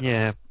stuff. I don't know.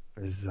 Yeah,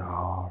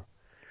 bizarre.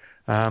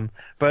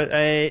 But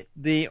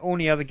the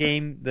only other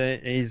game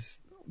that is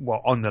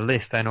on the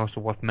list and also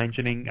worth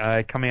mentioning,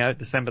 coming out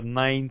December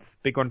 9th,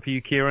 big one for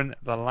you, Kieran,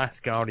 The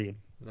Last Guardian.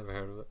 Never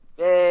heard of it.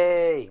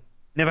 Yay!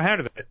 Never heard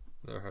of it?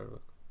 Never heard of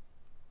it.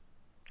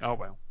 Oh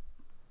well.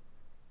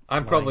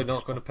 I'm probably Lying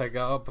not going to pick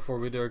that up before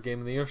we do our Game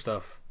of the Year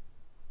stuff.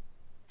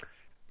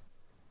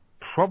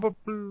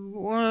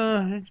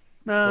 Probably.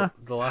 The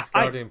Last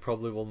Guardian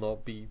probably will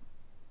not be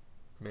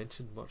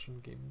mentioned much in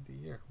Game of the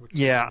Year. Which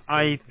Yeah, is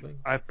insane to think.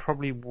 I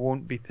probably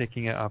won't be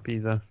picking it up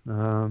either.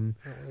 And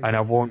I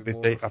I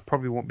guess I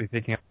probably won't be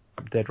picking up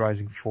Dead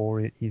Rising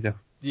 4 either.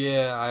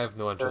 Yeah, I have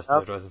no interest Fair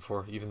in Dead Rising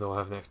 4, even though I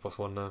have an Xbox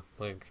One now.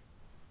 Like,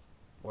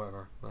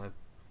 whatever. I've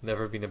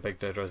never been a big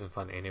Dead Rising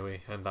fan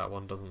anyway, and that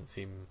one doesn't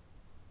seem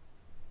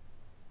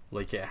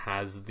like it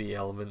has the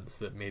elements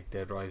that made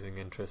Dead Rising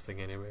interesting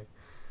anyway.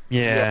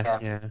 Yeah.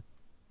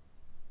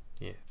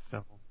 Yeah.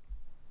 So.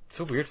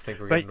 So weird to think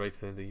we're Right. getting right to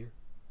the end of the year.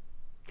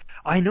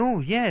 I know,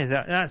 yeah,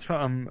 that's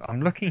what I'm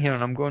looking here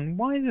and I'm going,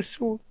 why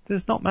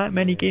there's not that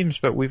many games,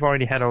 but we've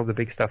already had all the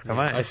big stuff come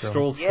out. I so.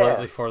 scrolled Yeah.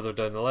 slightly further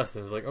down the list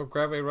and it was like, oh,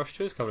 Gravity Rush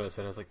 2 is coming out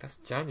soon. I was like, that's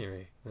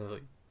January. And I was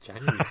like,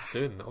 January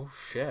soon? Oh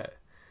shit.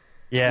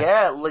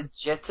 Yeah.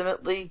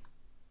 Legitimately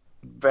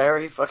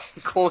very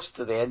fucking close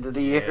to the end of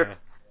the year.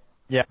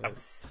 Yeah.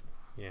 That's,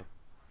 yeah.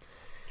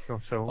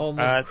 Cool, so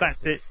Almost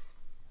that's it. Christmas.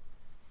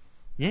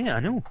 Yeah, I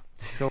know.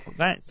 So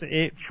that's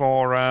it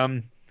for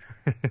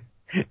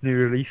new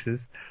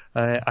releases.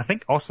 I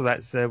think also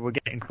that's we're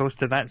getting close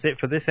to that's it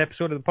for this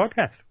episode of the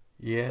podcast.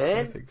 Yes,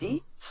 I think so.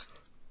 Indeed.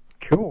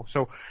 Cool.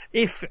 So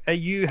if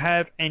you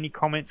have any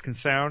comments,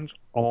 concerns,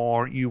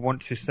 or you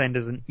want to send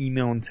us an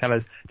email and tell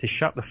us to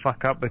shut the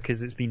fuck up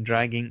because it's been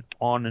dragging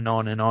on and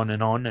on and on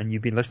and on, and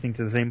you've been listening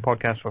to the same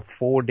podcast for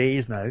 4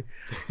 days now,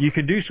 you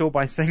can do so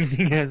by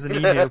sending us an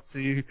email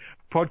to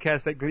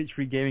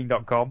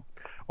podcast@glitchfreegaming.com,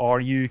 or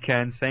you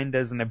can send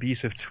us an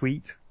abusive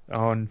tweet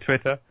on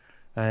Twitter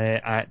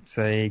at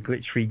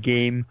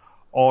glitchfreegame,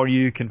 or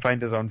you can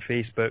find us on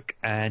Facebook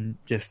and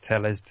just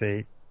tell us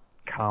to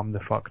calm the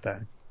fuck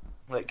down.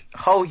 Like,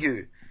 how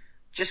you?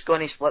 Just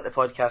going to split the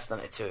podcast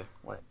into 2.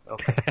 Like,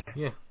 okay.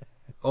 Yeah.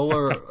 All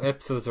our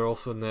episodes are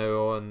also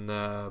now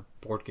on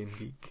Board Game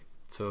Geek.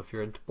 So if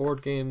you're into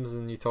board games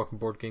and you're talking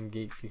Board Game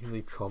Geek, you can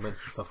leave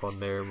comments and stuff on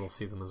there and we'll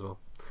see them as well.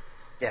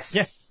 Yes.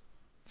 Yes.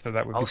 So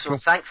that would be Also, cool.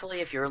 thankfully,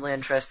 if you're only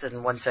interested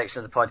in one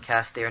section of the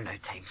podcast, they are now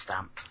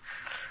time-stamped.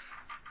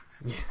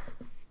 Yeah.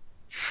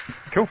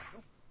 Cool.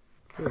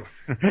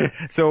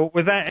 So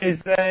with that,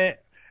 is there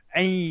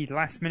any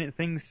last minute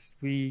things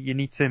you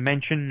need to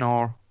mention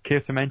or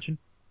care to mention?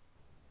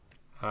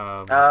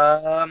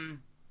 Hitman's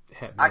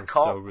I caught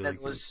still one really of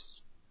good.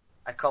 those.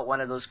 I caught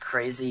one of those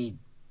crazy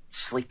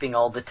sleeping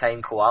all the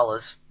time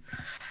koalas.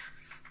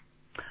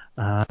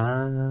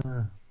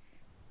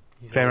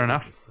 He's fair always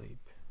enough. asleep.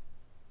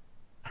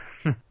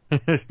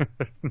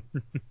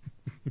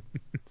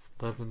 It's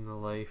living the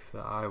life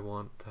that I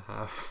want to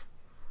have.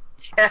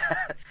 Yeah.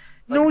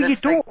 No, Like you this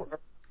thing don't.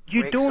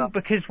 You wakes don't, up-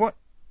 because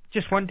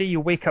just one day you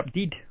wake up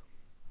dead.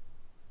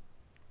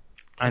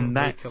 And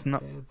Can't wake that's up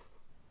not.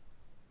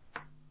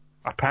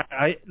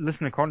 dead.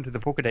 Listen, according to the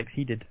Pokedex,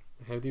 he did.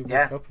 How do you wake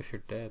Yeah. up if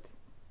you're dead?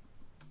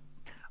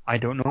 I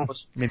don't know.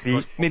 Was-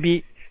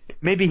 Maybe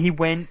he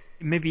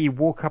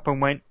woke up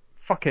and went,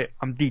 fuck it,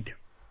 I'm dead.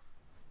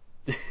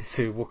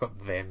 So he woke up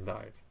then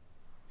died.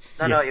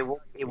 No, Yes.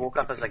 he woke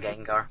up as a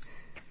Gengar.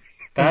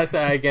 That's,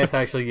 I guess,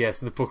 actually,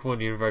 yes, in the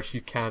Pokemon universe,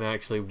 you can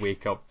actually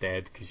wake up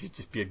dead because you'd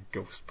just be a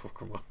ghost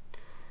Pokemon.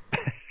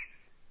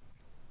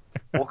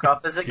 Woke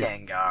up as a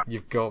Gengar.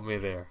 You've got me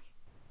there.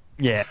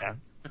 Yeah.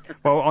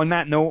 Well, on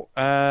that note,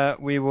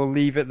 we will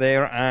leave it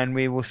there, and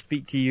we will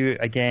speak to you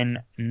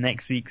again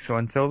next week. So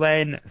until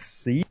then,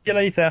 see you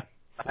later.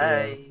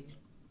 Bye.